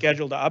on our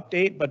schedule to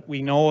update, but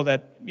we know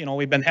that,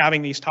 we've been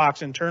having these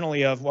talks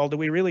internally of, well, do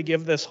we really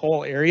give this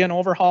whole area an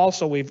overhaul?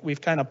 So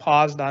we've kind of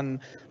paused on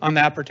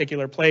that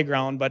particular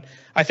playground, but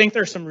I think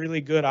there's some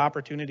really good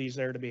opportunities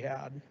there to be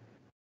had.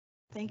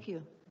 Thank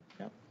you.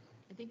 Yep.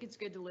 I think it's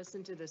good to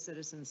listen to the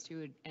citizens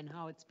too and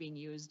how it's being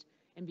used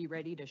and be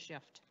ready to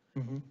shift.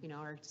 Mm-hmm.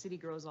 Our city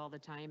grows all the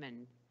time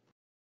and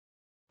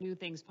new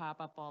things pop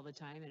up all the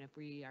time. And if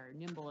we are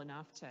nimble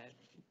enough to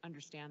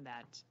understand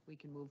that, we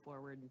can move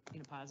forward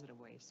in a positive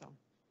way. So.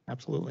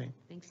 Absolutely.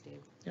 Thanks,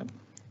 Dave. Yep.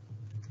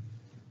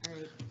 All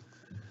right.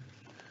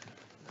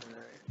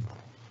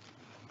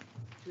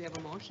 Do we have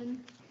a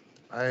motion?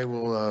 I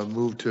will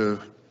move to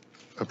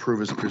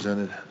approve as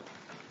presented.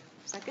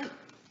 Second?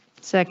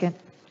 Second.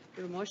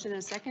 We have a motion and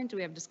a second. Do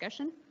we have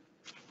discussion?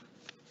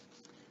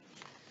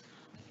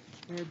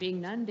 There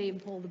being none,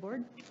 Dave, hold the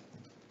board.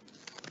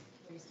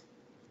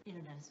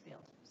 Internet has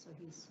failed, so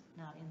he's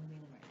not in the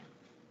meeting right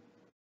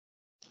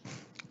now.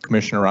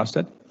 Commissioner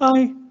Rosted?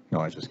 Aye. No,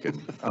 I was just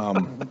kidding.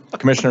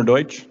 Commissioner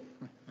Deutsch?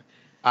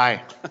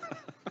 Aye.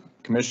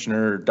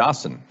 Commissioner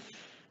Dawson?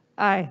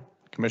 Aye.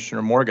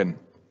 Commissioner Morgan?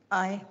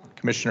 Aye.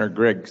 Commissioner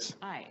Griggs?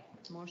 Aye.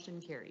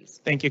 Motion carries.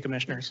 Thank you,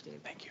 commissioners.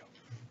 Thank you.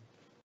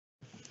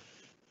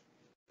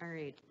 All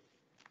right.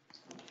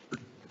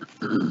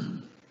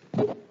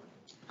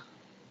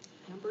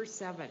 Number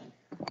 7,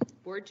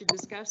 board to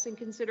discuss and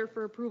consider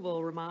for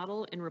approval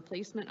remodel and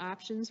replacement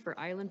options for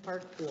Island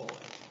Park Pool.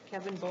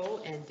 Kevin Bowe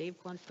and Dave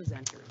Klunt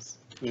presenters.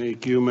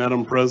 Thank you,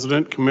 Madam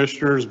President.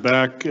 Commissioners,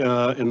 back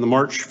in the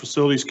March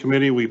Facilities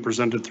Committee, we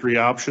presented 3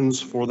 options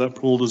for that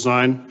pool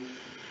design.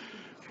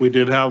 We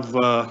did have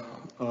a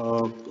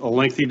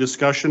lengthy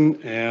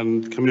discussion,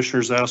 and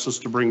commissioners asked us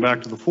to bring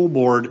back to the full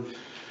board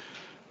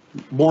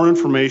more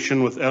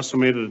information with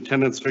estimated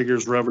attendance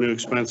figures, revenue,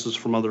 expenses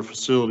from other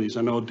facilities.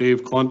 I know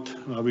Dave Klunt,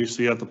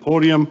 obviously at the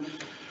podium,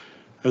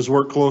 has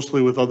worked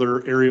closely with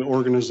other area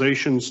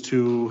organizations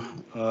to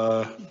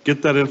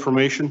get that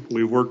information.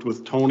 We've worked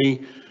with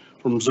Tony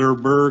from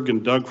Zerberg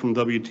and Doug from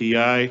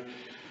WTI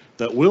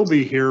that will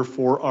be here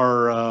for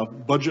our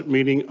budget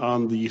meeting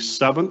on the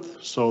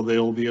 7th. So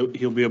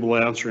he'll be able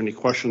to answer any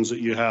questions that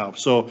you have.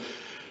 So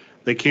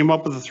They came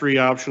up with the three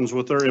options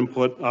with our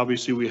input.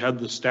 Obviously, we had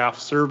the staff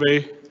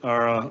survey,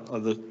 or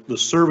the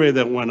survey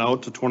that went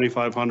out to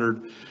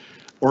 2,500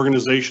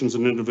 organizations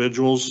and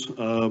individuals.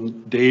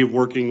 Dave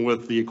working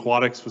with the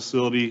aquatics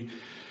facility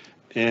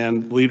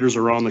and leaders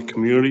around the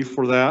community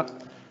for that.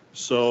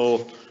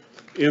 So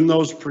in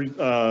those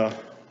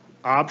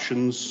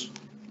options,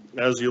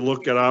 as you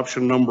look at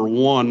option number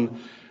 1,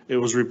 it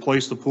was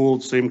replace the pool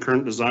at same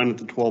current design at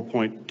the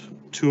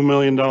 $12.2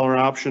 million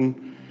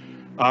option.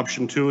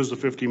 Option 2 is the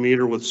 50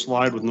 meter with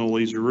slide with no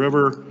lazy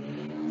river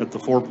at the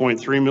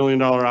 $4.3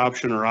 million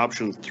option, or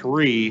option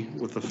 3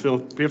 with the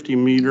 50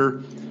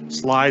 meter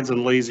slides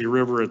and lazy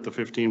river at the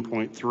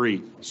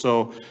 15.3.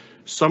 So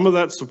some of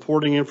that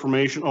supporting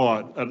information,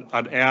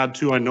 I'd add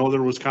too, I know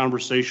there was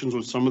conversations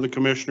with some of the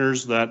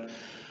commissioners that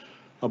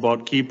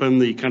about keeping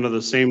the kind of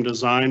the same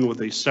design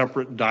with a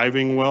separate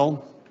diving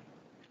well.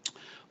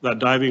 That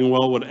diving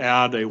well would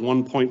add a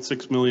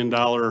 $1.6 million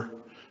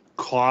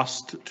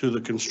cost to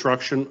the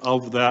construction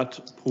of that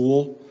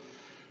pool.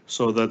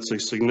 So that's a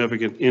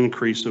significant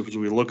increase as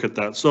we look at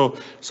that. So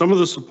some of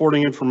the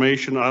supporting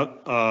information,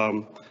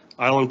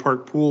 Island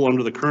Park Pool,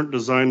 under the current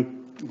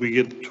design, we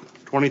get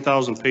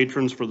 20,000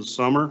 patrons for the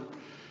summer.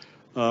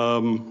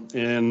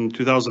 In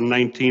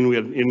 2019, we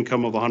had an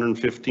income of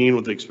 115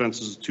 with the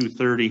expenses of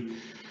 230.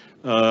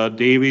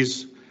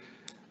 Davies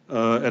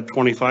at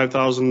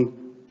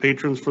 25,000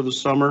 patrons for the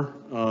summer.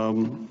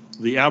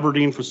 The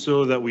Aberdeen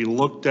facility that we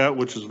looked at,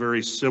 which is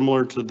very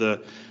similar to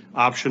the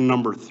option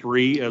number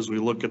 3, as we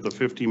look at the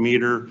 50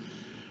 meter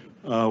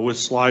with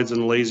slides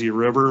in Lazy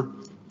River.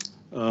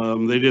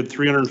 They did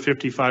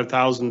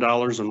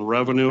 $355,000 in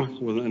revenue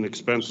with an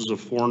expenses of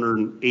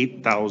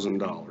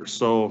 $408,000.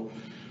 So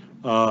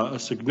a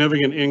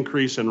significant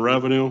increase in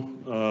revenue.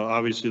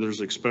 Obviously,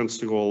 there's expense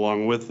to go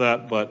along with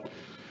that, but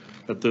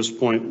at this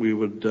point, we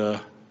would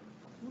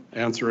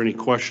answer any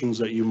questions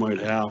that you might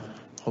have.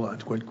 Hold on,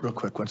 real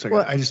quick, 1 second.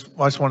 I just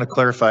want to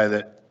clarify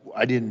that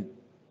I didn't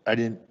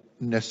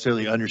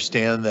necessarily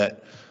understand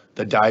that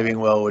the diving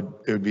well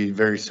would be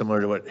very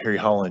similar to what Harry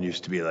Holland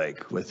used to be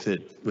like, with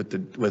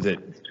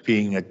it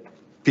being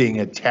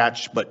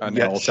attached but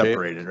yet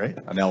separated, right?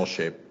 An L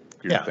shape,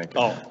 you're thinking.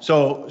 Oh,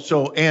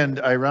 so and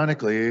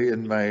ironically,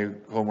 in my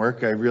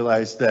homework, I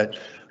realized that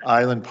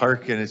Island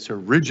Park in its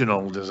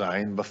original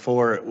design,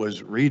 before it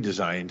was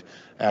redesigned,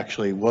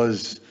 actually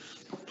was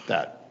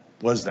that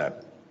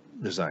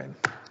design,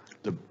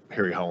 the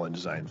Harry Holland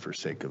design, for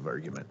sake of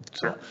argument.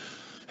 So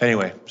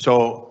anyway,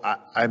 so I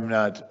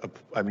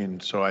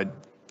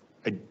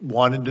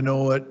wanted to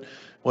know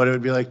what it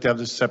would be like to have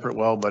this separate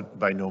well, but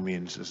by no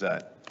means is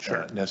that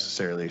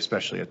necessarily,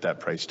 especially at that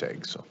price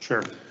tag. So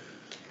sure.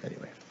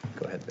 Anyway,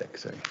 go ahead, Vic.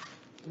 Sorry.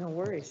 No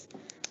worries.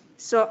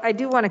 So I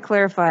do want to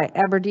clarify,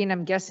 Aberdeen,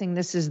 I'm guessing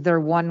this is their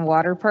one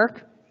water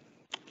park?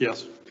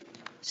 Yes.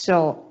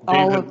 So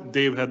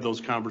Dave had those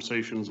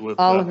conversations with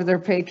all of their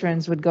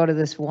patrons would go to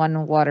this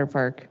one water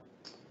park.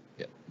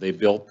 Yeah, they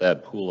built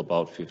that pool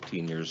about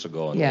 15 years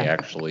ago, and Yeah. they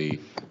actually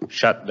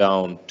shut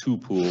down 2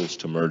 pools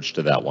to merge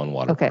to that one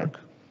water Okay. park.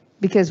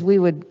 Because we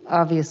would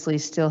obviously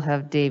still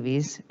have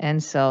Davies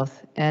and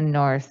South and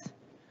North.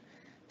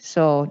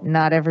 So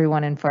not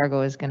everyone in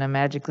Fargo is going to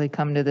magically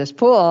come to this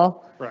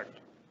pool. Correct.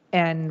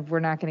 And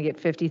we're not going to get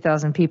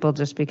 50,000 people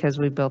just because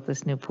we built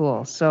this new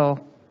pool. So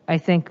I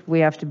think we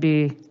have to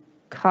be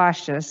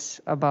cautious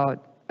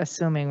about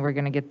assuming we're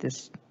going to get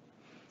this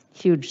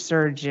huge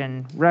surge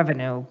in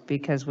revenue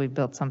because we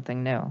built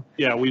something new.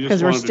 Yeah, we just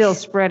Because we're wanted to still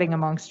spreading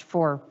amongst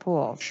 4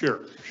 pools.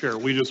 Sure.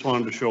 We just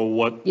wanted to show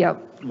what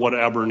Yep. what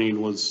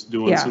Aberdeen was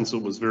doing, Yeah. since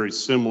it was very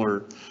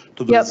similar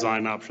to the Yep.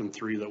 design option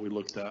 3 that we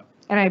looked at.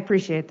 And I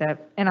appreciate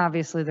that. And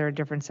obviously, they're a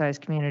different size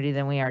community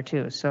than we are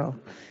too, so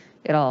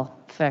it all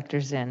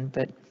factors in.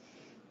 But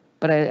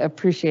I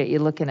appreciate you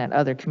looking at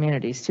other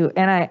communities too.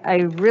 And I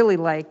really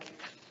like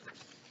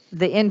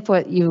the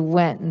input you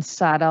went and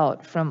sought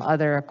out from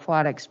other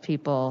aquatics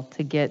people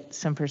to get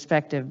some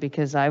perspective,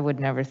 because I would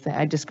never think,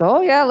 I just go,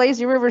 oh yeah,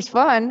 lazy river's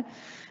fun.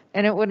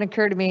 And it wouldn't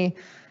occur to me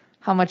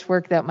how much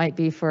work that might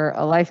be for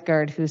a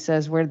lifeguard who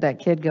says, where'd that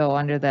kid go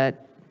under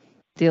that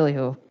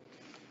dealy-hoo,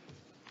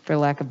 for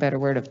lack of a better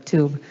word, of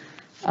tube.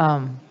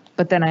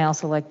 But then I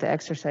also like the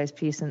exercise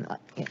piece. And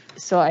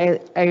so I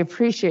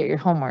appreciate your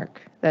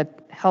homework.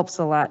 That helps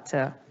a lot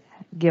to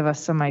give us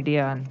some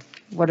idea on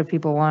what do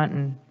people want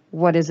and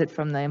what is it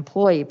from the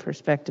employee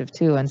perspective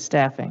too, and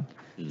staffing.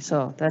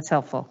 So that's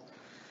helpful.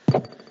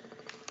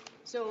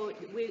 So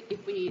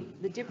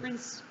the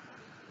difference,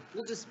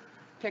 we'll just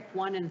pick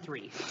 1 and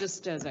 3,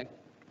 just as a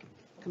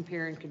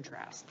compare and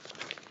contrast.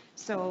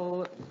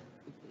 So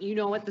you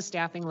know what the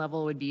staffing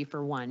level would be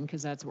for 1,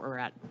 because that's where we're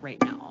at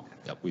right now.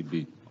 Yep, we'd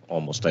be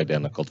almost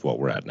identical to what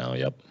we're at now,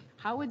 yep.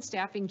 How would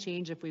staffing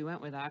change if we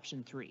went with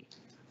option 3?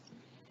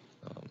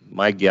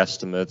 My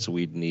guesstimates,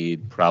 we'd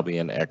need probably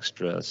an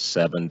extra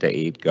 7 to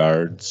 8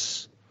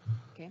 guards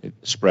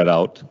spread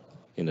out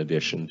in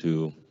addition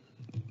to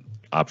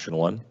option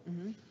 1.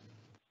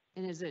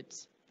 And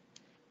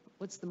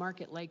what's the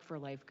market like for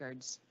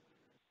lifeguards?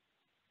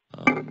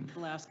 the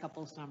last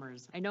couple of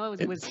summers? I know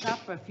it was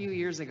tough a few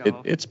years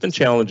ago. It's been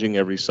challenging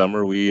every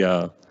summer. We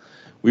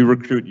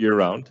recruit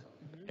year-round,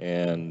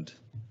 and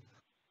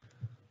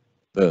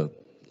the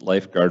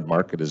lifeguard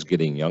market is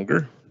getting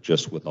younger,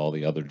 just with all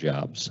the other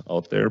jobs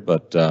out there.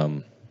 But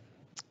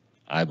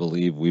I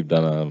believe we've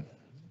done a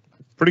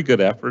pretty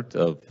good effort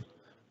of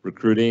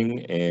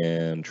recruiting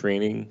and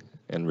training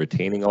and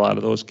retaining a lot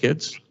of those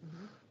kids.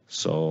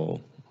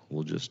 So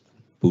we'll just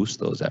boost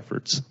those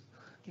efforts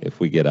if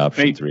we get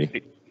option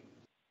 3.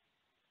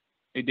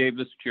 Hey, Dave,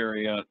 this is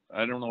Jerry.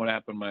 I don't know what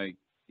happened. My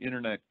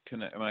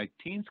my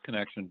Teams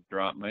connection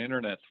dropped. My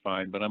internet's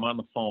fine, but I'm on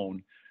the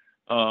phone,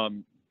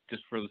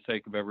 just for the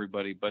sake of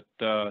everybody. But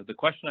the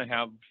question I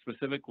have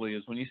specifically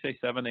is, when you say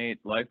 7, 8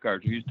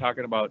 lifeguards, are you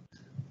talking about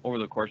over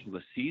the course of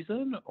the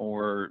season,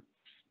 or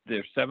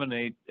there's 7,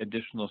 8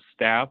 additional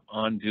staff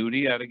on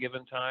duty at a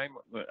given time?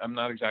 I'm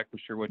not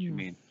exactly sure what you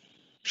mean.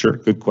 Sure,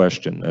 good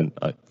question. And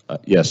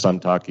yes,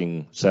 I'm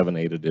talking 7,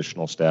 8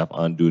 additional staff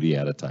on duty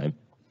at a time,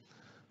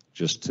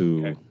 just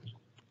to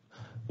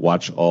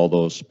watch all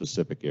those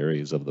specific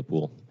areas of the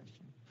pool.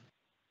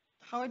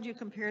 How would you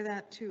compare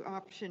that to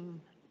option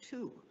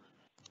 2?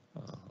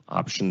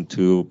 Option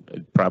 2,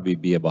 it'd probably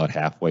be about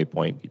halfway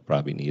point. You'd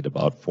probably need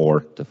about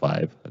 4 to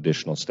 5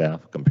 additional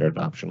staff compared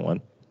to option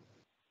 1.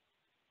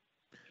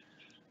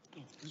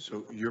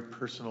 So your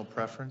personal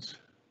preference?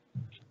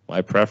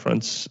 My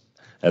preference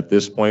at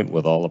this point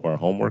with all of our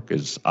homework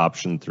is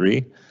option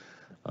 3.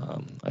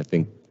 I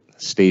think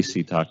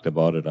Stacy talked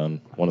about it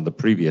on one of the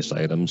previous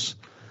items.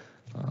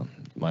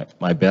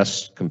 My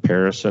best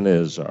comparison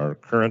is our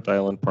current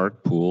Island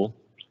Park pool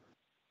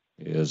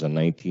is a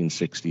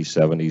 1960s,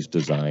 70s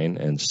design,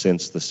 and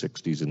since the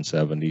 60s and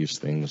 70s,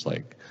 things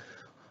like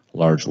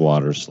large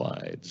water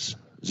slides,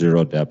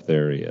 zero depth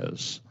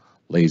areas,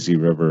 lazy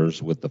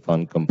rivers with the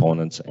fun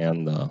components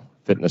and the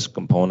fitness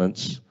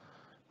components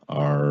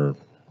are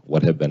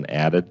what have been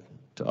added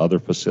to other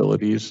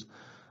facilities.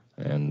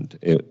 And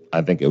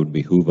I think it would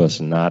behoove us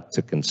not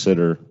to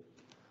consider,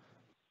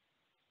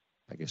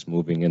 I guess,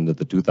 moving into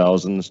the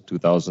 2000s,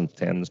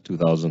 2010s,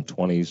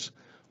 2020s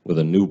with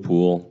a new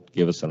pool,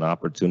 give us an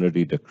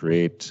opportunity to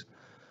create.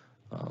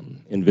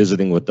 In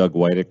visiting with Doug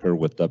Whitaker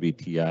with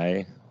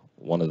WTI,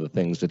 one of the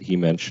things that he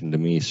mentioned to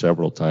me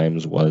several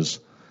times was,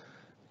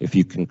 if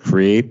you can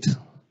create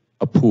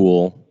a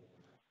pool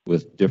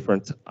with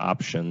different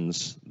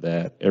options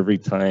that every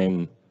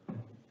time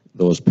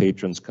those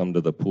patrons come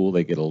to the pool,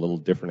 they get a little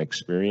different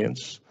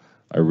experience,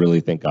 I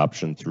really think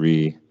option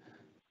 3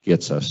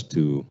 gets us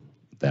to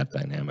that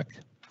dynamic.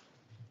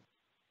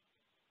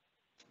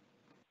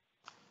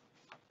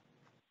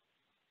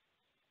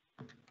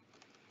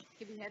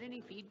 Have you had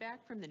any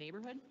feedback from the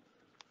neighborhood?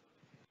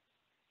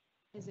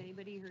 Has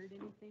anybody heard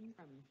anything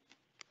from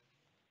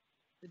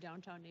the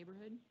downtown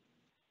neighborhood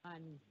on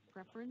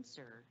preference,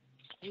 or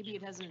maybe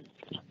it hasn't,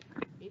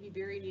 maybe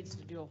Barry needs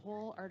to do a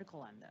whole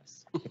article on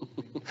this.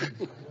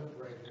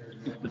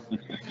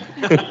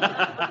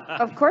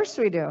 Of course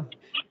we do.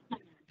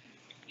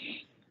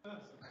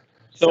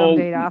 So- Some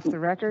date off the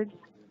record.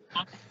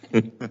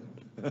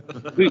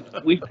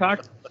 We've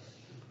talked.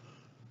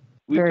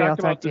 Barry, I'll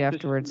about talk to you this issue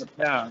afterwards. in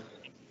the past.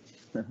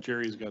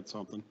 Jerry's got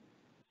something.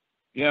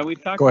 Yeah,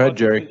 we've talked Go ahead, about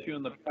Jerry. this issue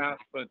in the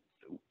past, but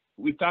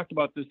we've talked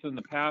about this in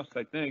the past,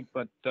 I think,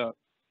 but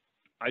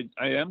I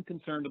am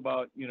concerned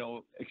about,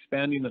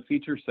 expanding the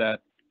feature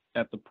set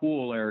at the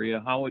pool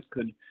area, how it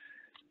could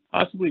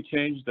possibly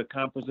change the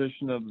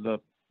composition of the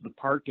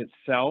park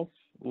itself,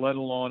 let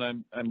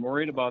alone I'm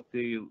worried about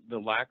the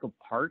lack of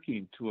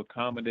parking to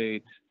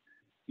accommodate,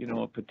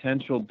 a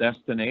potential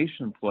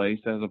destination place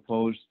as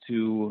opposed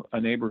to a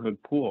neighborhood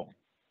pool.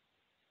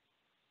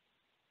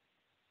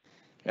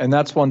 And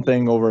that's one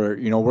thing over,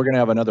 we're going to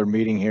have another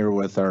meeting here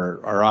with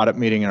our audit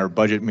meeting and our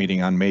budget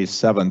meeting on May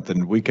 7th,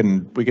 and we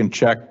can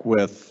check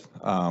with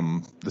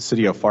the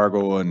city of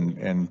Fargo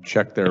and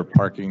check their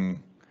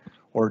parking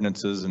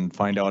ordinances and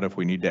find out if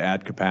we need to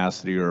add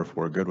capacity or if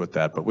we're good with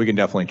that, but we can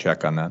definitely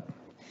check on that.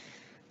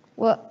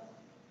 Well,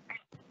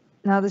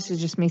 now this is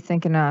just me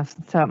thinking off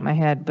the top of my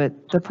head,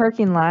 but the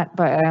parking lot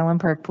by Island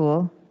Park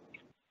Pool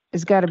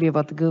has got to be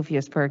about the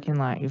goofiest parking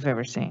lot you've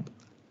ever seen.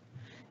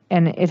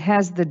 And it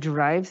has the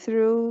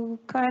drive-through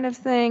kind of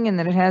thing, and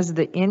then it has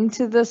the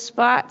into the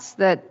spots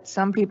that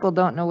some people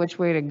don't know which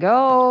way to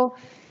go.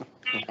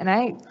 And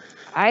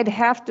I'd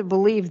have to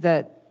believe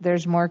that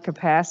there's more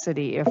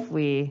capacity if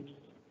we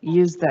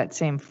use that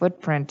same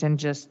footprint and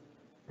just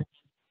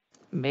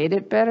made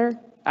it better.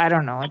 I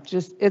don't know.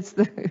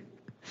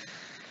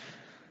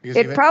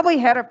 It probably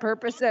had a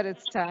purpose at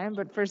its time,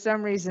 but for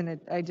some reason,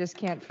 I just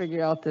can't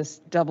figure out this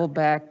double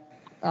back,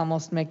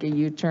 almost make a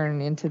U-turn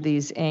into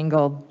these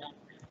angled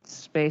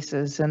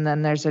spaces. And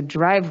then there's a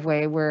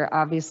driveway where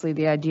obviously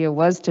the idea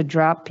was to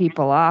drop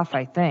people off,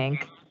 I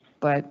think,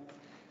 but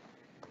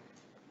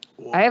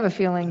I have a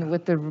feeling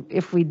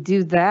if we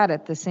do that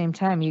at the same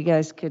time, you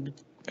guys could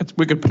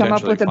We could come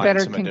up potentially with a find some better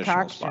additional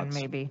concoction spots.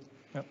 maybe.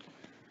 Yep.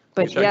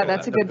 But Wish I yeah, could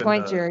that's a end good up in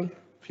point, the- Jerry.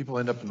 People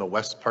end up in the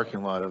west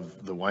parking lot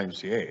of the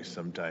YMCA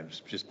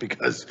sometimes, just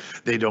because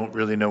they don't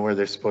really know where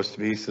they're supposed to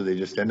be, so they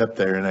just end up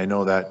there, and I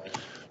know that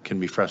can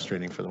be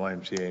frustrating for the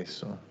YMCA,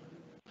 so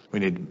we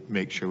need to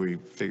make sure we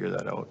figure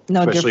that out.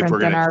 No Especially if different we're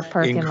than gonna our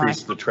parking lot.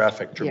 increase the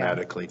traffic Yeah.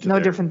 dramatically to No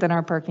there. different than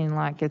our parking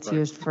lot gets Right.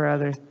 used for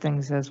other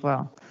things as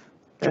well.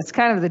 That's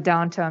kind of the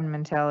downtown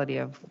mentality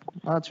of,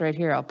 well, it's right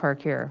here, I'll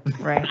park here,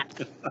 right?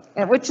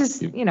 And which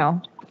is, you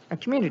know, a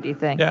community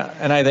thing. Yeah,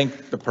 and I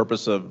think the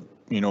purpose of,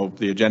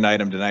 the agenda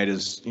item tonight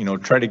is,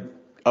 try to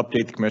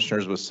update the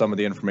commissioners with some of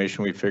the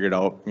information we figured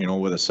out,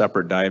 with a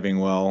separate diving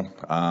well,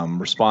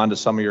 respond to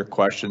some of your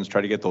questions, try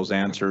to get those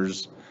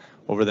answers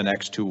over the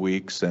next 2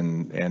 weeks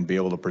and be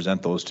able to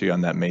present those to you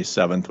on that May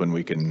 7th when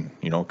we can,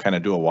 kind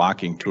of do a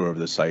walking tour of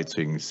the site so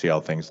you can see how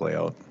things lay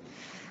out.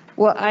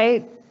 Well,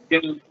 I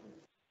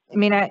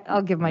mean,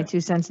 I'll give my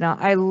 2 cents now.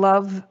 I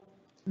love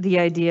the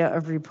idea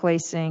of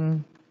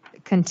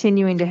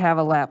continuing to have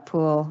a lap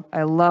pool.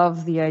 I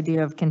love the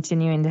idea of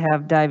continuing to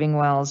have diving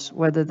wells,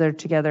 whether they're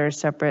together or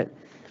separate.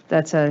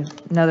 That's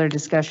another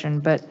discussion,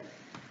 but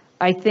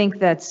I think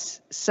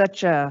that's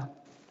such a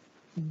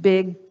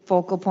big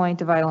focal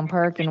point of Island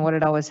Park and what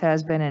it always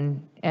has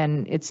been,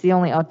 and it's the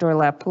only outdoor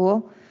lap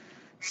pool.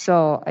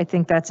 So I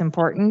think that's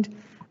important.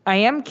 I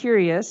am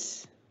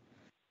curious,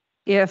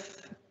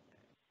 if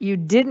you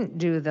didn't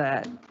do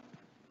that,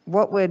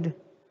 what would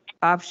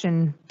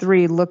option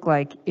 3 look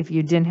like if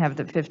you didn't have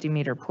the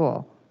 50-meter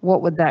pool?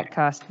 What would that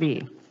cost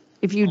be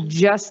if you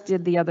just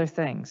did the other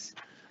things?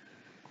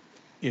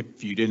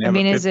 If you didn't I have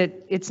mean,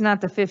 it's not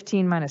the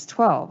 15 minus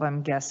 12,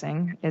 I'm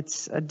guessing.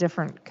 It's a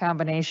different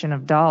combination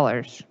of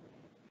dollars.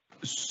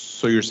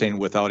 So you're saying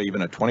without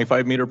even a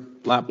 25-meter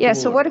lap pool? Yeah,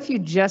 so what if you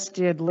just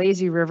did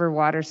lazy river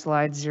water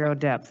slide, 0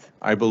 depth?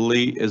 I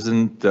believe,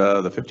 isn't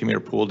the 50-meter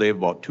pool, Dave,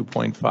 about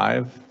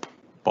 2.5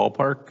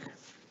 ballpark?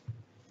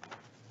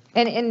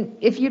 And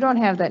if you don't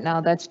have that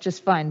now, that's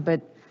just fine.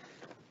 But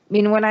I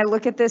mean, when I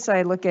look at this,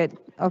 I look at,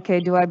 okay,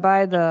 do I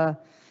buy the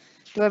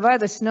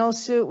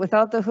snowsuit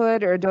without the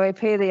hood, or do I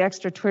pay the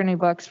extra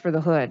 $20 for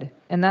the hood?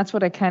 And that's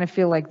what I kind of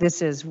feel like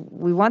this is.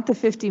 We want the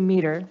 50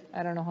 meter.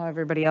 I don't know how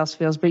everybody else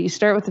feels, but you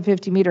start with the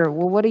 50 meter.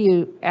 Well, what are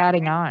you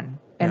adding on?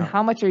 And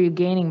how much are you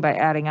gaining by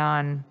adding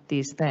on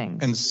these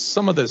things? And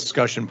some of the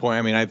discussion point,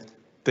 I mean, I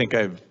think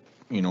I've,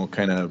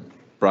 kind of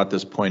brought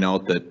this point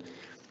out that,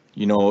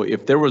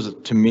 if there was,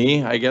 to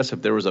me, I guess,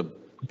 if there was a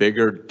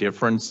bigger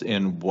difference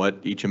in what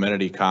each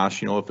amenity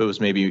costs, if it was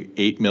maybe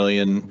 8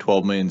 million,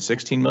 12 million,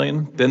 16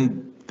 million,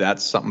 then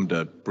that's something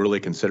to really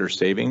consider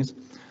savings.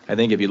 I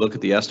think if you look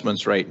at the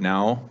estimates right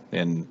now,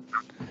 and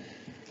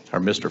our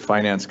Mr.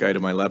 Finance guy to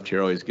my left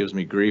here always gives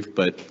me grief,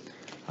 but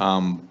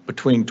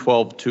between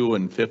 12.2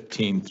 and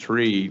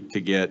 15.3 to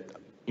get,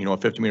 a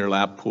 50-meter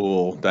lap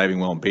pool, diving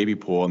well, and baby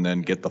pool, and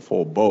then get the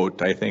full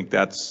boat, I think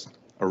that's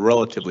a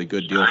relatively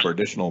good deal for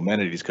additional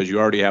amenities, because you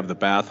already have the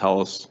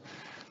bathhouse,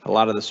 a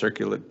lot of the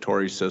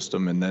circulatory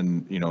system, and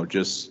then,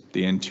 just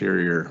the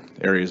interior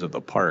areas of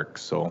the park.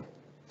 So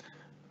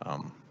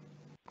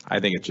I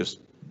think it's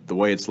just the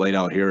way it's laid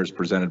out here is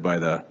presented by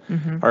the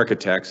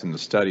architects in the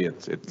study.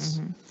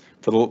 It's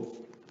for the,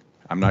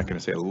 I'm not going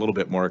to say a little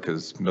bit more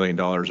because $1 million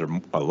are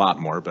a lot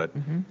more, but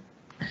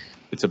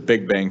it's a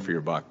big bang for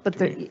your buck.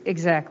 But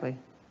exactly.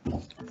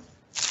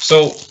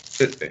 So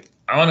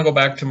I want to go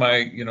back to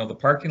my, the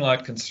parking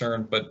lot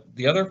concern, but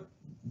the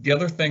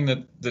other thing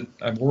that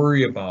I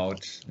worry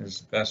about,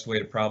 is the best way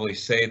to probably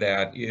say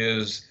that,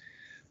 is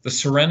the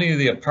serenity of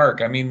the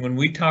park. I mean, when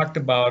we talked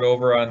about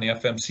over on the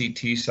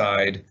FMCT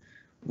side,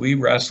 we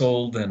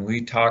wrestled and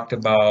we talked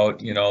about,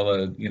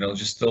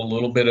 just a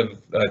little bit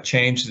of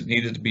change that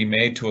needed to be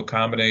made to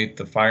accommodate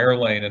the fire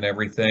lane and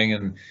everything,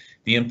 and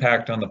the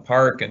impact on the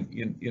park. And,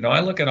 I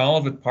look at I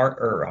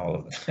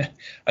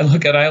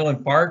look at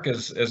Island Park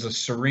as a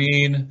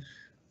serene,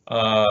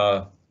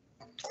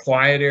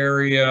 quiet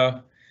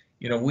area.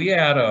 We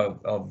add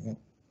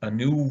a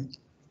new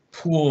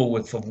pool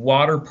with the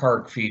water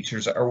park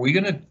features. Are we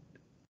going to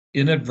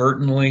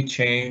inadvertently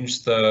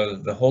change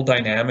the whole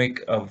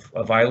dynamic of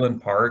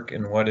Island Park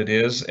and what it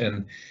is?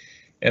 And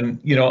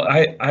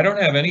I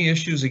don't have any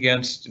issues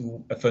against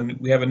if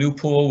we have a new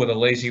pool with a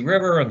lazy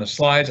river and the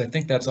slides. I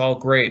think that's all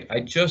great.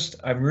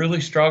 I'm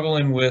really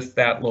struggling with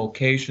that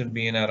location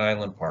being at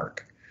Island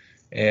Park,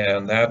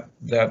 and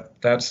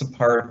that's the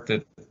part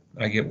that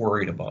I get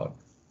worried about.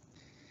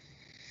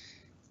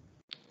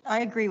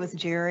 I agree with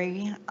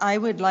Jerry. I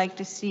would like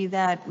to see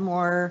that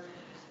more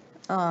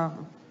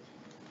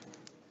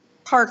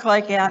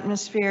park-like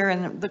atmosphere.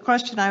 And the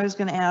question I was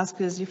going to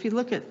ask is, if you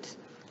look at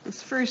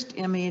this first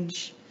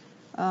image,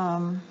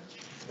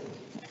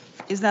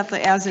 is that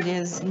as it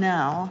is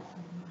now?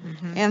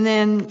 And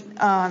then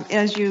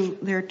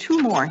there are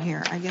 2 more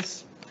here, I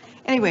guess.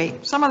 Anyway,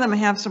 some of them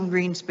have some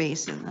green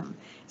space in them.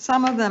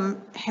 Some of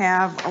them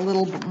have a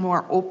little bit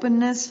more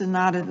openness and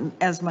not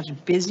as much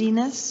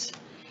busyness.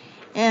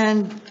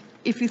 And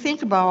if you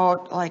think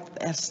about like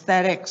the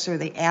aesthetics or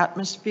the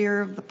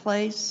atmosphere of the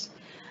place,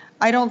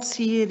 I don't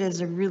see it as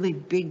a really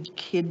big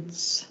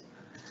kids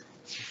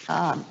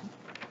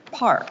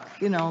park,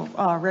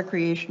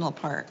 recreational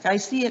park. I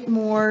see it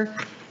more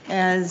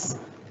as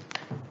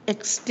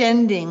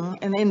extending,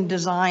 and in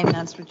design,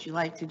 that's what you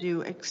like to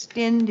do,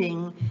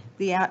 extending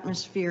the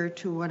atmosphere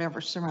to whatever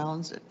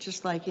surrounds it,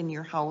 just like in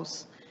your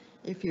house.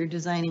 If you're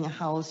designing a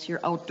house, your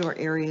outdoor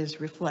areas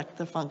reflect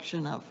the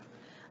function of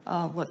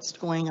what's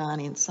going on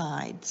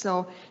inside.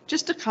 So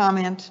just a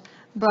comment,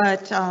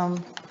 but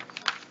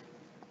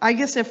I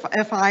guess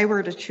if I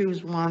were to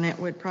choose one, it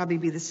would probably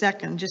be the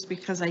second, just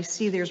because I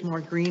see there's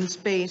more green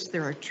space,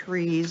 there are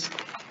trees.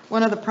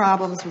 One of the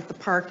problems with the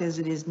park as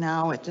it is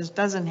now, it just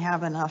doesn't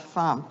have enough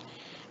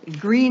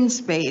green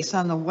space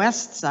on the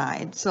west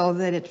side so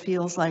that it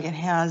feels like it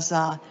has,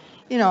 an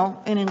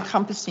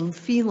encompassing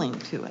feeling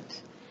to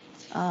it.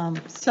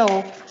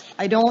 So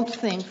I don't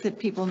think that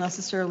people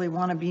necessarily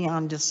want to be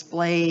on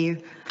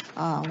display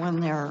when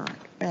they're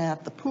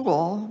at the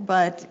pool,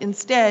 but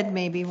instead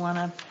maybe want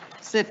to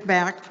sit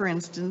back, for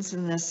instance,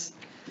 in this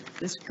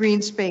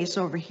green space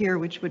over here,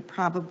 which would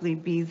probably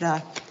be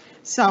the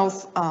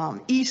south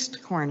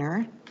east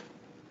corner.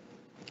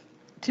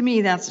 To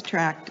me, that's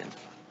attractive.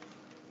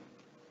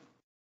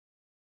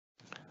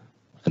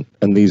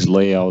 And these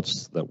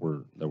layouts that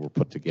were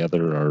put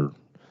together are,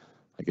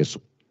 I guess,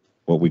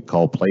 what we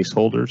call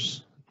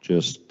placeholders,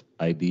 just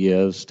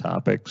ideas,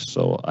 topics.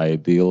 So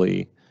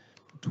ideally,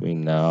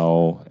 between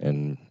now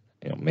and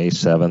May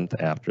 7th,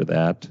 after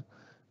that,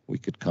 we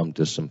could come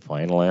to some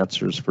final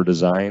answers for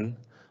design.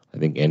 I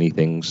think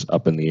anything's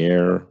up in the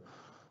air.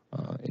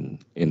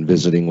 In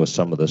visiting with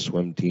some of the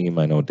swim team,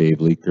 I know Dave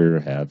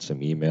Leaker had some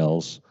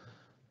emails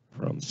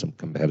from some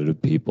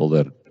competitive people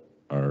that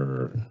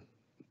are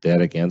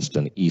dead against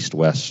an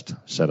east-west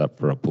setup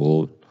for a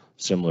pool.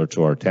 Similar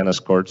to our tennis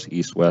courts,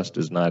 east-west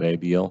is not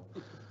ideal.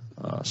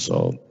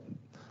 So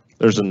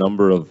there's a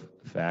number of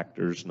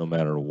factors, no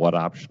matter what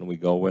option we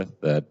go with,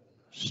 that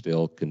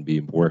still can be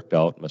worked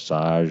out,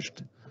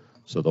 massaged,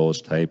 so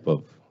those type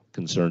of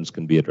concerns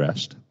can be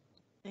addressed.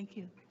 Thank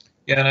you.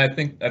 Yeah, and I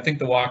think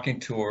the walking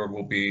tour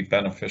will be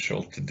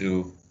beneficial to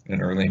do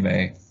in early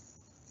May.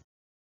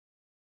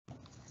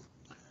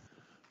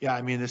 Yeah,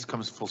 I mean, this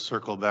comes full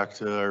circle back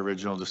to our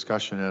original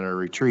discussion at our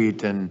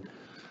retreat, and,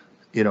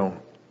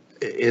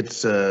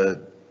 it's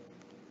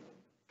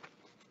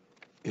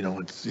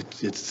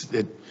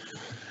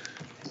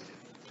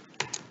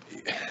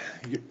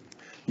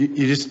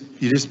you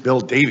just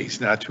built Davies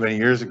not too many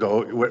years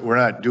ago. We're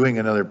not doing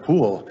another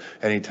pool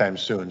anytime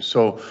soon.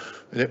 So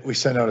we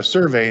sent out a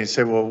survey and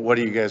said, well, what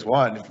do you guys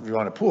want if you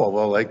want a pool?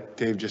 Well, like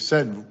Dave just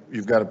said,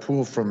 you've got a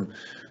pool from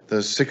the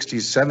 60s,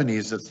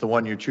 70s. That's the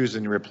one you're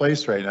choosing to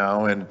replace right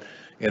now. And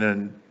in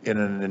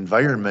an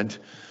environment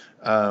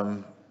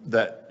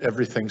that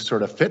everything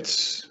sort of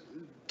fits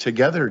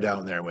together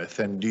down there with.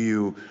 And do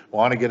you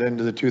want to get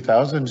into the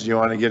 2000s? Do you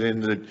want to get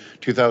into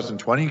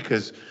 2020?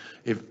 Because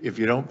if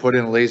you don't put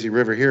in a lazy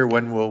river here,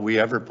 when will we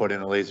ever put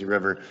in a lazy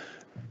river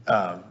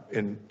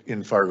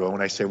in Fargo?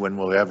 When I say when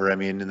will we ever, I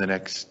mean in the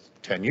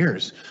next 10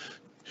 years.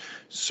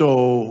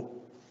 So,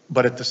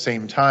 but at the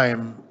same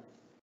time,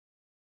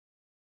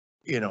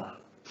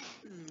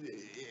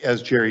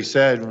 as Jerry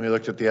said, when we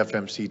looked at the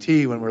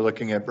FMCT, when we're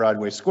looking at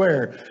Broadway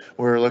Square,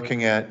 we're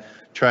looking at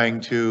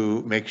trying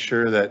to make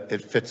sure that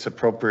it fits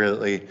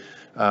appropriately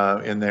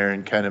in there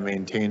and kind of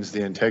maintains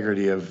the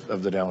integrity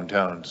of the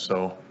downtown.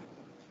 So,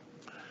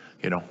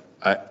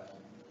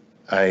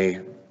 I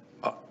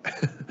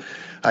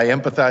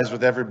empathize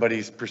with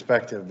everybody's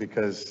perspective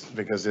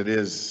because it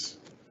is,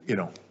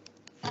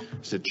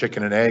 is it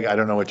chicken and egg? I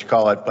don't know what you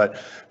call it,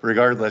 but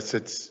regardless,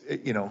 it's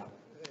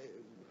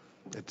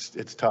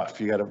tough.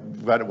 You got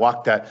to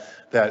walk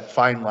that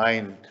fine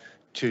line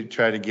to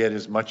try to get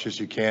as much as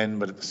you can,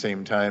 but at the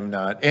same time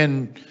not,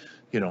 and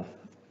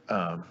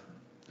at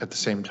the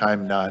same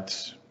time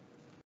not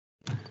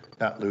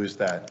lose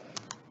that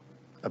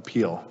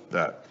appeal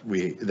that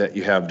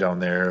you have down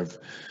there of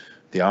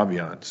the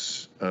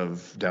ambiance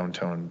of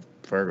downtown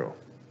Fargo.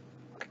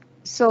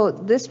 So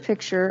this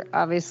picture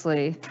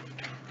obviously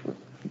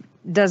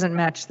doesn't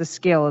match the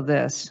scale of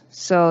this.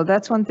 So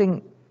that's one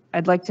thing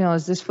I'd like to know,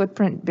 is this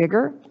footprint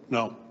bigger?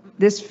 No,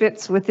 This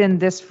fits within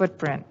this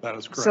footprint. that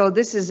is correct. So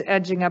this is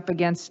edging up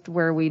against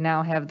where we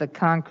now have the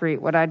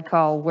concrete, what I'd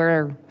call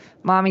where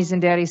mommies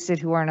and daddies sit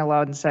who aren't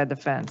allowed inside the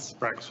fence.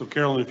 Right, so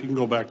Carolyn, if you can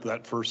go back to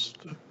that first.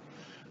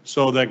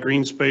 So that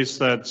green space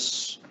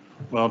that's,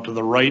 well, to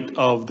the right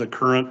of the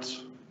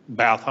current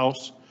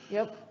bathhouse,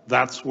 Yep.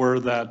 that's where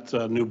that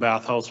new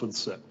bathhouse would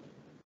sit.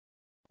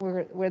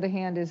 Where the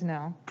hand is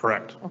now.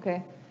 Correct.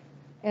 Okay.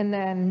 And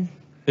then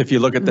If you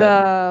look at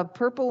that, the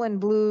purple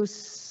and blue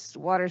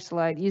water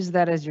slide, use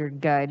that as your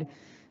guide.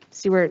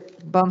 See where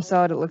it bumps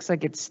out? It looks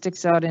like it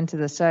sticks out into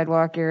the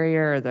sidewalk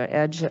area or the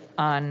edge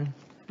on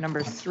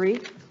number 3.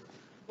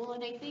 Well,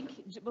 and I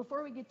think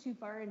before we get too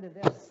far into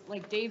this,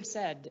 like Dave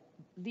said,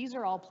 these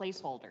are all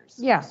placeholders.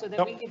 Yeah. So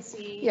that we can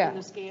see Yeah.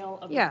 the scale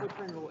of the Yeah.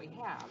 footprint of what we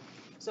have.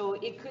 So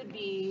it could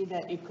be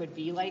that it could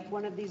be like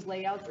one of these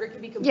layouts, or it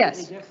could be Yes.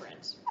 completely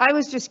different. I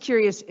was just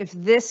curious if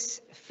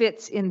this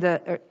fits in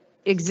the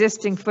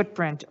existing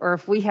footprint, or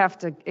if we have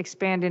to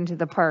expand into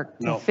the park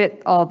to No.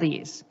 fit all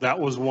these. That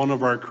was one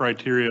of our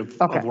criteria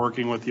of Okay.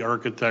 working with the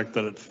architect,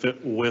 that it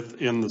fit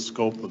within the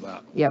scope of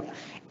that. Yep.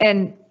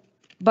 And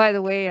by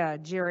the way,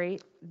 Jerry,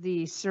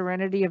 the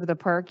serenity of the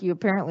park, you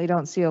apparently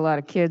don't see a lot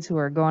of kids who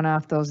are going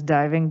off those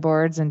diving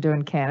boards and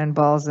doing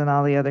cannonballs and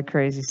all the other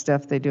crazy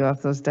stuff they do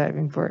off those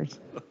diving boards.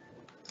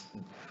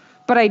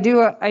 But I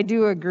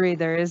do agree,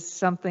 there is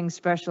something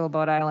special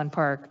about Island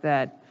Park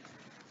that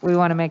we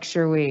want to make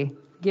sure we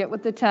get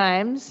with the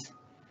times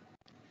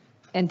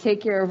and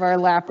take care of our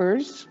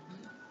lappers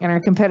and our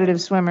competitive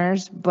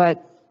swimmers,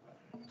 but,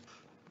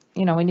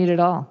 you know, we need it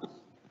all.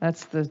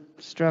 That's the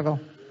struggle.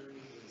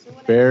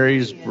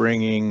 Barry's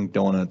bringing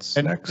donuts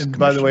next. And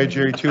by the way,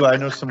 Commissioner. Jerry, too, I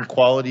know some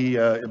quality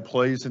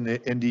employees in the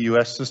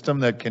NDUS system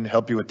that can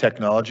help you with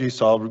technology,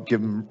 so I'll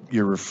give them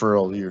your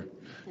referral.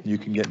 You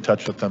can get in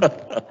touch with them.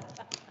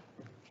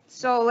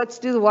 So let's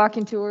do the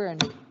walking tour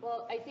and.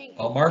 Well, I think.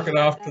 I'll mark it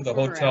off to the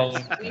hotel.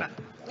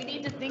 We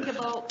need to think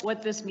about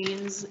what this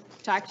means.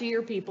 Talk to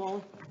your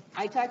people.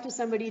 I talked to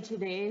somebody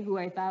today who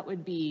I thought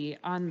would be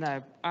on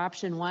the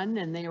option 1,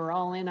 and they were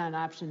all in on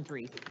option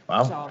 3.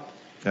 Wow. So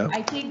Yep.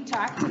 I think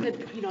talk to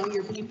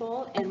your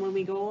people, and when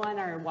we go on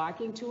our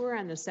walking tour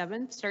on the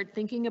 7th, start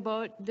thinking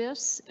about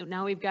this.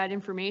 Now we've got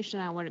information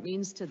on what it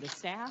means to the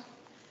staff,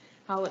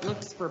 how it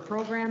looks for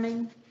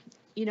programming.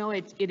 You know,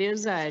 it's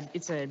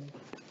a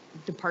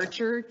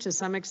departure to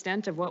some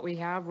extent of what we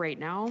have right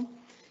now.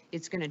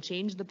 It's going to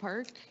change the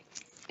park,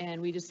 and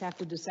we just have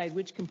to decide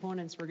which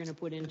components we're going to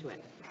put into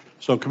it.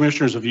 So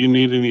commissioners, if you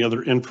need any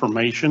other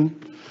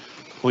information,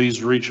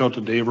 please reach out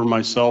to Dave or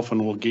myself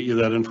and we'll get you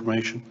that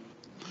information.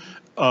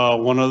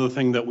 One other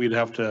thing that we'd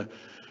have to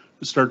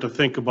start to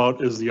think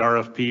about is the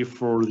RFP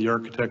for the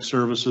architect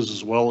services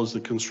as well as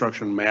the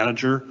construction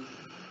manager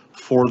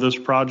for this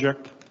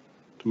project,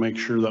 to make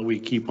sure that we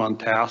keep on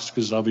task,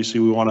 because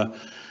obviously we want to,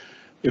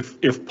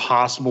 if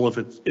possible,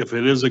 if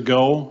it is a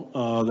go,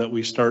 that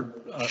we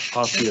start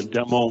possibly a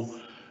demo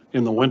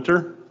in the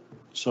winter.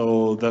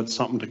 So that's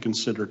something to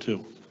consider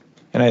too.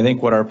 And I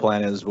think what our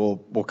plan is,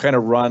 we'll kind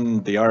of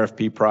run the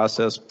RFP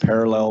process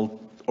parallel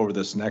over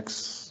this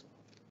next,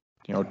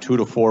 2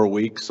 to 4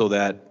 weeks, so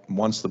that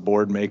once the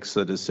board makes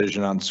a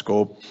decision on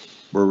scope,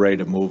 we're ready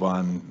to move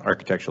on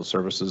architectural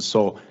services.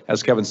 So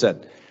as Kevin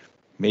said,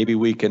 maybe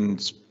we can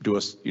do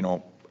as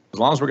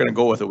long as we're going to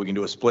go with it, we can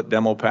do a split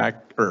demo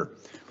pack, or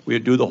we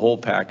would do the whole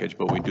package,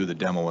 but we do the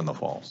demo in the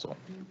fall, so.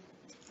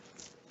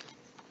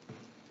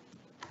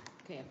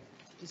 Okay,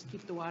 just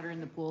keep the water in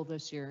the pool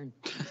this year, and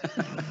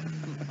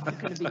it's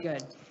going to be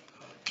good.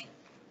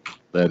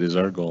 That is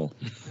our goal.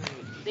 All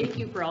right. Thank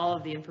you for all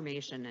of the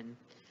information, and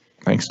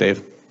Thanks,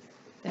 Dave.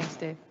 Thanks,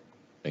 Dave.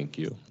 Thank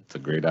you. It's a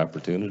great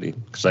opportunity.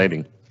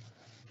 Exciting.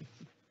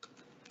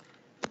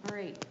 all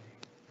right.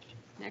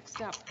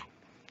 Next up.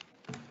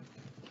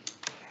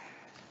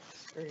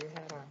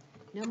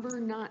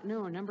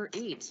 Number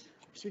 8.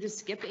 Should we just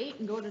skip 8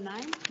 and go to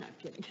 9? Not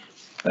kidding.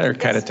 They're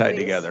kind of Yes, tied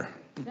please. together.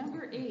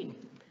 Number 8,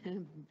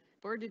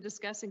 board to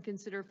discuss and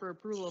consider for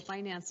approval of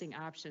financing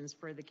options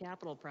for the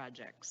capital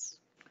projects.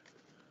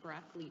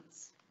 Brock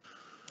Leeds.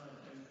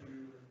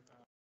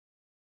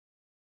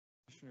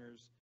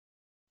 Commissioners,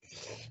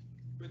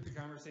 with the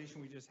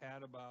conversation we just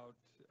had about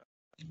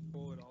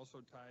it also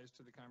ties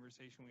to the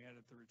conversation we had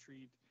at the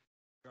retreat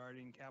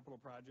regarding capital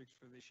projects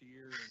for this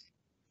year and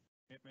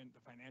commitment, the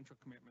financial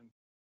commitment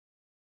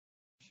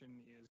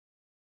is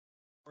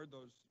for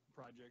those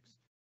projects.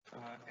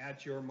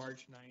 At your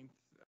March 9th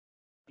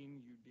meeting,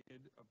 you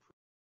did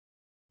approve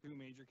 2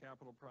 major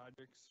capital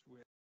projects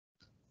with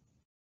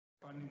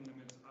funding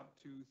limits up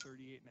to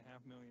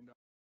 $38.5 million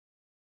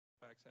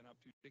and up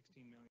to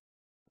 $16 million.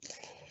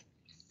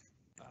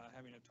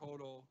 Having a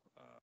total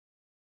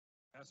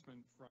investment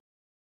from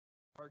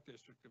Park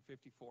District of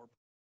 54.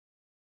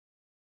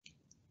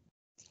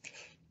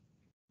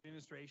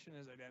 Administration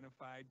has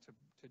identified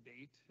to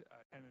date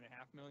 $10.5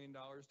 million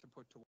to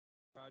put to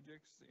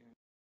projects, and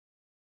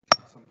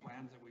some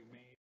plans that we've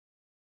made.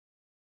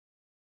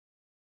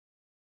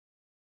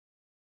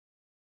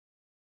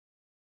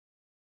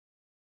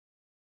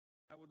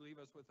 That would leave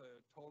us with a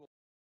total.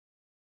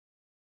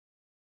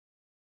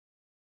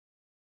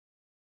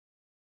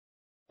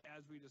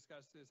 As we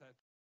discussed this at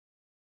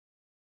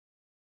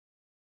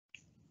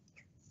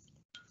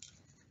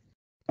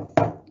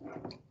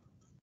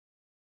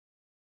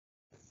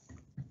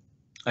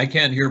I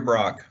can't hear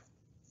Brock.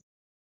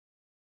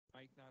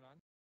 Mike not on?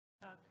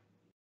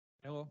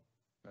 Hello?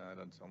 That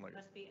doesn't sound like it.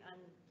 Must be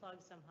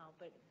unplugged somehow,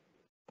 but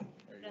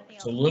nothing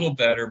It's else. a little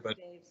better, but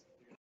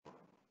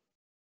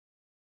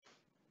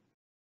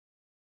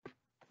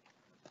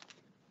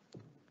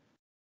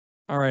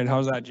All right,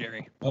 how's that,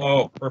 Jerry?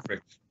 oh,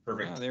 perfect,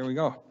 perfect. There we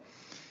go.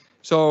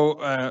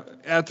 So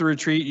at the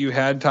retreat, you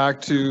had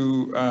talked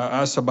to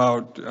us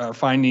about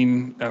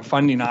finding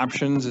funding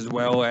options as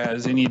well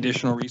as any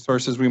additional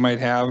resources we might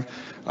have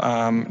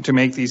to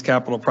make these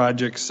capital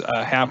projects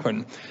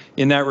happen.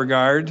 In that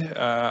regard,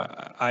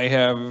 I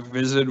have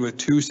visited with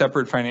 2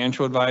 separate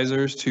financial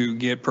advisors to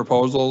get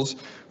proposals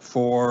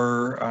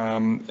for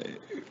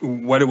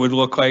what it would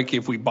look like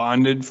if we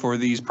bonded for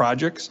these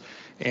projects,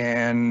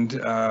 and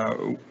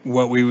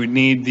what we would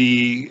need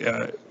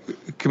the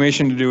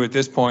commission to do at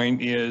this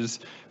point is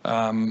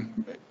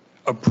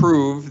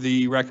approve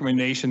the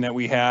recommendation that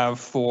we have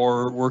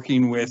for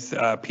working with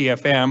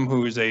PFM,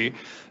 who is a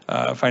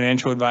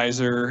financial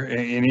advisor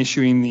in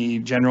issuing the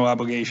general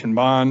obligation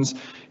bonds.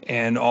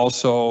 And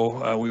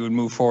also, we would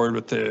move forward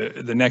with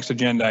the next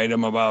agenda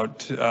item about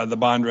the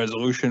bond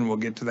resolution. We'll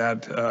get to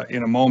that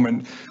in a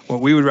moment. What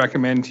we would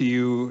recommend to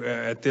you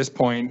at this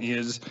point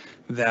is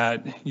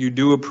that you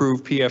do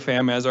approve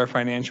PFM as our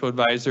financial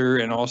advisor,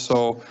 and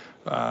also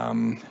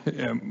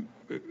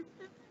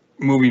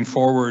moving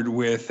forward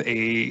with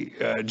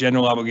a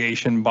general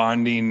obligation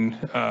bonding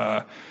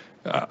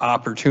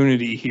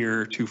opportunity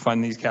here to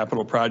fund these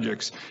capital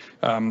projects.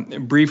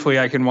 Briefly,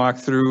 I can walk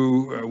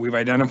through, we've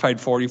identified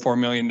 $44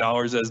 million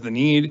as the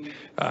need.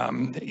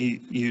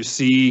 You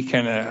see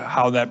kind of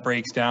how that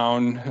breaks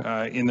down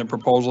in the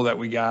proposal that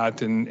we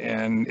got,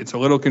 and it's a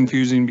little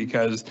confusing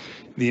because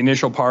the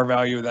initial par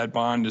value of that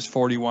bond is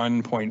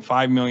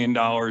 $41.5 million,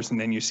 and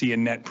then you see a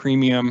net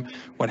premium.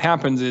 What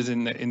happens is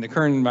in the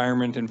current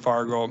environment in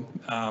Fargo,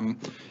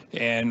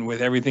 and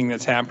with everything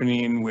that's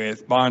happening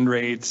with bond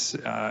rates,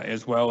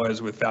 as well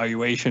as with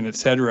valuation, et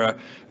cetera,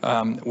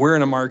 we're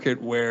in a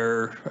market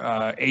where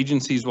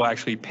agencies will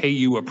actually pay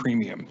you a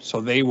premium.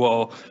 So they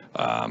will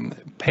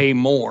pay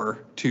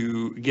more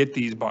to get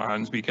these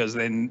bonds, because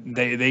then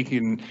they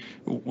can,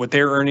 what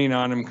they're earning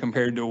on them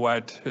compared to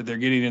what they're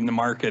getting in the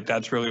market,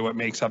 that's really what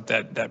makes up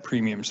that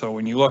premium. So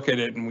when you look at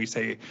it and we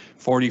say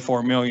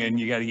 44 million,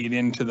 you got to get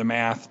into the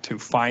math to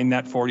find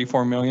that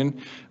 44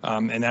 million.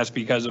 And that's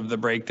because of the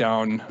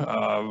breakdown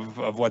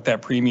of what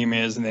that premium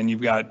is. And then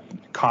you've got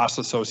costs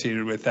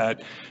associated with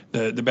that.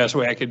 The best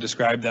way I could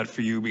describe that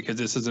for you, because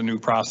this is a new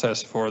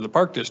process for the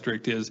Park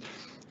District, is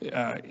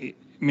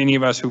many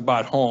of us who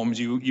bought homes,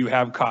 you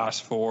have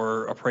costs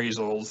for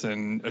appraisals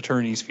and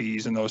attorney's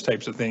fees and those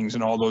types of things,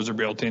 and all those are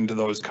built into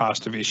those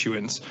cost of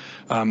issuance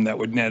that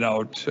would net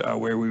out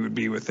where we would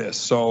be with this.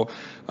 So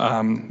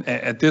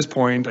at this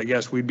point, I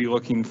guess we'd be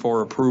looking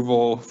for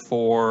approval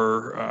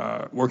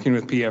for working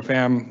with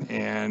PFM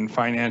and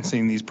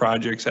financing these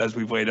projects as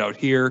we've laid out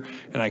here,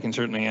 and I can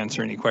certainly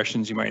answer any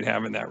questions you might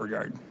have in that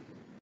regard.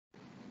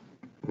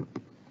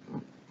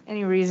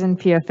 Any reason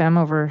PFM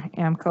over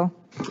AMCO?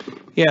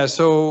 Yeah,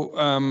 so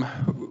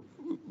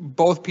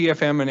both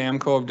PFM and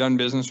AMCO have done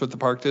business with the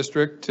Park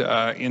District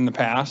in the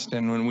past,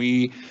 and when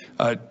we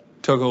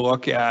took a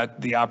look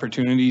at the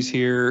opportunities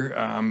here,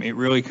 it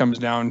really comes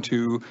down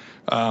to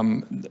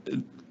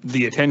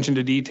the attention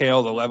to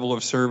detail, the level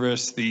of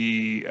service,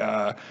 the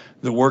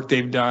work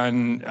they've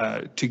done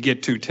to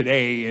get to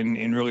today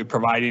in really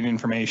providing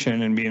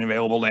information and being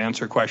available to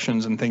answer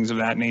questions and things of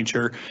that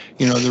nature.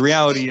 You know, the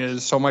reality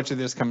is so much of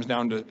this comes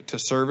down to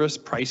service.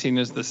 Pricing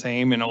is the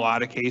same in a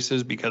lot of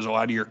cases because a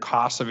lot of your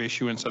costs of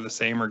issuance are the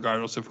same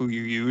regardless of who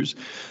you use.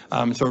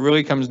 So it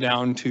really comes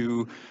down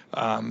to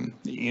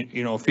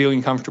you know,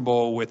 feeling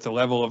comfortable with the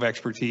level of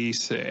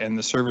expertise and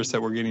the service that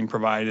we're getting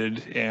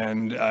provided.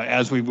 And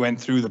as we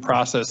went through the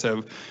process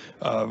of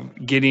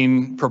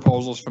getting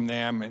proposals from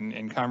them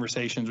and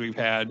conversations we've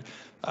had,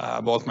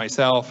 both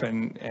myself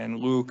and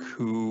Luke,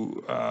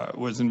 who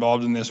was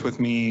involved in this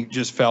with me,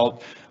 just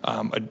felt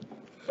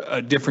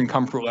a different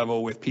comfort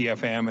level with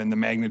PFM and the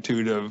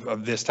magnitude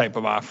of this type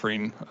of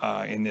offering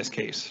in this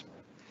case.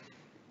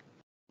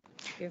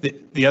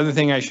 The other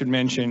thing I should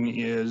mention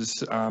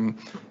is,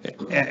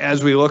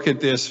 as we look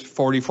at this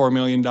 $44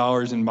 million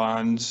in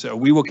bonds,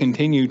 we will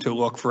continue to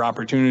look for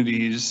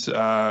opportunities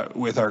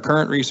with our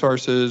current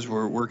resources.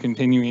 We're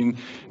continuing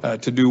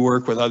to do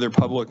work with other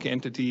public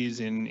entities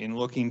in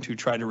looking to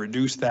try to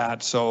reduce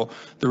that. So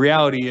the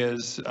reality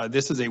is,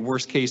 this is a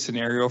worst case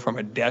scenario from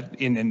a debt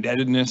in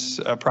indebtedness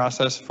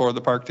process for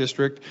the Park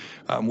District.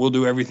 We'll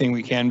do everything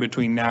we can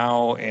between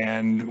now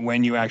and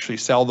when you actually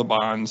sell the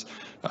bonds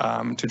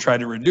to try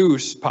to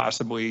reduce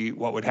possibly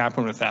what would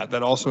happen with that.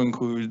 That also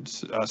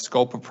includes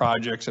scope of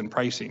projects and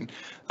pricing.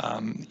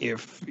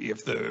 If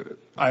the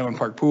Island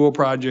Park Pool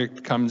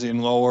project comes in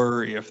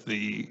lower, if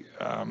the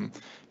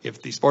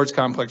sports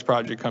complex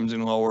project comes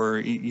in lower,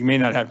 you may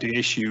not have to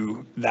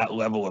issue that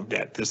level of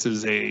debt. This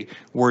is a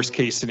worst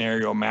case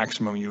scenario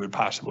maximum you would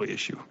possibly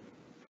issue.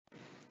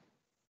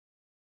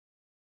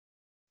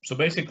 So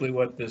basically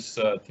what this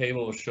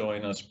table is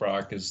showing us,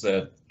 Brock, is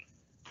that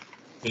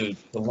the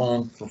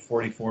loan for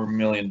 $44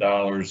 million,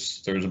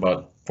 there's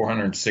about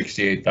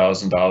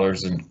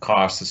 $468,000 in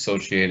costs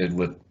associated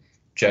with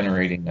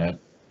generating that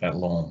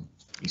loan,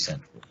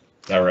 essentially.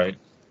 Is that right?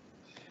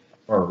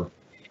 Or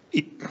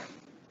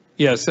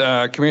Yes,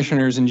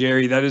 Commissioners and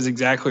Jerry, that is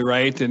exactly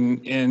right.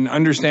 And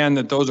understand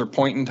that those are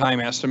point-in-time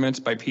estimates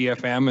by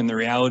PFM, and the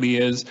reality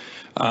is,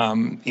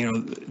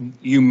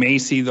 you may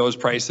see those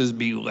prices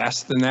be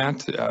less than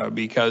that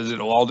because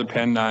it'll all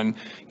depend on,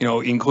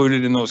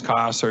 included in those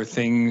costs are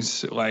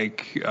things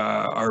like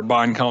our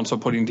bond council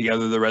putting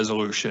together the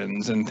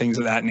resolutions and things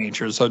of that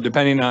nature. So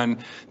depending on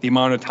the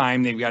amount of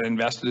time they've got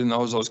invested in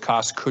those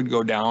costs could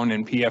go down,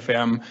 and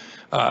PFM,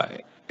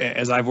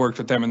 as I've worked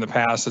with them in the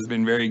past, has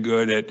been very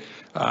good at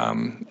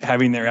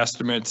having their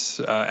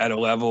estimates at a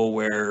level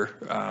where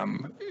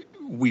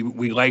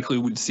we likely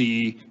would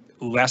see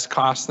less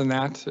cost than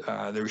that.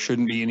 There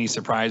shouldn't be any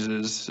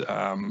surprises,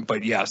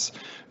 but yes,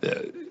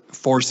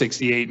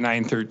 468,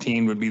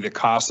 913 would be the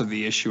cost of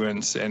the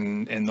issuance,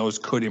 and those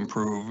could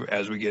improve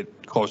as we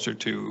get closer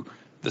to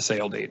the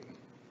sale date.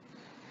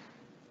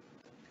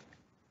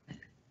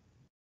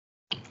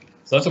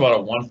 So that's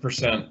about a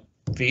 1%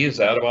 fee. Is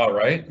that about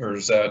right? Or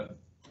is that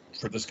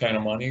for this kind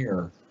of money,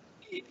 or?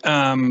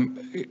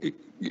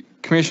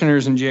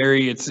 Commissioners and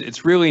Jerry,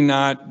 it's really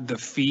not the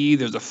fee.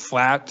 There's a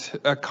flat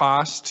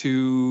cost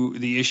to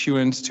the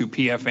issuance to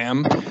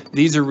PFM.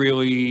 These are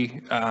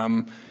really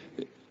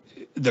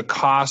the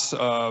costs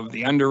of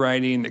the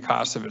underwriting, the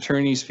cost of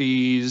attorney's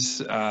fees,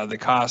 the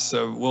costs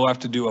of, we'll have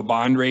to do a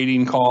bond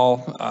rating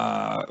call.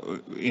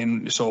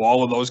 So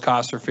all of those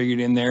costs are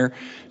figured in there.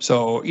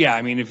 So yeah,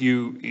 I mean, if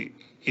you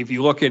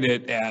look at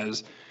it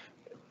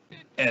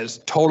as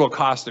total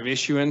cost of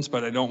issuance,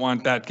 but I don't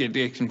want that to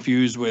get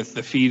confused with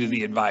the fee to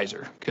the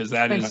advisor, because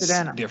that is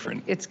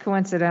different. It's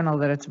coincidental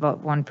that it's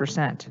about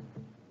 1%.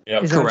 Yeah,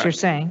 is that what you're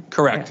saying?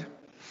 Correct.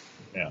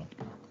 Yeah.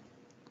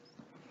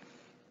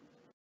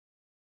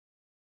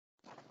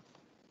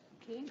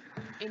 Okay,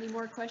 any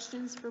more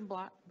questions for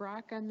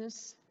Brock on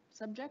this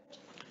subject?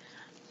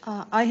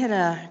 I had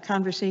a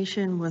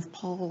conversation with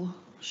Paul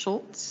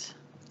Schultz.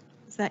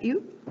 Is that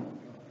you?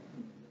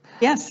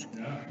 Yes,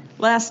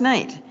 last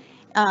night.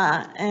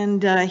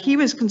 And he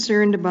was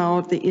concerned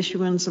about the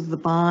issuance of the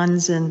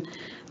bonds and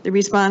the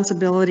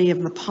responsibility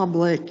of the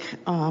public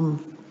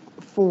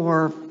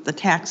for the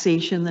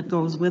taxation that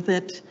goes with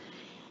it,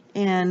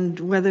 and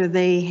whether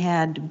they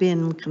had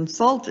been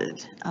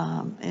consulted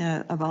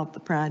about the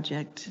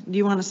project. Do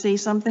you want to say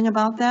something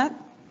about that?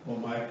 Well,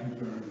 my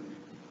concern,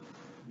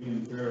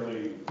 being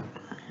fairly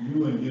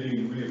new and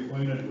getting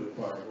reacquainted with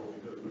Fargo,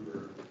 because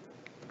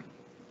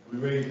we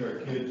raised our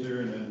kids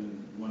here, and then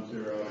once they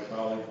were out of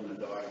college and the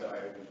dog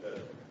died, we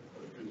said,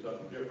 let's do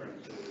something different.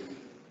 So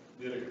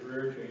we did a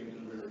career change,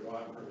 and we were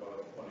gone for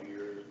about 20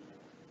 years,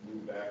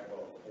 moved back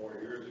about 4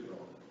 years ago.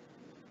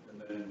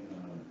 And then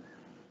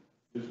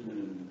just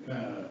been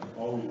kind of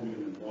always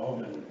been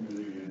involved in the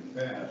community in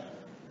the past,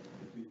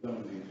 to see some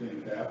of these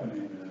things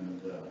happening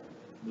and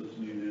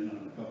listening in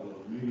on a couple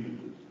of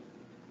meetings.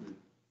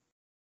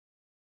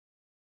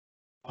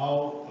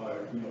 How,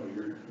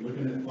 you're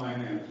looking at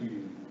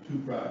financing 2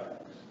 projects.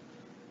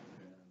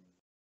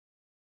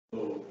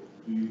 So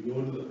do you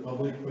go to the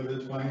public for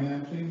this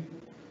financing?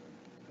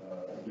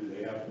 Do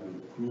they have to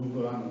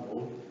approve on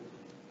both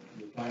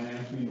the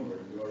financing, or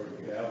do you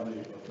already have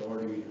the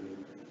authority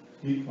to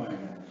seek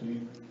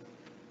financing?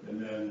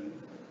 And then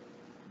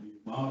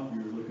the amount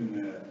you're looking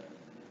at,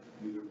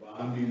 either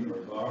bonding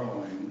or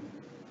borrowing,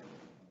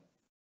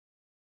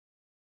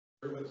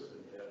 service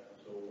the debt.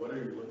 So what are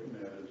you looking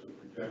at as a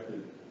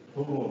projected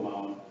total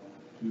amount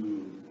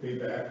to pay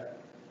back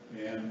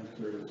and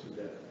service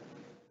the debt?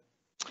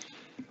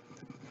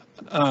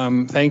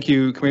 Thank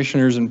you,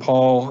 Commissioners and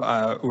Paul.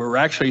 We're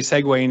actually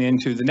segueing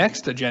into the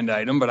next agenda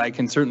item, but I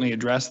can certainly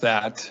address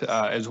that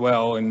as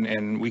well,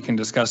 and we can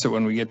discuss it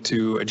when we get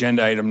to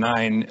agenda item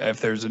 9 if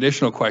there's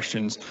additional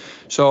questions.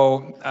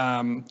 So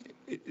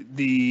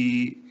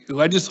the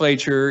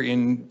legislature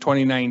in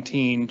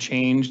 2019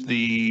 changed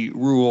the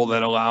rule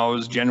that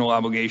allows general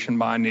obligation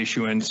bond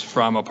issuance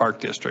from a park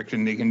district,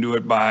 and they can do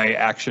it by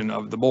action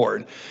of the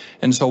board.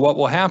 And so what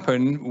will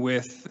happen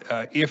with,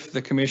 if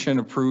the commission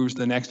approves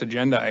the next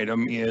agenda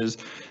item, is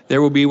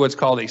there will be what's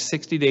called a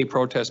 60-day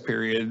protest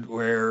period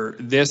where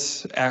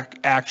this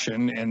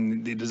action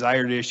and the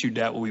desire to issue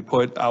debt will be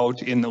put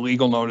out in the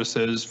legal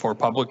notices for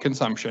public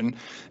consumption.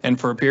 And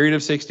for a period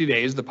of 60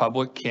 days, the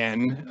public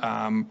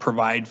can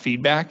provide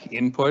feedback,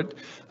 input.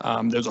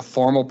 There's a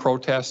formal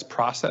protest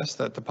process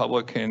that the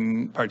public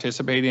can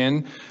participate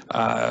in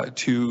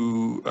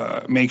to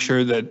make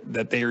sure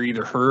that they are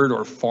either heard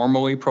or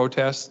formally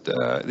protest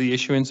the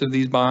issuance of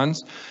these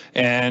bonds.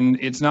 And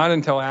it's not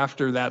until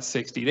after that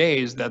 60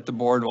 days that the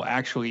board will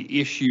actually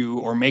issue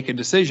or make a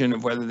decision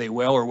of whether they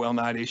will or will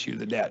not issue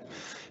the debt.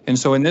 And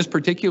so in this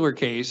particular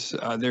case,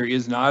 there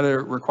is not a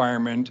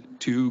requirement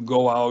to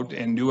go out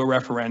and do a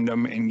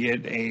referendum and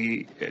get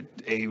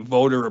a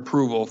voter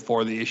approval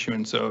for the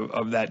issuance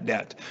of that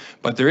debt.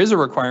 But there is a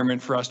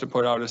requirement for us to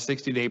put out a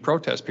 60-day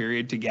protest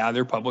period to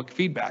gather public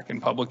feedback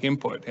and public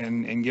input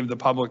and give the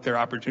public their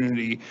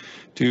opportunity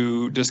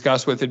to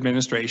discuss with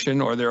administration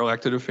or their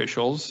elected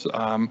officials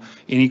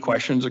any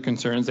questions or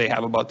concerns they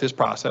have about this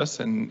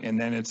process. And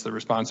then it's the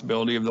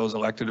responsibility of those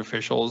elected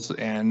officials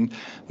and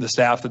the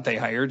staff that they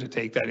hire to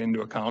take that that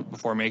into account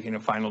before making a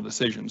final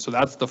decision. So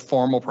that's the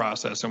formal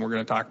process, and we're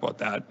going to talk about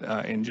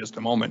that in just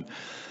a moment.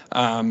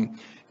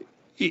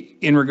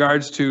 In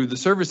regards to the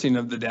servicing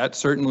of the debt,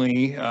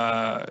 certainly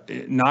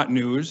not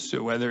news,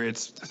 whether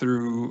it's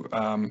through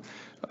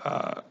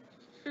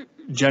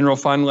general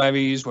fund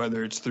levies,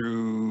 whether it's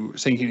through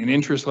sinking and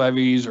interest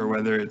levies, or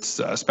whether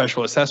it's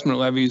special assessment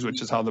levies,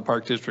 which is how the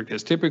Park District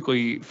has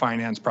typically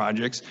financed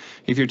projects.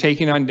 If you're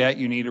taking on debt,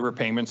 you need a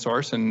repayment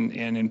source, and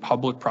in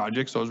public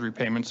projects, those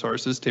repayment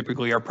sources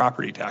typically are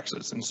property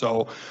taxes. And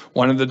so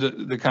one of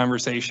the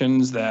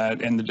conversations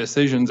and the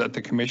decisions that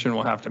the commission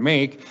will have to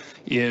make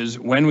is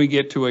when we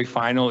get to a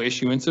final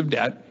issuance of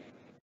debt,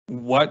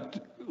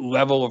 what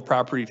level of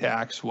property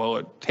tax will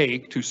it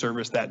take to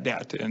service that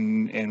debt?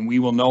 And we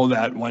will know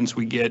that once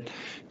we get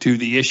to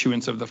the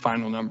issuance of the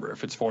final number.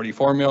 If it's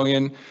 44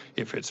 million,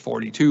 if it's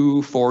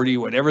 42, 40,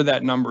 whatever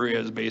that number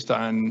is based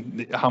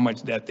on how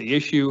much debt they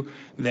issue,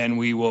 then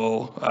we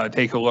will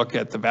take a look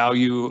at the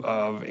value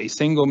of a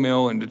single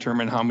mill and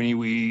determine how many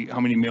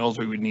mills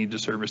we would need to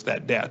service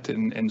that debt.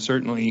 And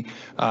certainly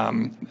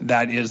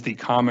that is the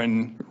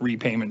common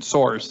repayment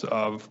source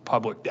of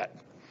public debt.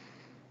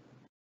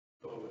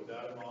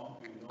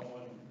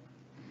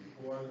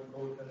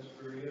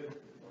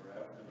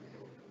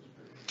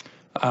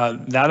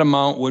 That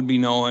amount would be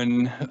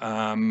known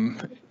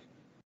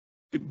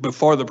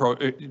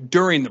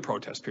during the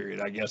protest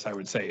period, I guess I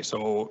would say.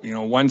 So,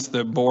 once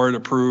the board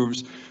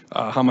approves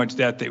how much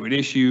debt they would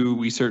issue,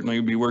 we certainly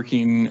would be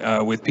working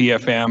with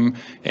PFM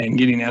and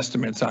getting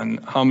estimates on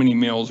how many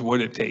mills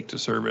would it take to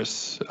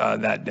service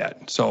that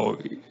debt.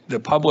 So the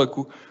public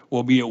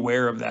will be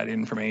aware of that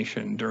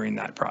information during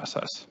that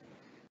process.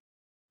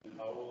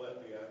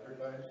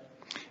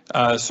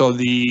 So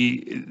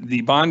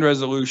the bond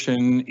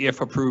resolution,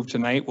 if approved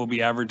tonight, will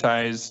be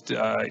advertised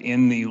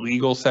in the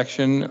legal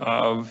section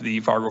of the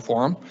Fargo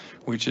Forum,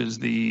 which is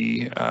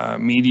the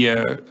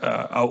media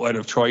outlet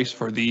of choice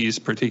for these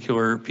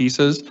particular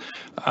pieces.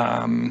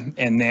 And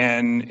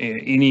then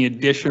any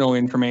additional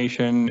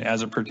information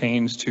as it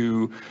pertains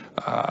to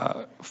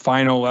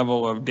final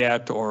level of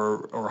debt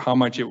or how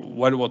much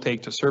what it will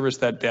take to service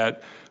that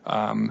debt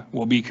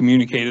will be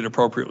communicated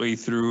appropriately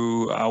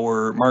through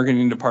our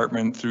marketing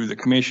department, through the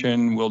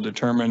commission. We'll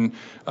determine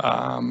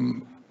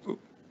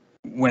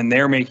when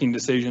they're making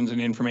decisions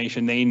and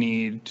information they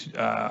need,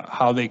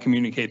 how they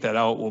communicate that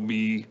out will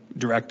be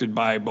directed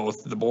by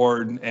both the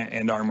board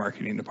and our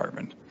marketing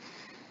department.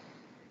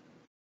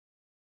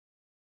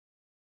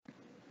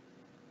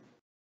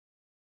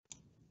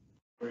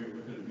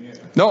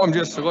 No, I'm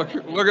just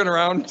looking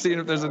around, seeing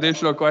if there's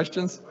additional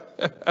questions.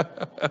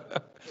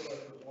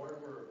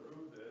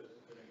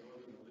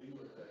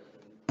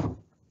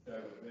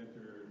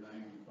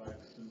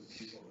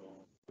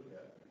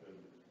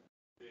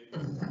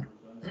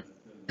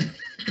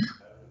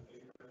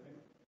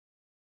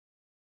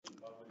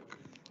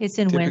 It's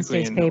in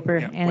Wednesday's paper,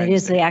 and it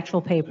is the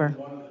actual paper.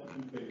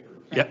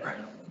 Yeah,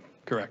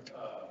 correct.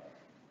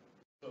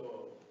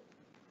 So,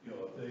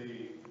 if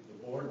the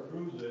board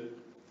approves it,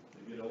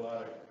 they get a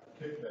lot of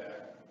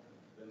kickback,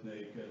 then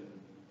they can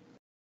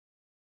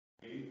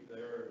gate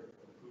their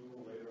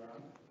approval later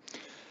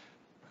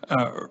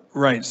on?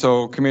 Right,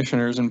 so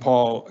commissioners and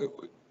Paul,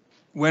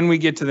 when we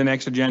get to the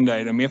next agenda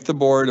item, if the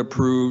board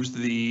approves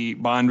the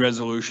bond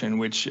resolution,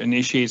 which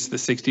initiates the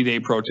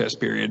 60-day protest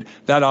period,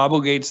 that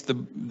obligates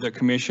the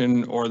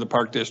commission or the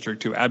Park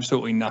District to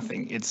absolutely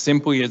nothing. It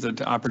simply is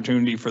an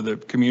opportunity for the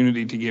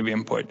community to give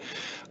input.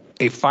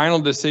 A final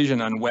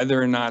decision on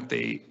whether or not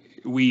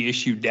we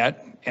issue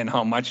debt and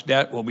how much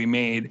debt will be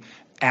made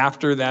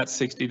after that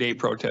 60-day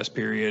protest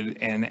period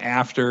and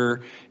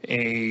after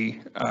a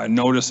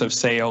notice of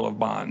sale of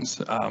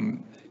bonds.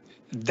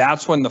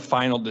 That's when the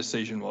final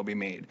decision will be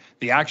made.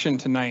 The action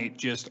tonight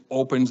just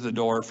opens the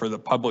door for the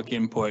public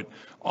input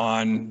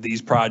on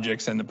these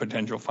projects and the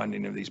potential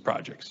funding of these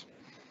projects.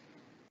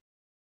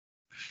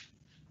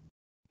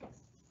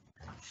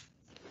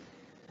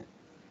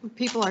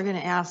 People are going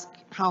to ask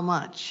how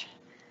much.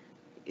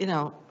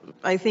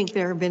 I think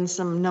there have been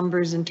some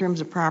numbers in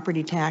terms of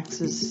property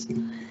taxes,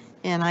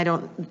 and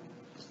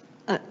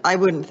I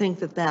wouldn't think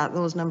that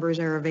those numbers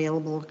are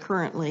available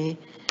currently.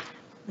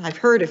 I've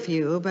heard a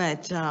few,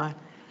 but that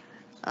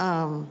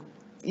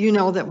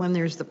when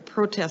there's the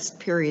protest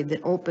period that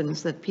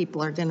opens, that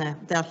people are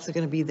that's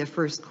going to be the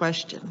first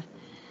question.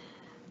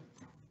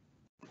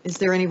 Is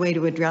there any way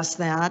to address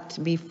that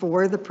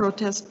before the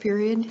protest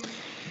period?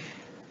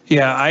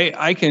 Yeah,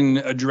 I can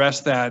address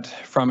that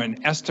from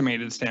an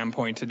estimated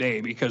standpoint today,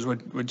 because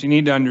what you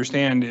need to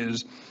understand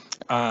is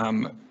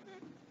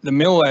the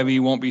mill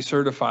levy won't be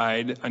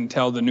certified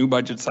until the new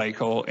budget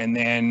cycle, and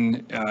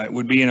then it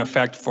would be in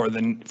effect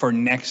for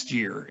next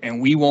year.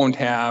 And we won't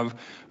have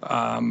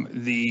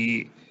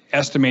the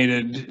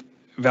estimated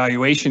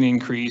valuation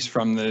increase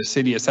from the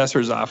city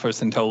assessor's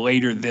office until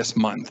later this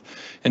month.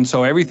 And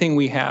so everything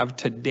we have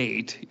to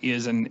date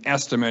is an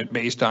estimate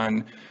based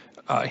on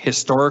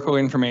historical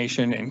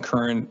information and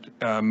current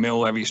mill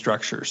levy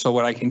structure. So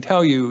what I can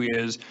tell you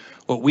is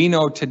what we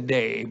know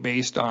today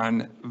based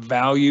on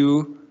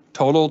value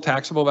total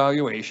taxable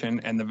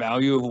valuation and the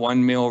value of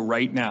 1 mil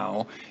right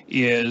now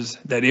is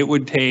that it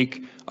would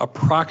take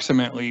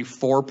approximately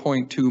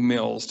 4.2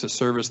 mils to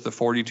service the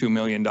 $42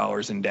 million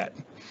in debt.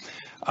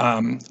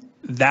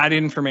 That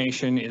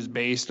information is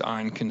based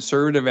on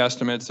conservative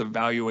estimates of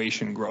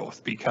valuation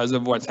growth because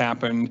of what's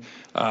happened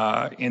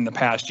in the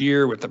past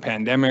year with the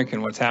pandemic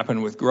and what's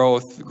happened with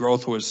growth.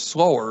 Growth was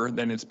slower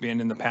than it's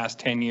been in the past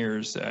 10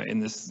 years in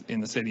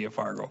the city of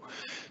Fargo.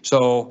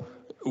 So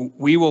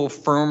we will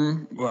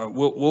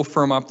we'll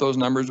firm up those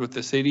numbers with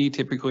the city.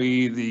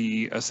 Typically,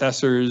 the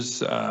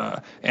assessor's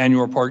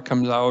annual report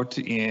comes out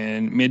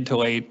in mid to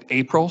late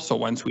April. So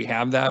once we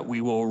have that,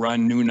 we will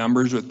run new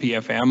numbers with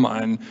PFM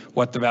on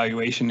what the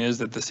valuation is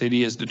that the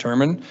city has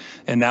determined,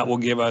 and that will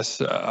give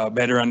us a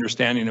better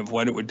understanding of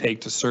what it would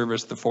take to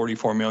service the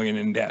 44 million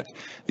in debt.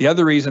 The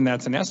other reason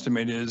that's an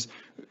estimate is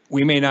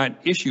we may not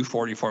issue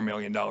 $44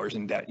 million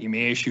in debt. You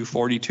may issue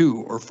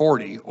 42 or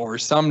 40 or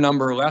some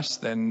number less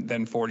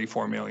than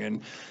 44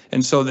 million.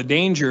 And so the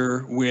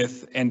danger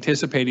with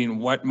anticipating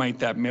what might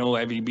that mill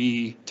levy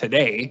be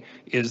today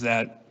is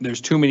that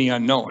there's too many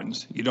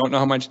unknowns. You don't know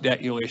how much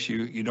debt you'll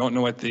issue. You don't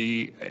know what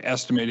the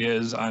estimate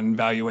is on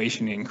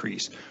valuation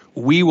increase.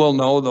 We will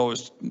know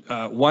those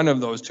one of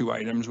those two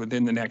items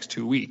within the next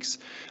 2 weeks.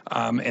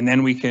 And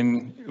then we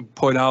can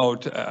put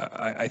out,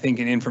 I think,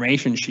 an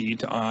information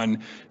sheet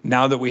on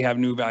now that we have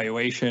new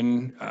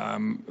valuation,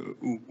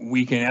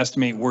 we can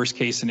estimate worst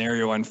case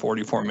scenario on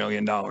 $44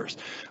 million.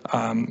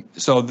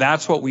 So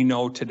that's what we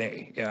know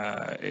today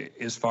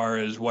as far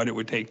as what it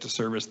would take to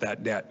service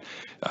that debt.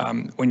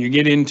 When you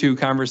get into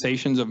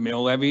conversations of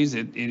mill levies,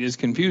 it is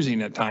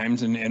confusing at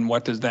times, and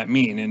what does that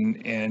mean?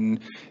 And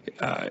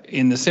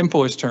in the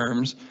simplest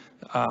terms,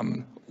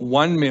 1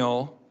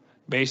 mill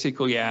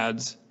basically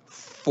adds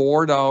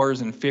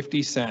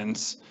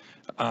 $4.50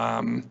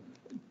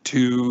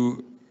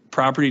 to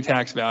property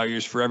tax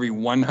values for every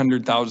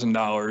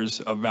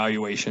 $100,000 of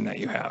valuation that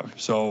you have.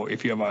 So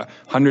if you have a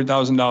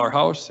 $100,000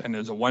 house and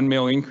there's a 1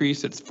 mil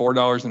increase, it's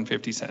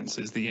 $4.50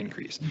 is the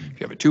increase. If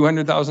you have a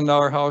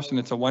 $200,000 house and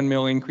it's a 1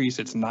 mil increase,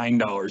 it's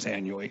 $9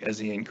 annually as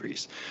the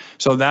increase.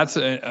 So that's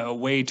a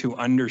way to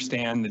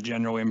understand the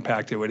general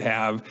impact it would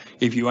have.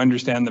 If you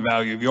understand the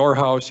value of your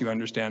house, you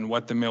understand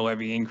what the mill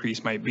levy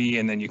increase might be,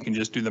 and then you can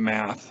just do the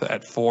math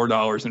at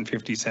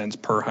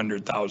 $4.50 per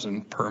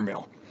 100,000 per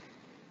mill.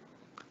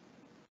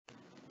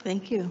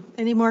 Thank you.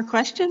 Any more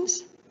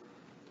questions?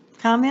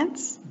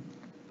 Comments?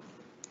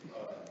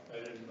 I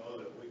didn't know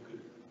that we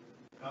could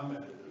comment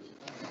at this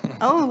time.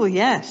 Oh,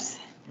 yes.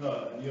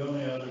 The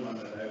only other one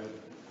that I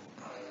would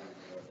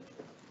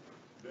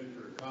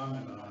venture a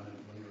comment on is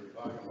when we were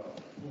talking about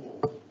the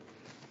pools,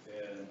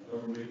 and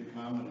someone made a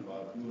comment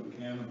about doing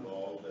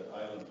cannonballs at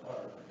Island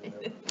Park. I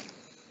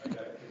got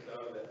kicked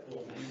out of that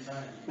pool many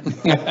times.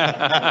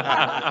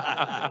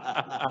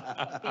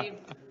 Dave,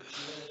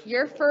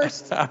 you're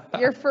first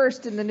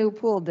in the new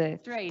pool, Dave.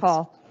 That's right.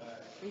 Paul.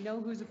 We know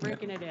who's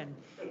breaking it in.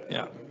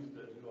 Yeah. We used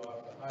to do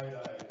off the high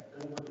dive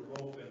over the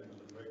rope end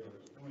with a regular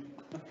swing.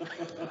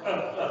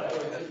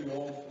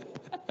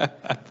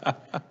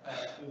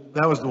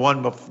 That was the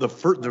one,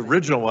 the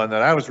original one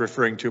that I was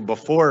referring to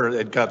before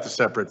it got the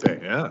separate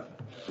thing, yeah.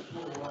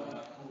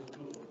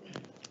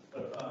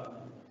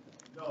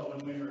 No,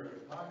 when we were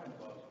talking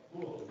about the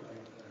pools,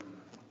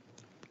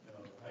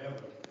 I have a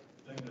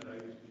thing that I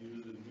used to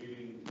use in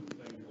meetings and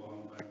things a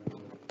long time ago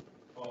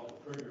called the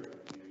trigger.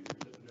 You're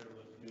sitting there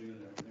listening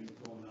and everything's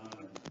going on,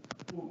 and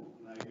boom,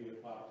 an idea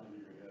pops into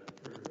your head,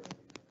 trigger.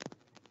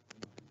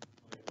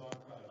 My thought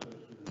process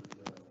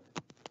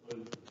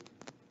was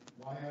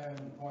why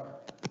Highland Park?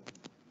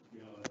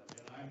 And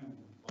I'm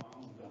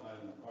bound to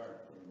Highland Park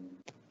from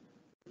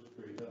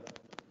straight up.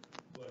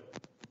 But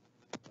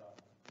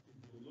if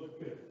you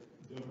look at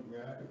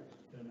demographics,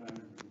 and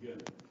I'm,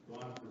 again,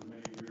 gone for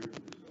many years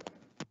in this side,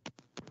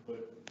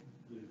 but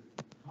the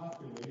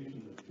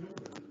population of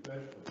children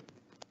especially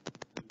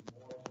is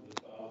more to the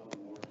south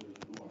and more to the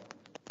north.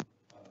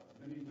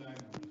 Many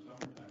times in the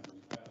summertime,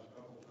 this past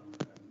couple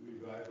summertimes, we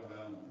drive to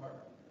Highland Park.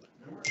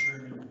 There weren't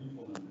very many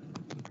people in there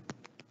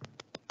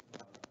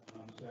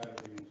on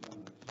Saturday and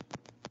Sundays.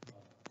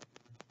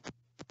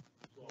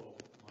 So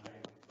my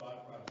thought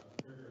process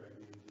trigger I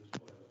gave this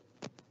was,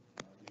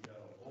 you got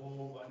a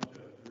whole bunch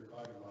of, you're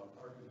talking about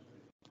parking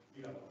spaces. You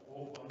got a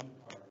whole bunch of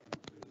parking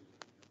spaces.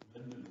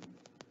 Linden,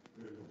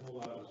 there's a whole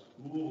lot of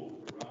schools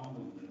around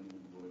in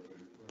Lindenwood for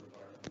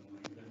parking.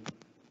 Lincoln,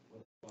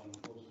 what's one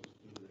closest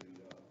to the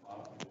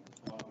office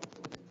building?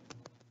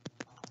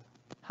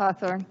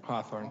 Hawthorne.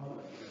 Hawthorne.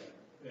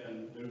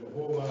 And there's a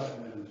whole lot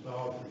in the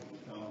south of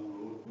town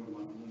road from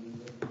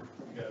Lindenwood.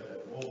 You got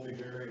that whole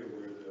big area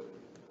where the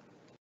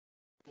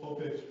slow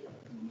pitch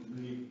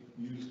league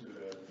used to,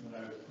 when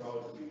I was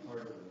proud to be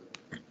part of the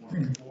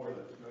 104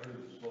 that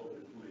started the slow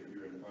pitch league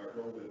here in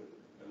Fargo, but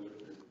I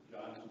looked at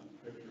Johnson's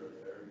picture up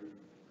there. He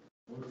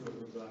worked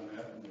with us on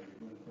that, and we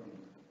went from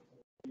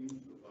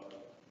teams to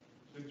about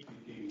 60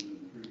 teams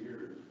in 3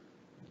 years.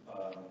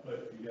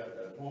 But you got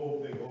that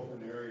whole big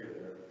open area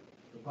there.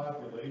 The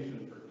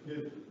population for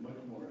kids is much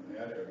more in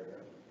that area.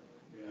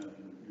 And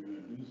if you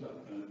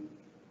something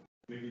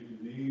big as you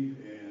need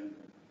and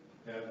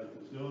have the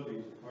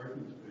facilities,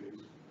 parking space.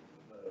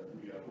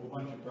 We got a whole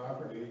bunch of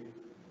property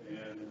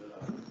and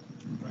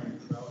trying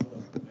to crowd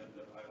them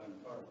into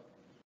Island Park.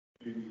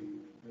 Maybe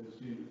this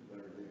seems a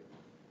better day.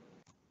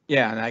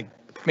 Yeah, and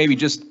maybe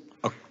just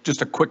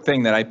a quick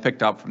thing that I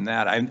picked up from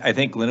that. I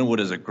think Lindenwood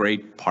is a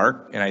great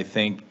park, and I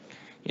think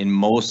in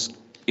most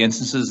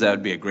instances that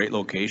would be a great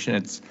location.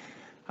 It's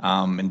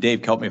and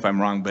Dave, help me if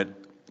I'm wrong, but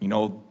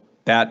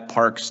that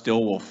park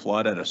still will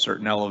flood at a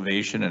certain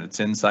elevation, and it's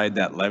inside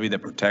that levee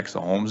that protects the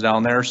homes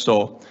down there.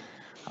 So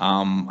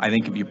I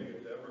think if you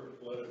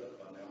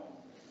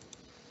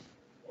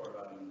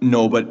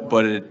no,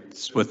 but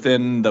it's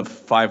within the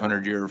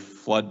 500-year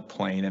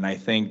floodplain, and I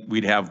think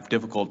we'd have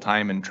difficult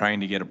time in trying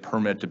to get a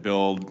permit to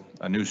build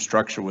a new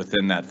structure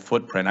within that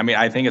footprint. I mean,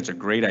 I think it's a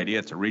great idea.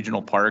 It's a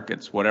regional park,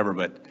 it's whatever,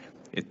 but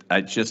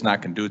it's just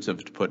not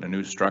conducive to putting a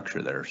new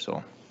structure there,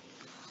 so.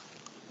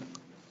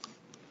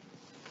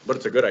 But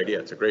it's a good idea.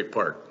 It's a great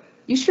park.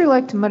 You sure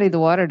like to muddy the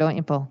water, don't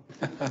you, Paul?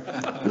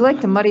 You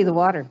like to muddy the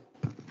water.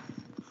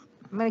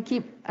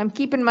 I'm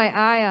keeping my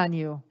eye on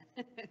you.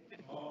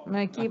 I'm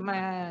gonna keep my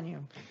eye on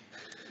you.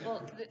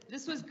 Well,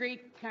 this was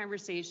great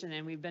conversation,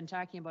 and we've been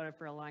talking about it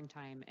for a long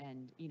time.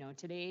 And,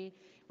 today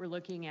we're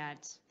looking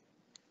at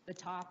the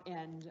top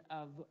end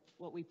of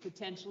what we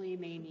potentially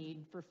may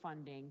need for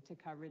funding to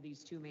cover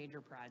these two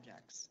major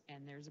projects.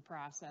 And there's a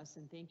process,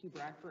 and thank you,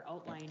 Brock, for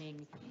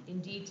outlining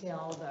in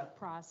detail the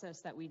process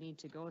that we need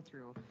to go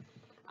through.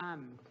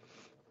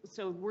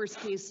 So worst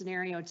case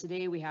scenario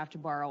today, we have to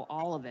borrow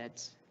all of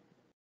it,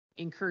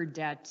 incur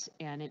debt,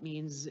 and it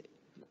means,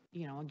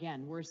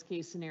 again, worst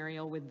case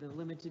scenario with the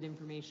limited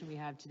information we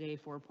have today,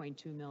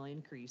 4.2 million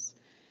increase.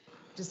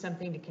 Just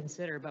something to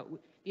consider. But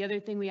the other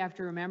thing we have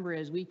to remember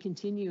is we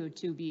continue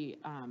to be,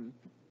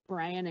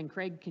 Brian and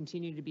Craig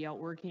continue to be out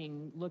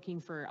working, looking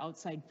for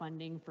outside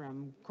funding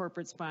from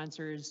corporate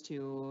sponsors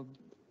to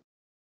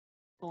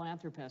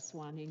philanthropists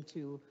wanting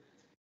to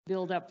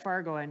build up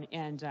Fargo,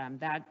 and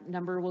that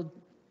number will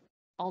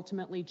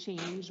ultimately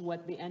change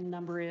what the end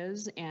number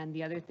is. And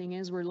the other thing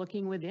is we're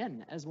looking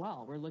within as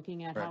well. We're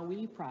looking at how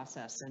we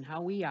process and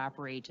how we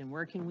operate and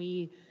where can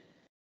we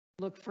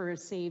look for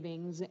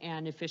savings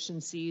and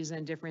efficiencies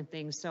and different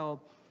things. So,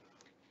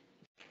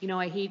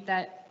 I hate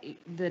that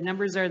the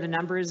numbers are the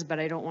numbers, but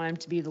I don't want them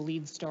to be the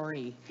lead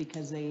story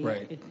because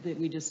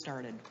we just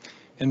started.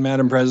 And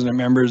Madam President,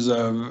 members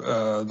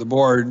of the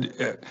board,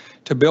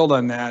 to build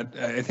on that,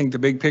 I think the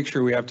big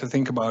picture we have to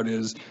think about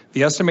is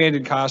the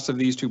estimated cost of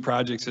these two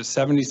projects is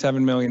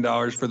 $77 million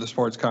for the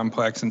sports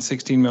complex and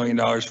 $16 million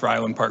for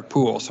Island Park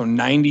Pool. So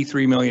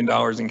 $93 million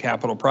in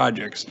capital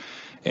projects.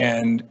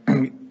 And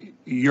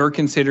you're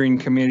considering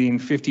committing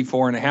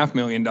 $54.5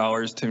 million to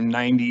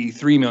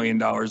 $93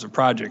 million of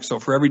projects. So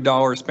for every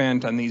dollar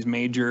spent on these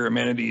major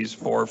amenities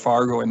for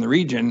Fargo and the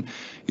region,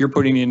 you're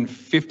putting in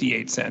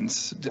 58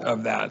 cents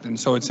of that. And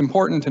so it's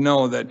important to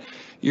know that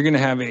you're going to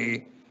have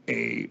a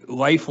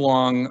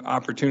lifelong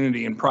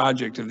opportunity and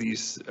project of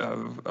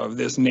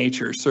this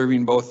nature,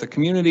 serving both the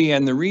community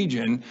and the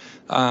region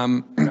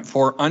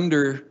for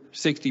under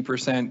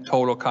 60%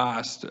 total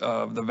cost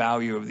of the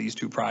value of these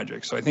two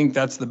projects. So I think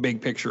that's the big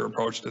picture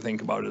approach to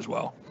think about as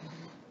well.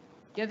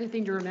 The other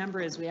thing to remember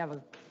is we have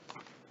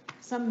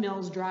some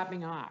mills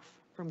dropping off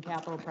from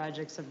capital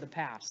projects of the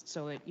past.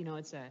 So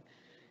it's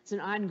an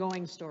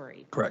ongoing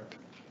story. Correct.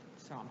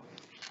 So,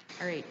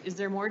 all right, is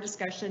there more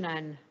discussion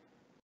on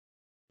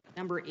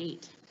number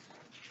 8?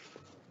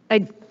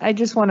 I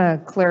just want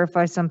to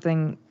clarify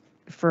something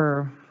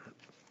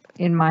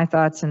in my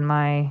thoughts and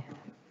my,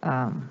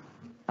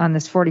 on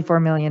this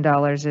 $44 million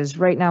is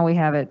right now we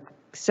have it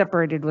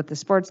separated with the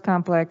sports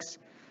complex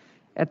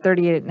at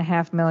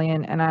 $38.5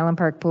 million and Island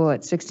Park Pool at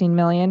 $16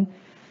 million.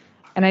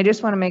 And I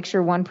just want to make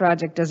sure one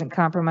project doesn't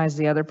compromise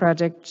the other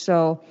project.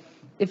 So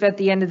if at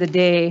the end of the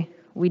day,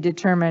 we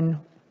determine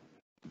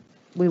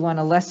we want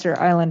a lesser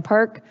Island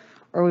Park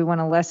or we want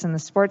to lessen the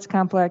sports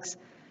complex,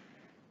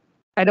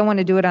 I don't want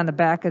to do it on the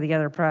back of the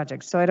other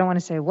projects. So I don't want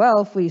to say,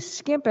 well, if we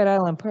skimp at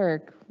Island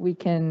Park, we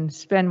can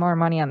spend more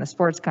money on the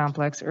sports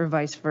complex or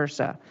vice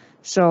versa.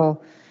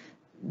 So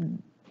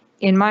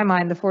in my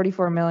mind, the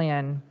 44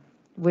 million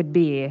would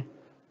be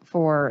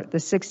for the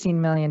 16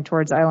 million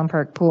towards Island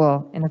Park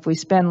Pool. And if we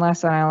spend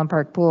less on Island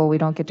Park Pool, we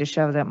don't get to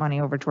shove that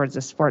money over towards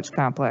the sports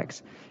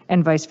complex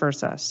and vice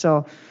versa.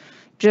 So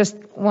just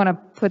want to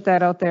put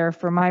that out there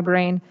for my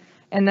brain.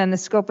 And then the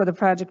scope of the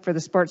project for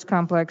the sports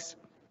complex,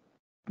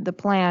 the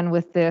plan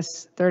with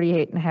this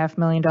 $38.5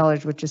 million,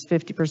 which is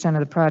 50% of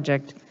the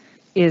project,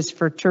 is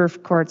for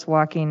turf, courts,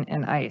 walking,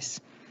 and ice.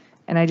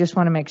 And I just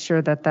want to make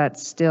sure that that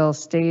still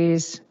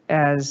stays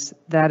as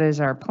that is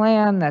our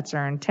plan, that's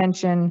our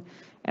intention,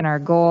 and our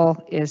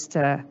goal is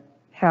to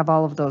have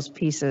all of those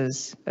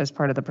pieces as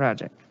part of the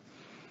project.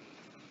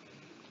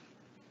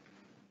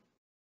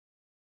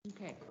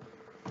 Okay.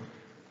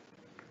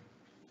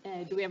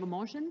 Do we have a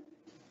motion?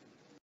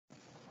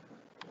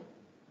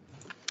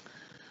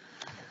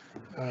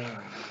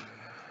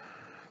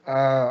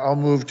 I'll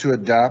move to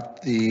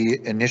adopt the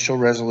initial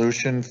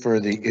resolution for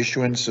the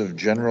issuance of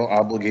general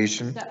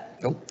obligation.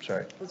 Nope,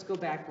 sorry. Let's go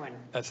back one.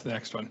 That's the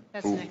next one.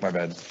 That's Ooh, next. my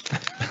bad.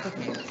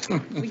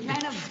 We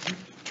kind of.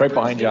 It's right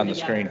behind you on the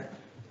screen.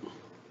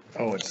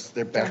 Oh,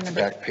 they're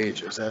back-to-back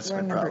pages. That's my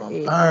We're number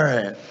problem. 8. All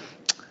right.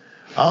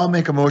 I'll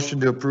make a motion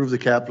to approve the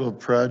capital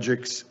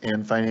projects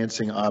and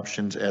financing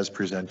options as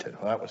presented.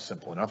 Well, that was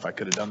simple enough. I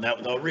could have done that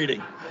without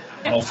reading.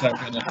 I'll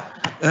second it. Do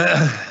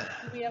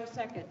we have a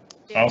second?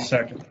 I'll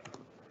second.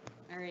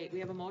 All right, we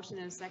have a motion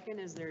and a second.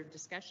 Is there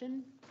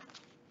discussion?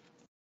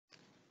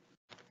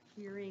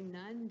 Hearing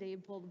none.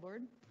 Dave, pull the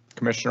board.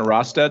 Commissioner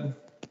Rosted,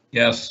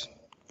 Yes.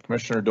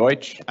 Commissioner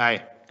Deutsch,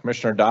 Aye.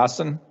 Commissioner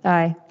Dawson,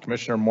 Aye.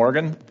 Commissioner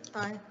Morgan,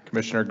 Aye.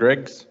 Commissioner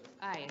Griggs.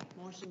 Aye,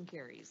 motion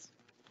carries.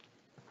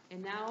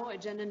 And now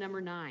agenda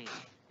number 9.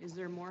 Is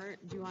there more,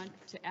 do you want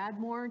to add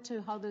more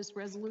to how this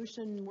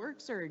resolution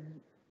works, or?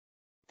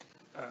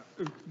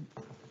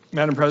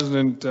 Madam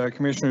President,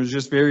 Commissioners,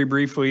 just very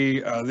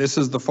briefly, this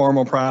is the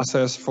formal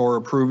process for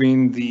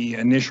approving the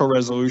initial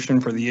resolution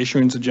for the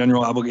issuance of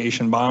general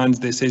obligation bonds.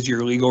 This is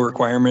your legal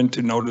requirement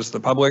to notice the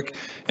public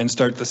and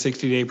start the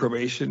 60-day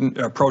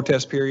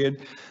protest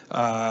period.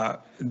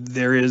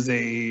 There is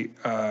a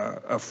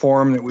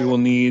form that we will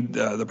need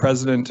the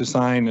president to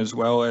sign, as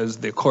well as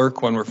the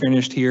clerk when we're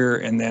finished here,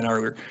 and then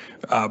our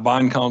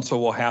bond counsel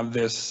will have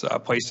this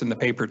placed in the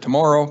paper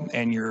tomorrow,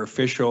 and your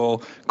official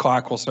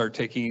clock will start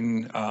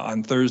ticking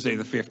on Thursday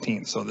the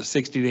 15th. So the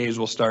 60 days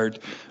will start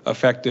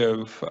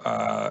effective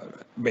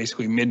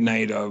basically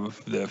midnight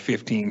of the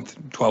 15th,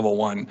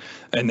 12:01,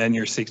 and then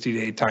your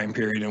 60-day time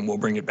period, and we'll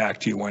bring it back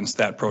to you once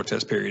that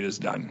protest period is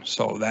done.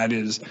 So that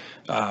is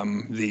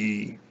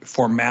the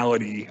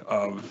formality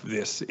of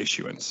this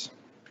issuance.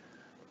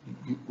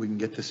 We can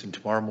get this in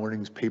tomorrow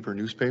morning's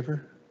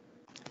newspaper?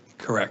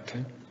 Correct.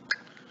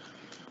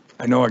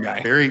 I know a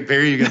guy.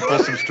 Barry, you gonna pull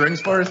some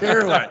strings for us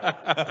here or what?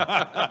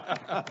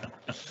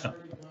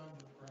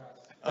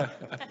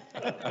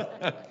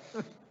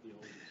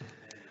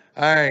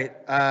 All right,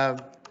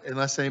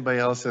 unless anybody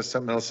else has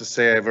something else to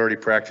say, I've already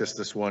practiced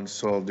this once,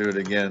 so I'll do it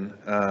again.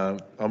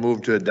 I'll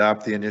move to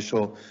adopt the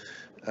initial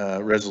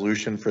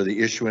resolution for the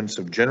issuance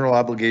of general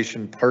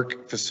obligation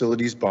park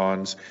facilities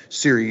bonds,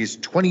 Series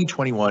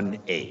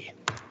 2021A.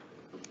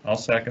 I'll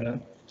second it.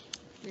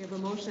 We have a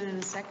motion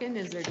and a second.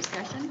 Is there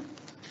discussion?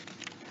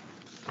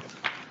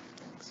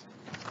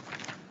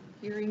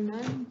 Hearing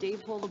none.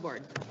 Dave, pull the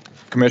board.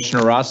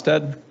 Commissioner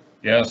Rosted,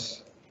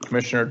 Yes.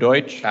 Commissioner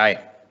Deutsch, Aye.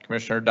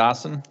 Commissioner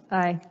Dawson,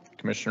 Aye.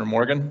 Commissioner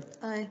Morgan,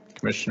 Aye.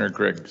 Commissioner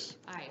Griggs.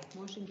 Aye,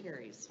 motion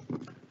carries.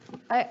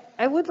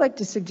 I would like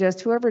to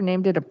suggest whoever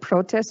named it a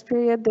protest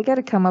period, they got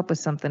to come up with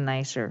something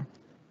nicer.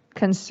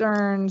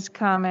 Concerns,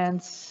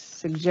 comments,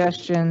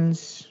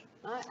 suggestions.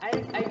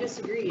 I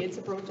disagree. It's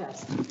a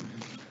protest.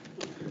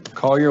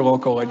 Call your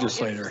local If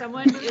legislator.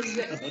 someone is,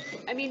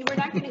 I mean, we're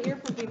not going to hear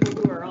from people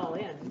who are all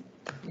in.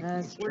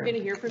 That's We're true. going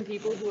to hear from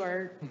people who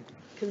are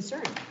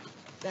concerned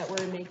that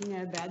we're making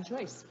a bad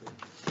choice.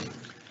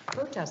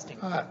 Protesting.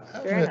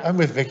 Fair enough. I'm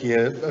with Vicki.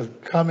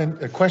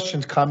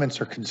 Questions, comments,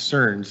 or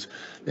concerns.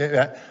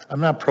 I'm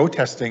not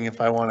protesting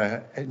if I want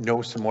to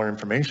know some more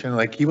information.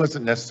 Like, he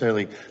wasn't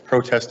necessarily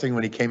protesting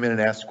when he came in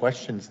and asked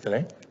questions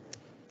today.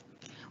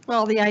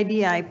 Well, the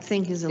idea, I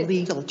think, is a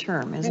legal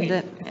term, isn't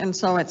it? And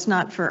so it's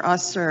not for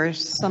us or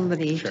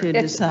somebody to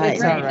decide.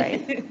 It's all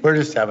right. We're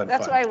just having fun.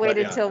 That's why I but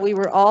waited yeah. till we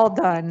were all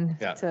done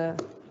Yeah. to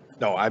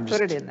No, I'm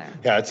just. put it in there.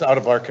 Yeah, it's out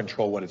of our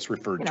control what it's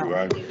referred to.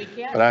 We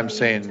can't But I'm leave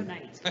saying,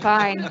 tonight.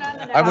 Fine.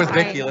 I'm with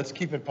Fine. Vicki. Let's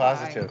keep it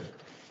positive.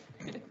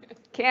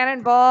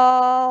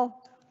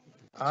 Cannonball.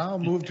 I'll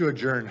move to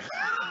adjourn.